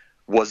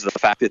 was the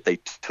fact that they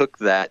took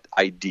that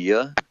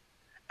idea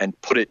and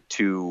put it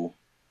to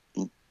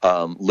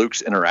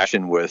Luke's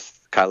interaction with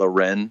Kylo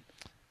Ren.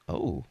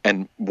 Oh.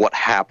 And what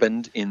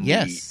happened in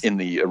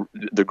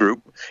the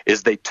group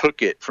is they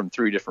took it from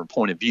 3 different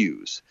point of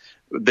views.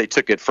 They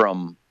took it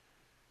from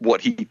what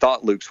he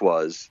thought Luke's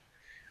was,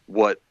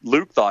 what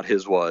Luke thought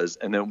his was,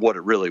 and then what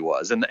it really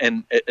was.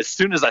 And as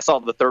soon as I saw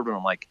the third one,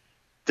 I'm like,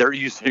 they're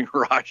using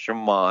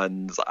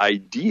Rashomon's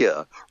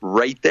idea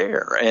right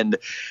there. And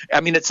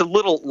I mean, it's a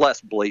little less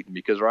blatant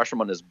because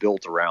Rashomon is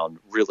built around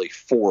really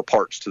 4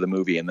 parts to the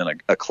movie and then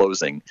a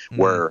closing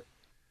where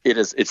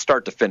it's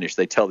start to finish.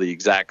 They tell the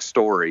exact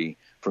story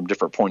from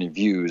different point of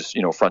views,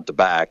 front to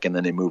back, and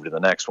then they move to the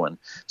next one.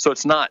 So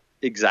it's not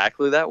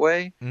exactly that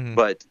way,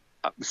 but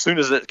as soon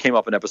as it came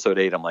up in episode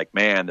 8, I'm like,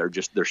 man,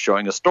 they're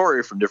showing a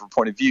story from different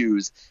point of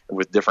views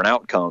with different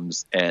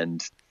outcomes,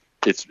 and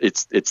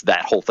it's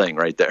that whole thing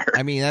right there.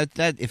 I mean,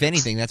 that if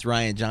anything, that's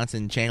Rian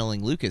Johnson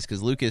channeling Lucas,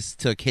 because Lucas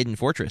took Hidden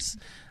Fortress,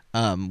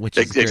 which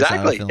is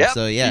exactly. a film. Yep,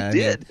 so yeah, he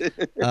did.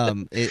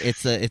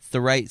 It's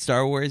the right.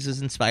 Star Wars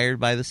is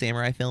inspired by the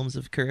samurai films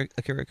of Akira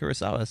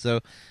Kurosawa, so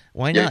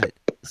why not?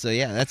 So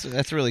yeah,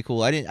 that's really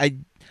cool. I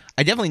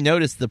definitely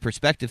noticed the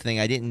perspective thing.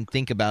 I didn't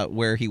think about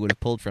where he would have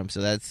pulled from,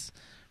 so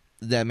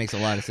that makes a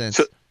lot of sense.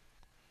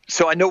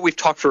 So I know we've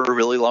talked for a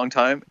really long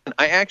time, and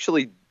I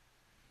actually,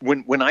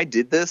 when I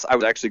did this, I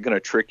was actually going to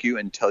trick you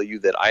and tell you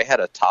that I had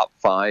a top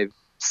 5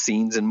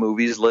 scenes in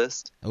movies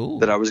list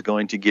that I was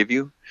going to give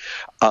you.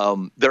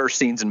 There are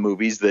scenes in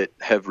movies that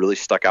have really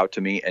stuck out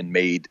to me and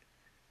made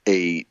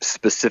a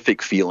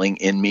specific feeling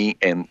in me,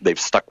 and they've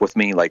stuck with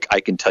me. Like, I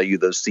can tell you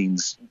those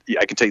scenes.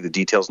 I can tell you the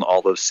details on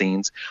all those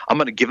scenes. I'm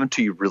going to give them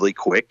to you really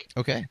quick.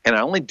 Okay. And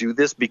I only do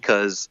this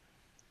because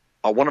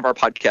one of our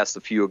podcasts a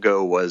few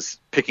ago was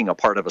picking a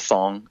part of a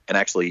song and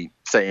actually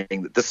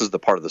saying that this is the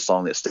part of the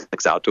song that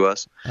sticks out to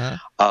us.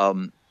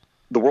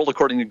 The World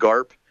According to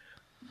Garp,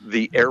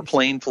 the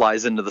airplane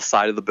flies into the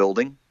side of the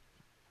building,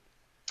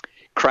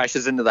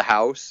 crashes into the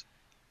house,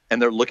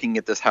 and they're looking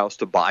at this house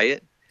to buy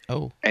it.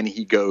 Oh. And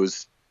he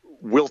goes,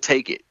 "We'll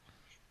take it."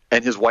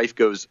 And his wife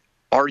goes,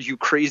 "Are you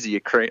crazy?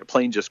 A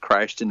plane just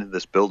crashed into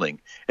this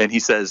building." And he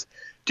says,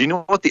 "Do you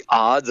know what the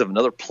odds of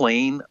another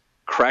plane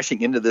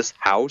crashing into this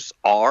house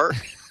are?"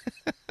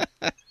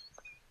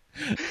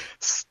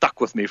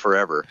 stuck with me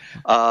forever.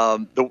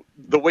 The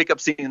wake up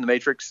scene in The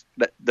Matrix.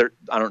 I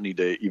don't need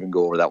to even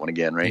go over that one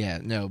again, right? Yeah,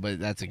 no, but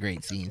that's a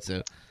great scene.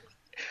 So,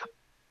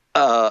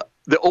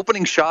 the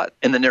opening shot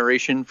and the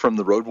narration from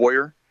The Road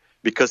Warrior,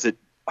 because it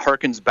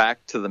harkens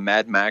back to the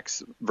Mad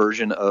Max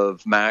version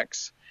of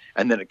Max,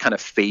 and then it kind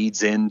of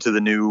fades into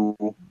the new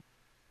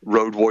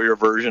Road Warrior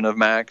version of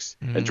Max.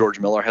 Mm-hmm. And George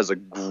Miller has a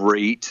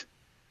great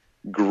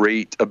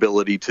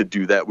ability to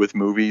do that with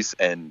movies,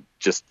 and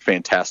just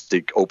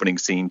fantastic opening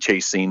scene,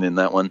 chase scene in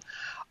that one.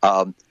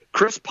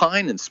 Chris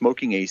Pine and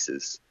Smoking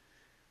Aces.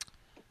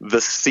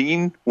 The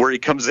scene where he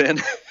comes in,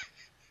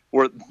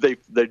 where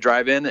they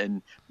drive in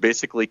and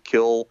basically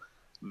kill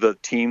the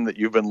team that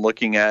you've been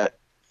looking at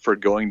for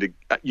going to.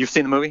 You've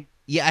seen the movie?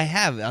 yeah, I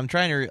have. I'm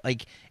trying to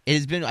like. It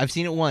has been. I've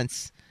seen it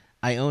once.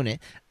 I own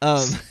it.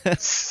 He's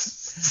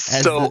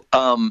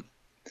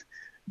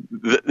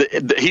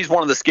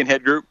one of the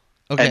skinhead group,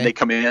 Okay. and they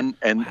come in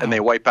and they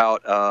wipe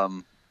out.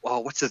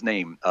 What's his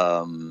name?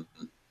 Ben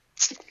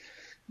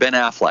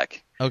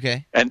Affleck.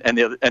 Okay. And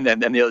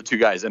the other two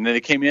guys, and then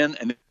they came in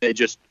and they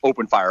just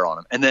opened fire on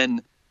him, and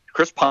then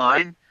Chris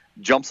Pine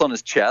jumps on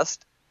his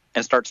chest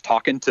and starts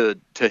talking to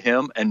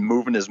him and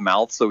moving his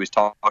mouth so he's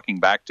talking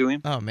back to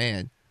him. Oh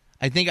man,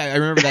 I think I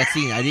remember that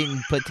scene. I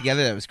didn't put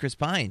together that it was Chris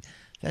Pine.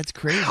 That's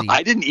crazy.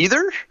 I didn't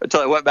either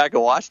until I went back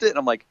and watched it, and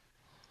I'm like,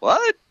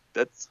 what?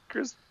 That's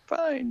Chris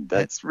Pine.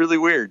 That's really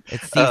weird.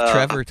 It's Steve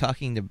Trevor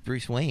talking to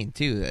Bruce Wayne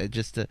too.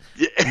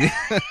 Yeah,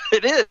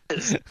 it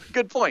is.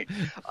 Good point.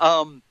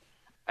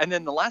 And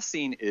then the last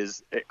scene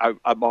is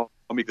I'll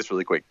make this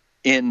really quick.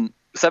 In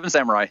Seven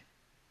Samurai,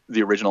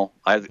 the original,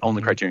 I own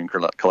the Criterion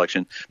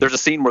Collection. There's a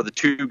scene where the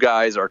two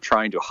guys are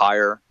trying to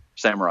hire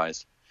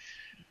samurais.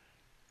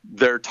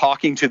 They're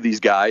talking to these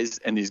guys,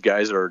 and these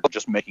guys are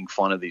just making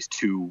fun of these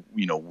two,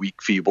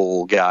 weak,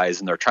 feeble guys,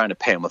 and they're trying to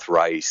pay them with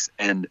rice.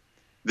 And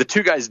the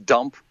two guys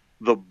dump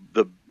the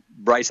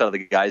rice out of the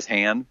guy's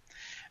hand,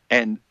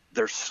 and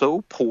they're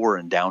so poor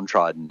and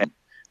downtrodden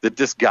that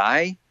this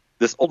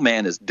old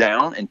man is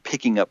down and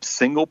picking up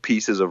single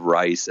pieces of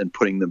rice and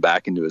putting them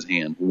back into his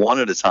hand one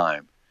at a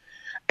time.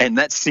 And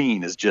that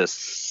scene is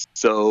just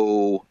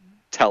so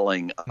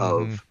telling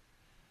of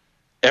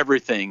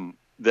everything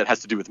that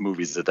has to do with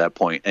movies at that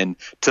point. And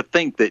to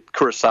think that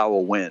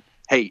Kurosawa went,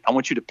 hey, I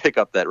want you to pick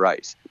up that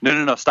rice.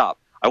 No, stop.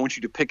 I want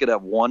you to pick it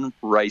up one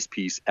rice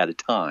piece at a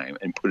time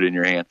and put it in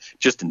your hand.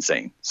 Just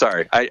insane.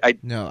 Sorry. I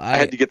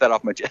had to get that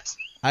off my chest.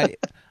 I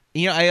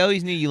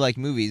always knew you liked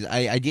movies.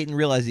 I didn't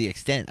realize the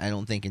extent, I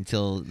don't think,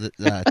 until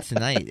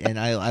tonight. And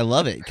I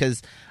love it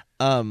because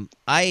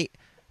I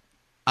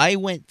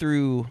went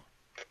through,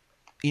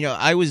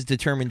 I was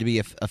determined to be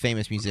a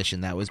famous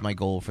musician. That was my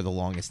goal for the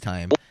longest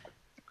time.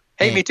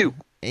 Hey, me too.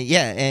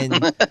 Yeah,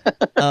 and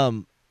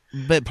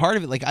but part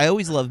of it, like, I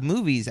always loved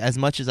movies as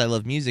much as I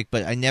love music,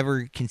 but I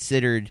never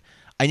considered.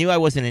 I knew I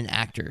wasn't an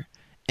actor,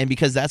 and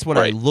because that's what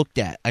I looked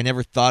at, I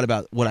never thought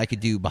about what I could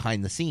do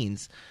behind the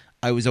scenes.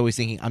 I was always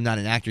thinking, I'm not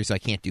an actor, so I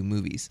can't do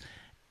movies.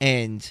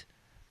 And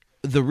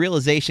the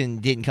realization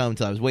didn't come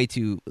until I was way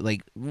too,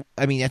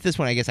 at this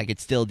point, I guess I could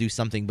still do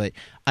something, but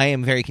I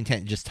am very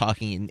content just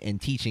talking and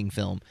teaching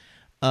film.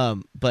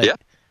 But yeah.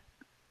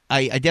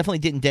 I definitely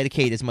didn't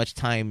dedicate as much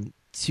time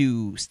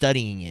to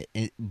studying it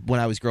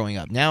when I was growing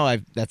up. Now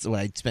that's what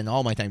I spend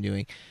all my time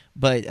doing.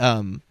 But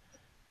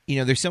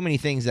there's so many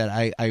things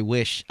that I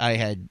wish I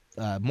had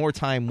more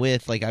time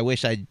with. Like, I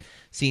wish I'd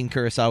seen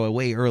Kurosawa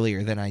way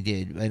earlier than I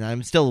did, and I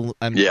still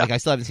haven't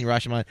seen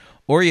Rashomon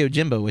or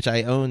Yojimbo, which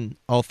I own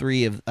all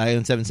three of. I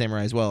own Seven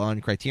Samurai as well on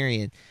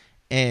Criterion,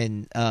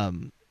 and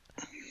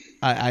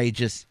I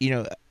just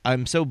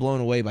I'm so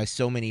blown away by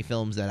so many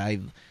films that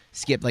I've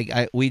skipped.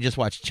 Like, we just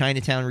watched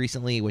Chinatown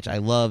recently, which I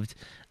loved.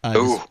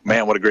 Oh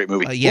man, what a great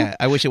movie! Yeah,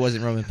 I wish it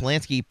wasn't Roman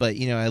Polanski, but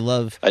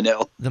I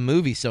know the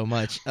movie so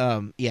much.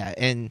 But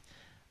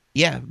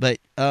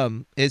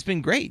it's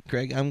been great,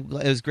 Craig. It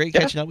was great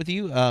catching up with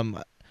you.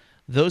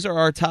 Those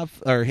are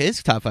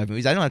his top 5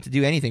 movies. I don't have to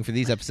do anything for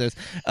these episodes.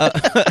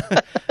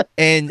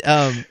 And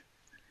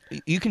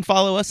you can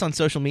follow us on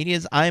social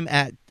medias. I'm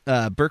at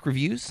Burke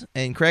Reviews,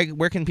 and Craig,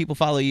 where can people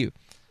follow you?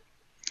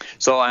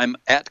 So I'm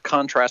at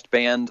Contrast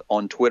Band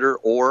on Twitter,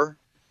 or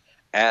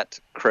at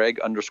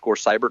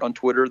Craig_Seibert on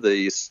Twitter.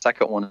 The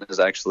second one is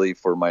actually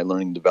for my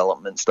learning and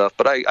development stuff,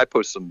 but I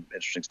post some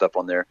interesting stuff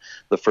on there.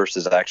 The first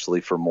is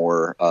actually for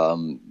more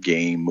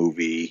game,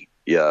 movie,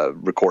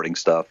 recording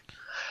stuff.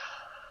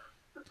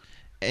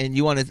 And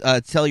you want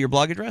to tell your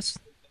blog address?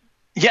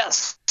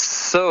 Yes.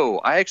 So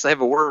I actually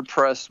have a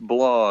WordPress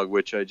blog,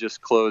 which I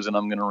just closed, and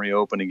I'm going to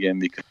reopen again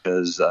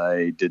because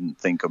I didn't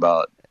think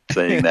about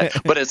saying that.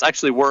 But it's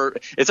actually where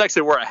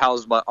I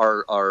house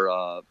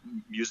our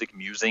music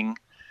musing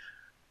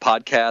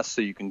podcast,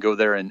 so you can go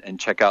there and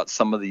check out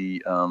some of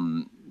the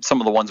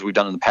ones we've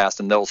done in the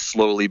past, and they'll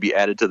slowly be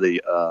added to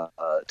the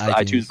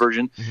iTunes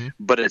version. Mm-hmm.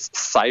 But it's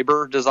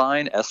Cyber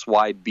Design,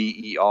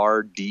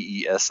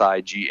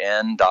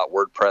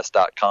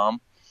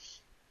 SYBERDESIGN.wordpress.com.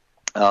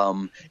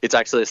 It's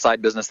actually a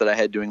side business that I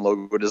had doing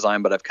logo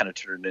design, but I've kind of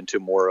turned it into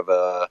more of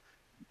a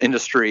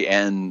industry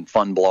and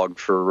fun blog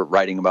for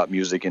writing about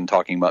music and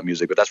talking about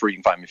music. But that's where you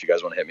can find me if you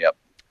guys want to hit me up.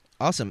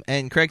 Awesome.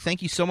 And Craig,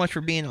 thank you so much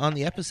for being on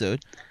the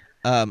episode.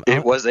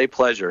 It was a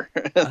pleasure.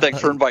 Thanks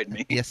for inviting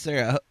me. Yes,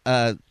 sir.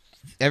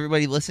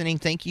 Everybody listening,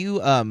 thank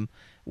you.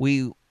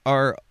 We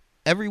are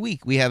every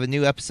week we have a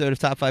new episode of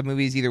Top 5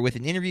 Movies, either with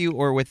an interview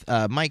or with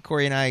Mike,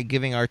 Corey, and I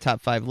giving our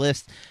top 5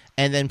 list.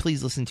 And then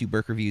please listen to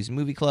Burke Reviews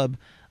Movie Club.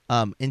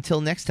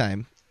 Until next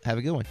time, have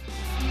a good one.